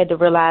I had to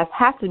realize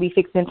has to be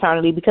fixed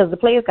internally because the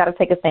players got to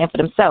take a stand for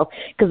themselves.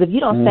 Because if you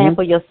don't stand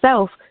for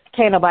yourself,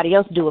 can't nobody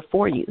else do it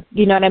for you.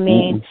 You know what I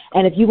mean?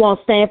 And if you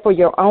won't stand for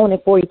your own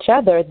and for each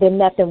other, then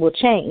nothing will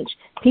change.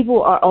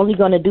 People are only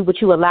going to do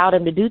what you allow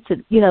them to do to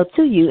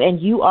you,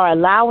 and you are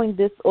allowing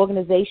this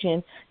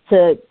organization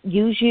to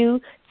use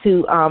you,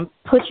 to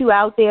put you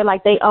out there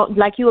like they own,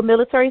 like you a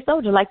military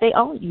soldier, like they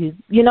own you.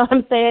 You know what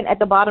I'm saying? At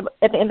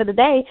the end of the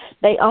day,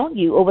 they own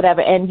you or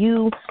whatever, and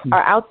you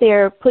are out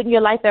there putting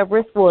your life at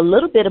risk for a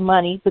little bit of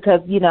money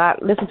because, you know, I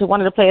listened to one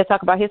of the players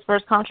talk about his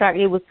first contract.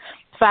 It was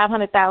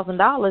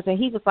 $500,000, and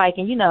he was like,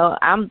 and, you know,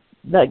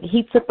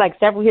 he took like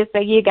several hits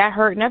that year, got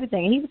hurt and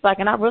everything, and he was like,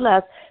 and I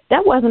realized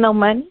that wasn't no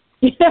money.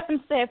 You know what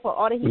I'm saying? For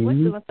all that he went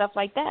through and stuff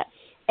like that.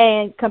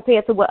 And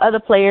compared to what other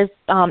players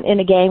in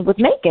the game was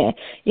making,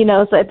 you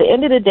know, so at the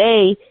end of the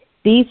day,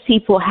 these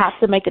people have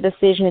to make a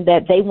decision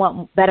that they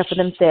want better for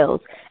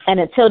themselves. And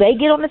until they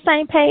get on the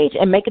same page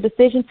and make a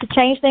decision to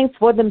change things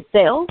for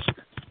themselves,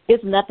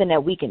 it's nothing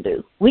that we can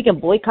do. We can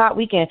boycott.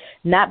 We can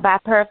not buy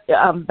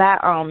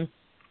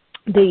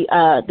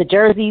the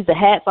jerseys, the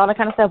hats, all that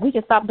kind of stuff. We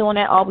can stop doing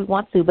that all we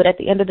want to. But at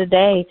the end of the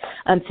day,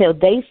 until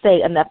they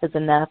say enough is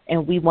enough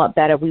and we want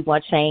better, we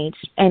want change,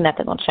 ain't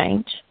nothing going to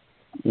change.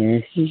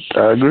 Mm-hmm.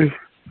 I agree.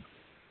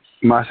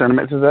 My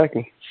sentiments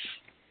exactly.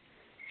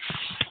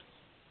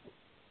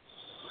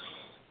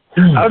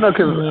 I don't know,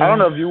 because I don't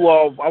know if you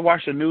all, I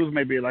watched the news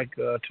maybe like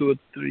 2 or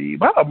 3,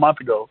 about a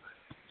month ago.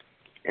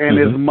 And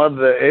his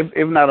mother,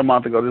 if not a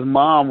month ago, his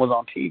mom was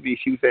on TV.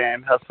 She was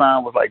saying her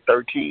son was like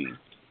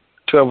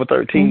 12 or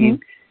 13.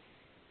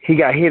 He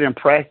got hit in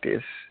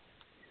practice.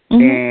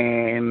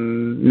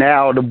 And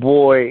now the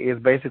boy is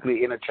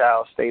basically in a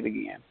child state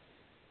again.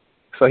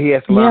 So he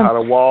has to learn how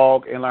to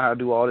walk and learn how to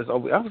do all this. I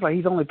was like,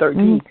 he's only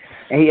 13.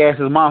 And he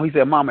asked his mom, he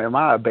said, Mama, am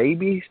I a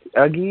baby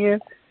again?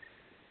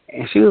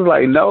 And she was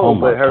like, no,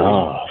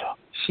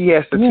 she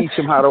has to teach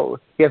him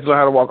he has to learn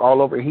how to walk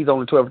all over. And he's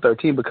only 12 or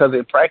 13 because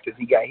in practice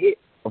he got hit,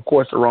 of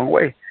course, the wrong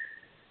way.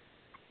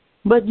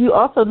 But you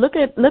also look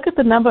at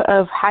the number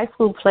of high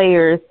school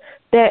players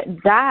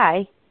that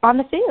die on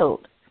the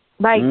field.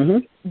 Like,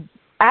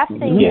 I've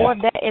seen more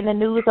of that in the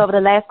news over the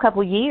last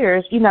couple of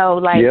years. You know,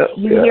 like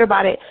you hear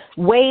about it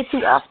way too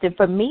often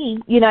for me.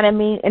 You know what I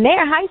mean? And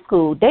they're in high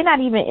school. They're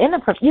not even in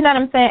you know what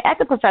I'm saying, at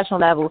the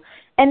professional level,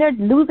 and they're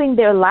losing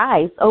their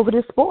lives over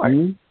this sport.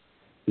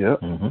 They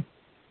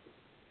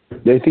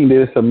think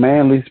that it's a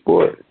manly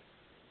sport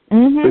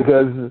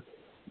because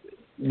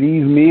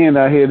these men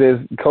out here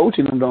that's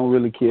coaching them don't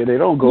really care. They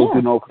don't go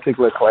through no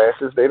particular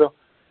classes. They don't.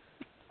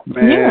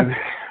 Man,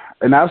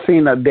 and I've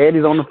seen the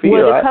daddies on the field.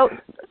 Well,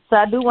 so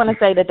I do want to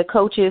say that the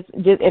coaches,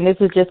 and this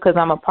is just because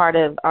I'm a part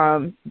of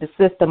the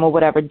system or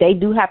whatever, they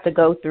do have to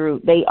go through.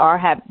 They are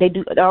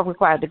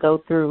required to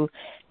go through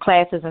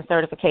classes and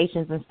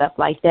certifications and stuff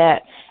like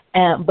that.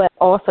 But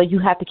also you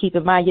have to keep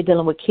in mind you're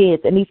dealing with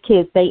kids, and these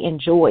kids, they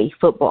enjoy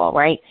football,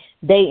 right?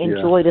 They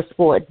enjoy the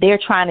sport. They're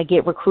trying to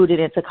get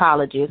recruited into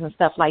colleges and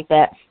stuff like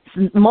that.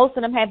 Most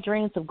of them have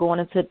dreams of going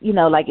into, you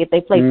know, like if they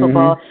play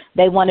football,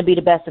 they want to be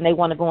the best and they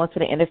want to go into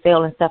the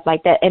NFL and stuff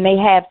like that. And they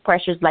have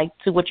pressures, like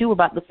to what you were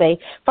about to say,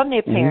 from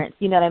their parents,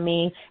 you know what I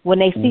mean, when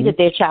they see that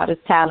their child is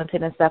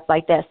talented and stuff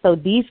like that. So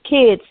these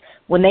kids,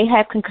 when they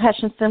have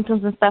concussion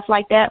symptoms and stuff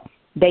like that,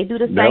 they do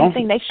the same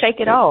thing. They shake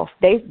it off.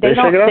 They're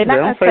not going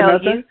to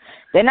tell you.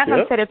 They're not going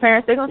to tell their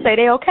parents. They're going to say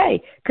they're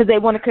okay because they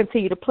want to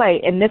continue to play.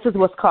 And this is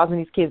what's causing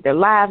these kids their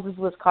lives. This is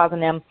what's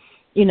causing them,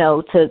 you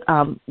know, to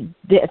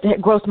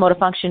gross motor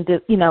function, to,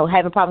 you know,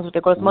 having problems with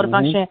their gross motor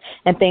function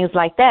and things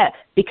like that.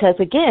 Because,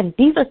 again,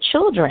 these are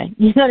children.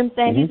 You know what I'm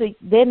saying?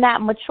 They're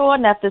not mature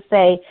enough to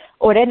say,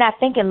 or they're not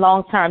thinking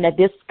long term that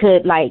this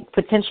could, like,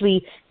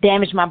 potentially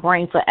damage my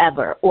brain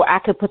forever, or I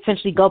could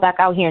potentially go back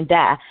out here and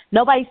die.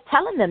 Nobody's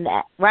telling them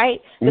that, right?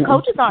 The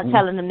coaches aren't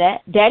telling them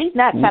that. Daddy's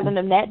not telling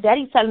them that.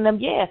 Daddy's telling them,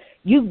 yeah,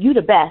 you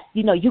the best.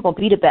 You know, you're going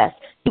to be the best.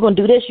 You're going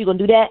to do this, you're going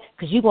to do that,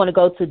 because you're going to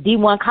go to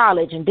D1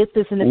 college and this,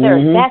 and the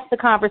third. That's the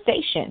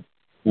conversation.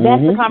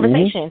 That's the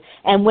conversation.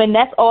 And when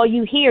that's all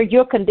you hear,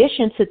 you're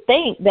conditioned to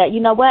think that,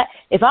 you know what,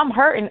 if I'm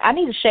hurting, I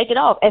need to shake it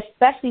off,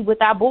 especially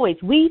with our boys.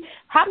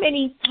 How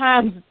many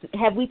times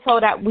have we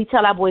tell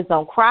our boys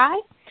don't cry?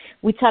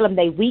 We tell them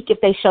they weak if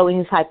they show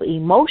any type of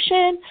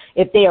emotion.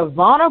 If they are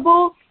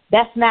vulnerable,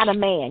 that's not a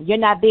man. You're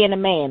not being a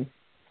man.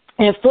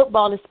 And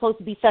football is supposed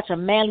to be such a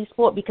manly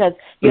sport because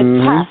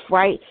you're tough,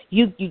 right?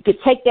 You could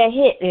take that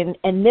hit,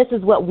 and this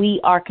is what we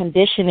are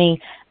conditioning,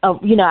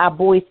 our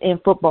boys in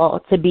football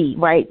to be,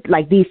 right?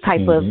 Like these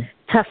type of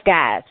tough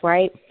guys,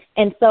 right?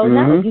 And so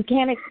no, you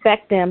can't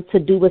expect them to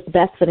do what's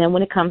best for them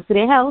when it comes to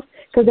their health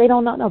because they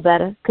don't know no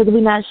better because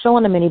we're not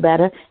showing them any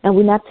better and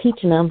we're not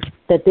teaching them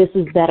that this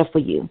is better for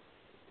you.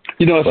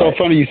 You know, it's so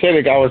funny you said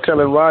it. I was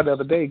telling Rod the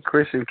other day,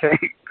 Christian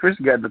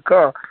got in the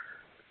car.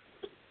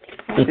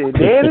 He said,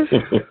 Daddy.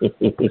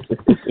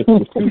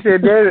 He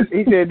said,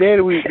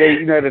 Daddy,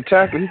 the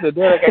tackle. He said,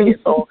 Daddy, I got hit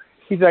so.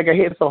 He said, I got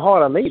hit so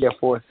hard, I lay there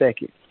for a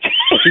second.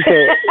 He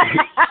said.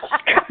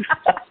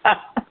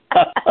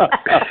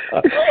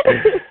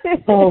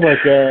 Oh my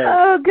God.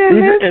 Oh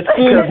goodness.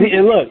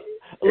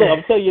 Look,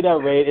 I'm telling you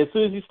that, Ray. As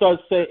soon as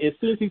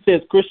he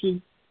says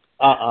Christian,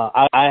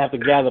 I have to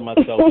gather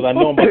myself because I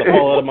know I'm about to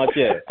fall out of my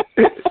chair.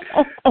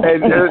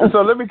 And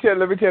so let me tell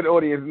the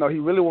audience. No, he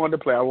really wanted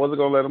to play. I wasn't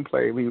gonna let him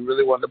play. He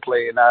really wanted to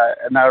play, and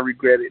I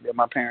regretted that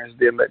my parents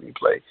didn't let me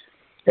play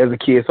as a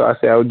kid. So I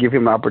said I would give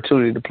him an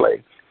opportunity to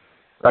play.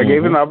 I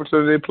gave him an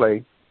opportunity to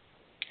play,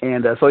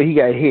 and so he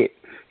got hit.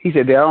 He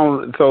said,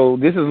 Dad, so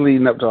this is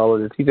leading up to all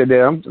of this. He said,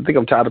 Dad, I think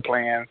I'm tired of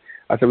playing.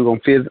 I said, we're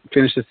going to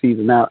finish the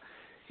season. Now,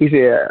 he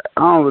said,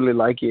 I don't really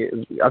like it.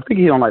 I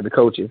think he don't like the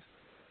coaches.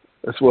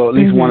 Well, at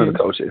least one of the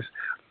coaches.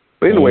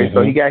 But anyway,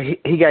 so he got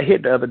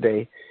hit the other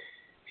day.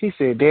 He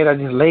said, Dad, I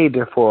just laid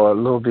there for a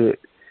little bit.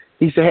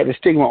 He said, I had to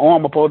stick my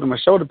arm up over my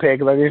shoulder pad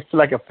because I didn't feel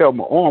like I felt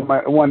my arm.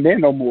 I wasn't there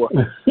no more.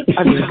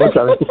 I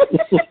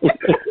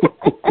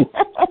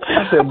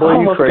said,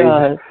 boy, you crazy.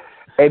 God.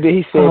 And then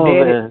he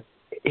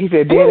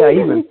said,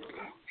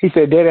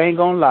 Dad, I ain't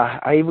gonna lie.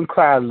 I even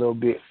cried a little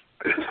bit.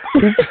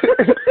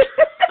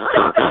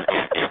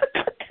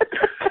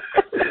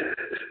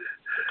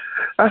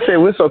 I said,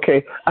 well, it's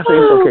okay. I said,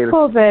 it's okay.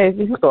 Oh,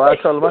 baby. So I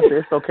told him, I said,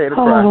 it's okay to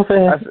cry.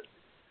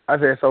 I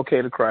said, it's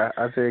okay to cry.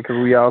 I said, because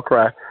we all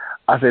cry.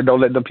 I said,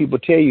 don't let them people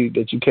tell you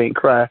that you can't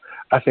cry.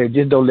 I said,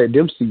 just don't let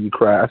them see you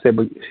cry. I said,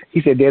 but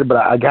he said, Dad, but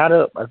I got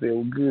up. I said,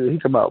 well, good. He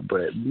talking about,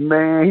 but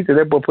man, he said,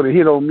 that boy put a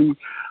hit on me.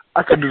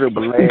 I couldn't do it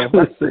but laugh.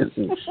 I said,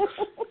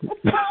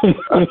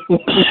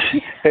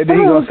 and then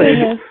he gonna say,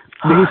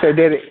 then he said,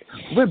 Daddy,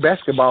 when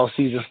basketball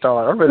season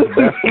starts, I'm ready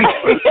for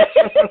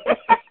basketball.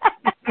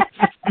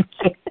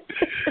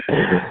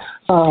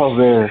 Oh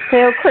man.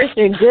 Tell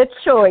Christian, good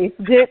choice.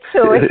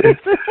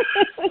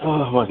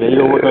 Oh my God, you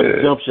gonna work on the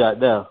jump shot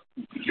now.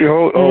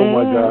 Oh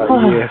my God,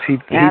 yes.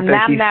 I'm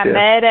not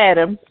mad at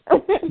him.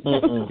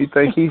 He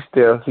think he's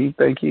still.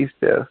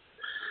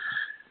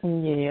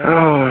 Yeah.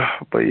 Oh,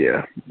 but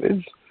yeah.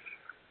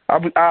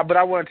 But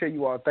I want to tell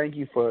you all, thank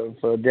you for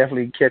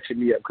definitely catching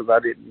me up because I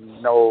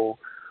didn't know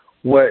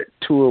what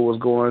Tua was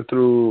going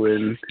through,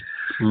 and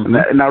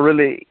I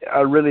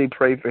really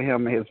pray for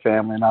him and his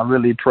family, and I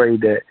really pray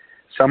that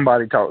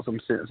somebody talk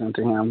some sense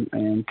into him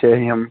and tell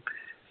him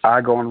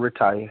I go and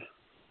retire.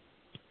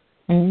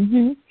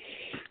 You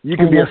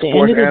can be a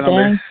sports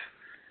analyst.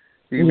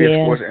 You can be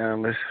a sports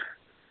analyst.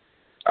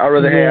 I'd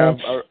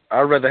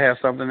rather have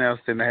something else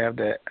than to have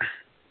that.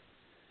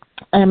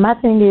 And my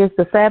thing is,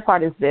 the sad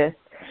part is this.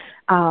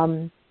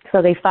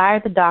 So they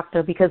fired the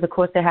doctor because, of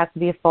course, there has to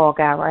be a fall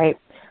guy, right?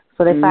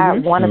 So they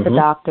fired one of the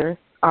doctors,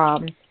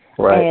 and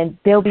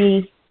there'll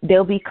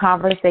be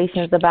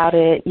conversations about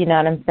it. You know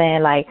what I'm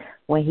saying? Like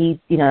when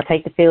he,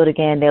 take the field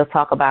again, they'll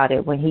talk about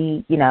it. When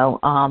he,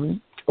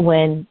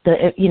 when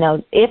the,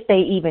 if they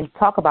even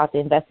talk about the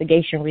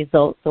investigation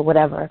results or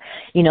whatever,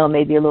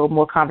 maybe a little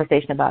more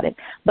conversation about it.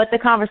 But the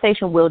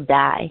conversation will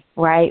die,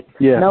 right?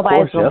 Yeah,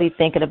 nobody's going to be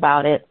thinking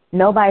about it.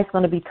 Nobody's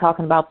going to be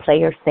talking about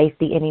player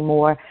safety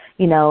anymore.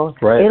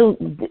 Right.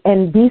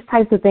 And these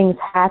types of things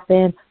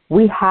happen.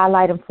 We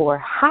highlight them for a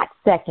hot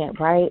second,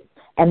 right?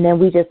 And then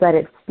we just let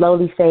it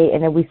slowly fade,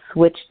 and then we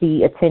switch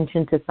the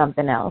attention to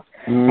something else.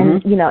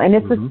 And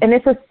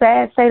it's a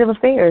sad state of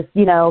affairs,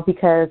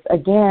 because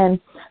again,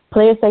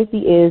 player safety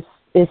is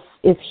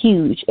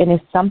huge, and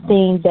it's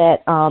something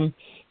that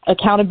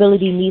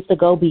accountability needs to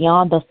go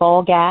beyond the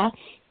fall guy.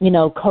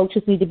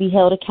 Coaches need to be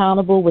held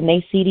accountable when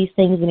they see these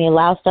things and they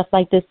allow stuff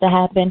like this to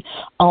happen.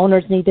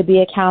 Owners need to be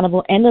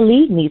accountable, and the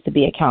league needs to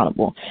be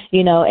accountable.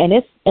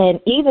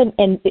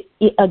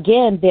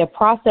 Again, their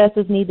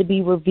processes need to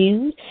be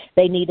reviewed.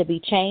 They need to be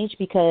changed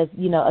because,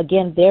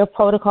 again, their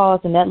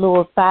protocols and that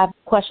little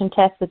 5-question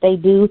test that they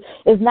do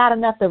is not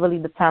enough to really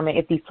determine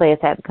if these players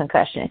have a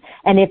concussion.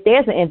 And if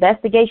there's an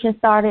investigation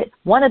started,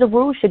 one of the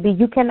rules should be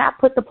you cannot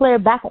put the player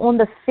back on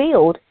the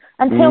field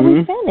until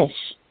we finish.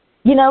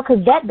 Because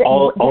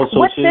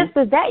what sense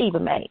does that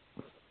even make?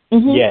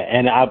 Yeah,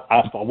 and I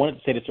wanted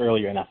to say this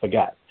earlier, and I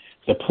forgot.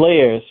 The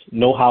players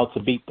know how to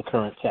beat the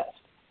current test.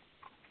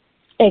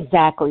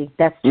 Exactly,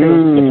 that's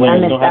true. The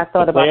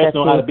players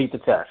know how to beat the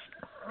test.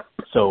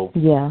 So,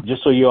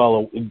 just so you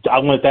all, I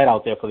want that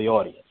out there for the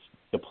audience.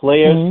 The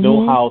players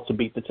know how to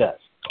beat the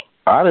test.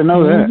 I didn't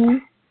know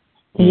that.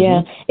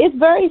 Yeah, it's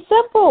very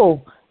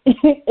simple.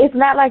 It's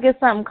not like it's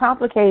something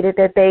complicated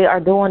that they are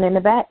doing in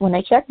the back when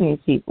they check these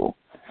people.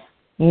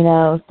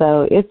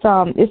 So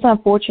it's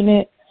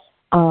unfortunate.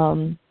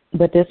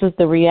 But this is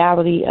the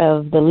reality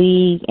of the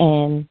league,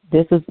 and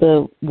this is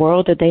the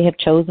world that they have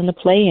chosen to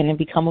play in and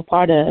become a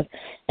part of.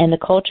 And the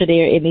culture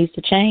there, it needs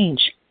to change.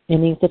 It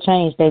needs to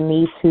change. They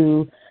need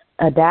to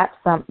adapt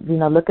some,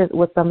 look at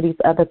what some of these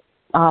other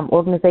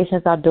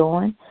organizations are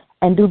doing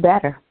and do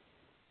better.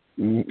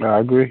 I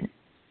agree.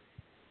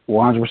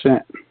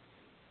 100%.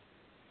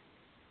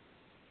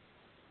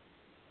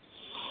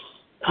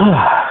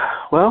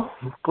 Well,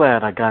 I'm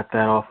glad I got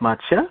that off my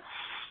chest.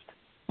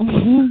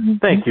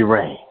 Thank you,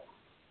 Ray.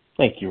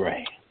 Thank you,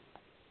 Ray.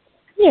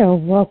 You're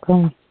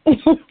welcome.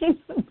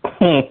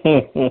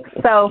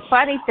 So,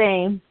 funny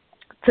thing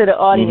to the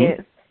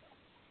audience,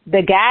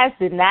 the guys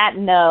did not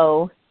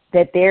know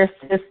that their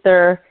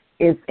sister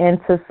is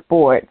into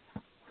sports.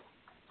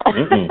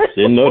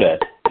 Didn't know that.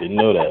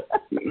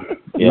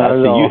 Yeah, I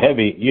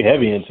see you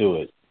heavy into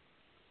it.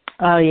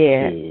 Oh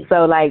yeah. Dude.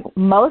 So like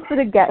most of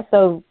the guys,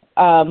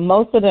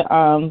 most of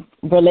the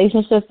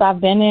relationships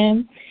I've been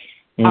in,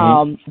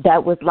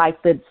 that was the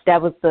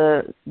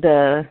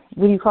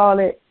what do you call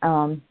it?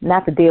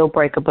 Not the deal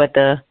breaker, but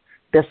the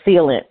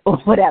sealant or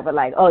whatever.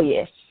 Like, oh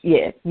yeah,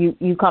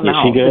 you coming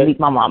home to meet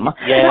my mama.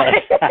 Yeah.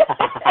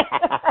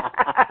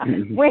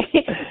 we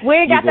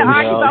ain't got to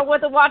argue about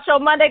what to watch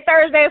on Monday,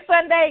 Thursday, and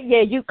Sunday.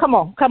 Yeah, you come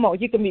on,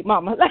 you can meet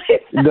mama.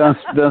 Done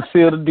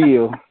seal the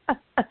deal.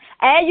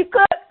 And you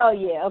cook? Oh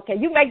yeah, okay.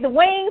 You make the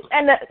wings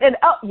and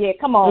oh yeah,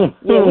 come on.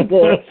 Yeah, we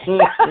good.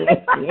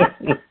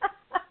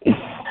 I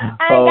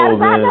ain't gotta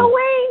buy no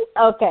wings.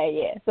 Okay,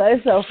 yeah. So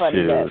it's so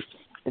funny that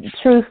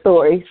true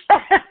stories.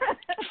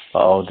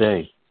 All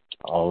day.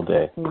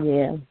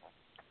 Yeah.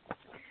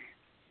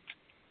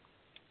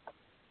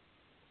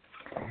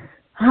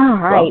 All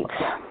right.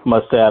 Well,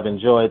 must have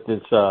enjoyed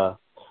this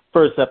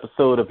first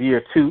episode of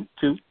year two.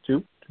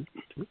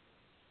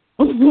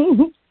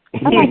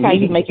 I like how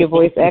you make your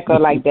voice echo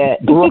like that.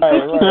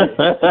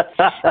 Right.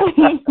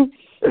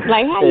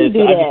 Like, how you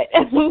do that?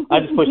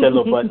 I just push that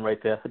little button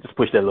right there.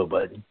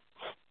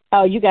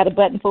 Oh, you got a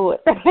button for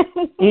it?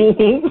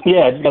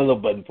 Yeah, I just got a little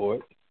button for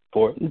it.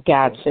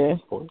 Gotcha.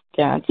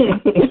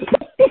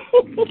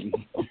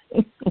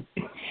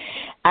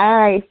 All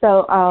right,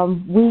 so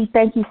we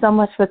thank you so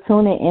much for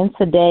tuning in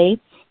today.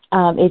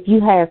 If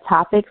you have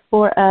topics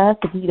for us,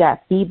 if you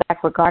got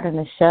feedback regarding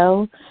the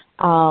show,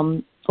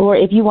 or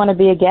if you want to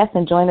be a guest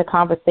and join the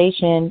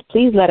conversation,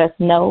 please let us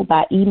know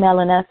by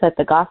emailing us at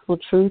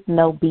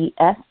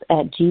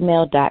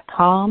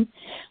thegospeltruthNoBS@gmail.com.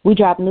 We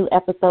drop new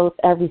episodes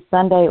every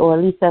Sunday, or at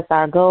least that's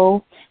our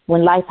goal.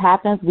 When life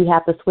happens, we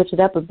have to switch it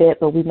up a bit,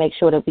 but we make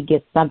sure that we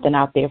get something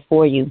out there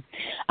for you.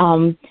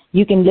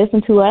 You can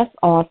listen to us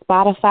on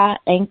Spotify,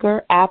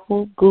 Anchor,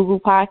 Apple, Google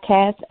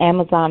Podcasts,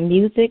 Amazon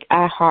Music,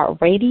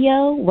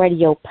 iHeartRadio,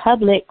 Radio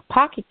Public,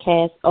 Pocket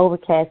Cast,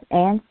 Overcast,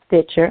 and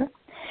Stitcher.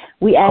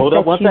 We ask Hold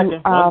up one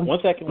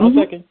second.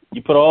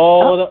 You put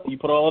all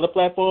the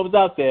platforms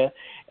out there,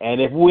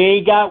 and if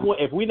we're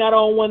not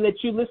on one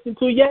that you listen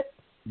to yet,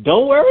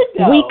 don't worry.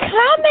 We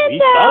coming.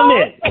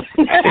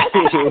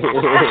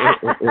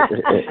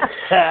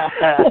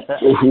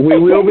 We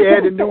will be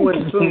adding new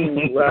ones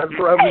soon. I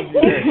promise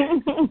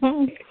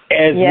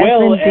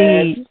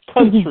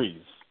you.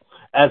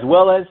 As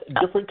well as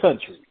different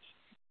countries.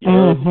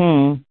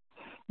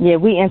 Yeah,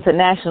 we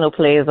international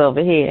players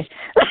over here.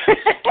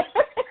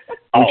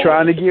 I'm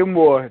trying to get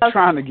more.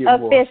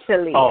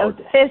 Officially.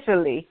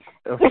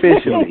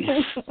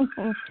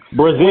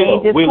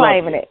 Brazil, we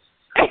love it.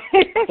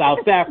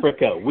 South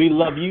Africa, we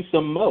love you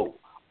some more.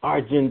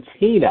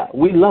 Argentina,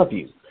 we love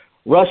you.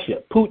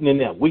 Russia, Putin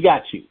and them, we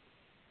got you.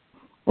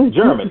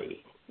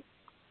 Germany,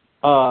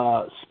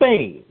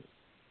 Spain,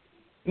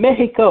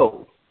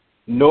 Mexico,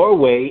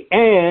 Norway,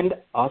 and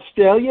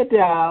Australia,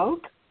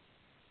 dog.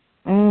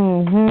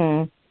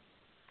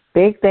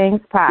 Big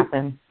things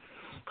popping.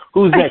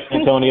 Who's next,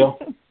 Antonio?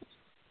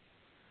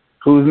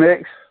 Who's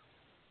next?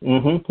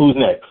 Who's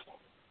next?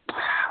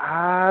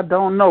 I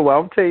don't know.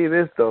 I'll tell you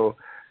this, though.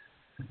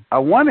 I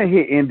want to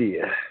hit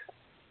India.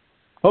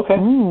 Okay.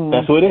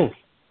 That's what it is.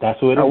 I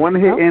want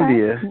to hit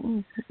India.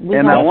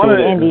 And I want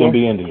it's going to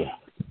be India.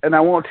 And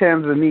I want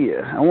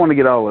Tanzania. I want to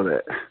get all of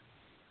that.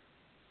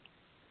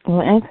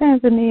 Well, ain't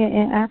Tanzania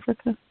in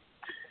Africa?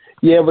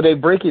 Yeah, but they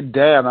break it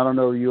down. I don't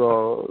know if you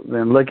all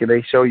been looking.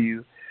 They show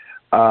you,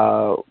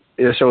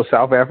 it'll show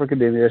South Africa,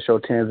 then it'll show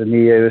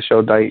Tanzania,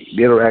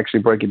 it'll actually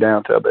break it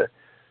down to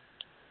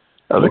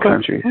other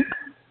countries.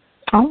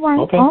 All right.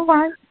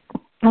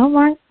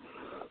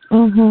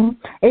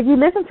 If you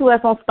listen to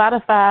us on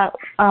Spotify,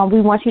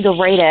 we want you to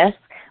rate us.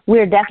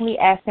 We're definitely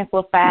asking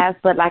for 5s,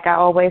 but like I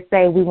always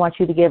say, we want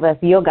you to give us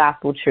your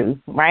gospel truth,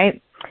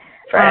 right?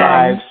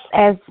 5.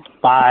 As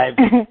 5.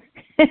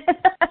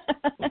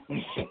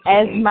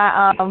 as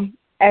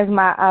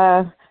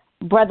my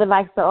brother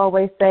likes to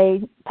always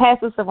say,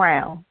 pass us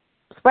around.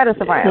 Spread us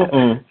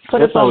around.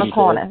 Put us on the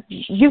corner.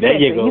 There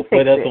you go.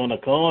 Put us on the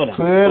corner.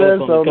 Put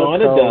us on the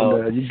corner,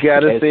 dog. You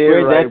got to say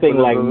it right. That thing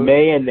like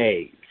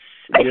mayonnaise.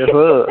 Yes,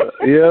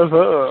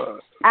 sir.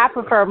 I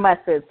prefer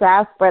mustard, so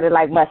I'll spread it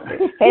like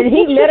mustard. And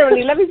he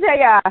literally, let me tell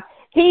y'all,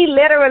 He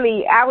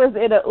literally, I was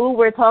in an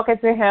Uber talking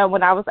to him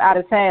when I was out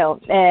of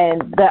town,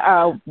 and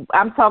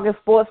I'm talking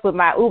sports with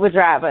my Uber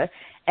driver,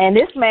 and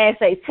this man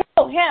say,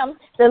 tell him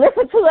to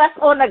listen to us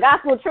on the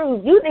Gospel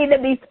Truth. You need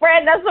to be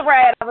spreading us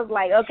around. I was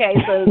like, okay,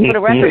 so for the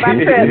rest of my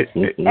trip,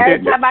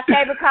 every time I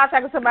came in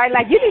contact with somebody,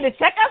 like, you need to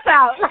check us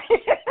out.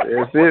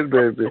 That's it,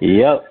 baby.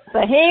 Yep.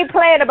 So he ain't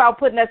playing about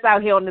putting us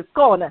out here on this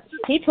corner.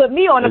 He put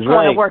me on the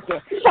corner working.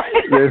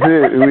 That's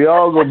it. We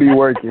all going to be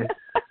working.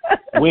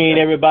 We ain't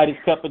everybody's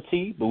cup of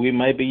tea, but we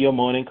might be your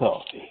morning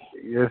coffee.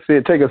 That's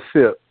it. Take a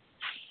sip.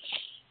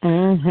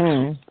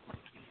 Mhm.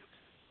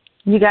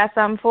 You got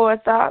something for us,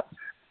 Doc?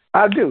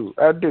 I do.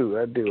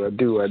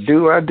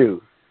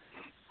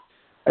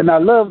 And I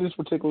love this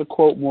particular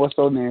quote more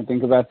so than anything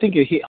because I think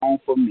it hit home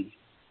for me.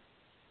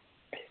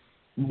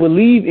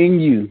 Believe in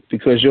you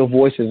because your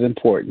voice is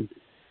important,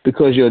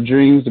 because your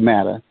dreams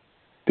matter,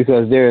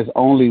 because there is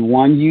only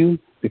one you,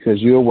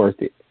 because you're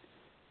worth it.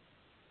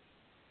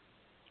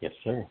 Yes,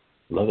 sir.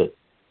 Love it.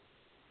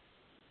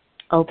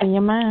 Open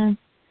your mind.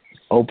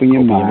 Open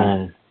your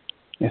mind.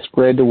 And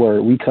spread the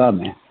word. We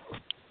coming.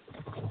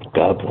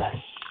 God bless.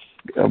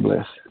 God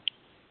bless.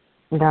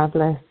 God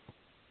bless.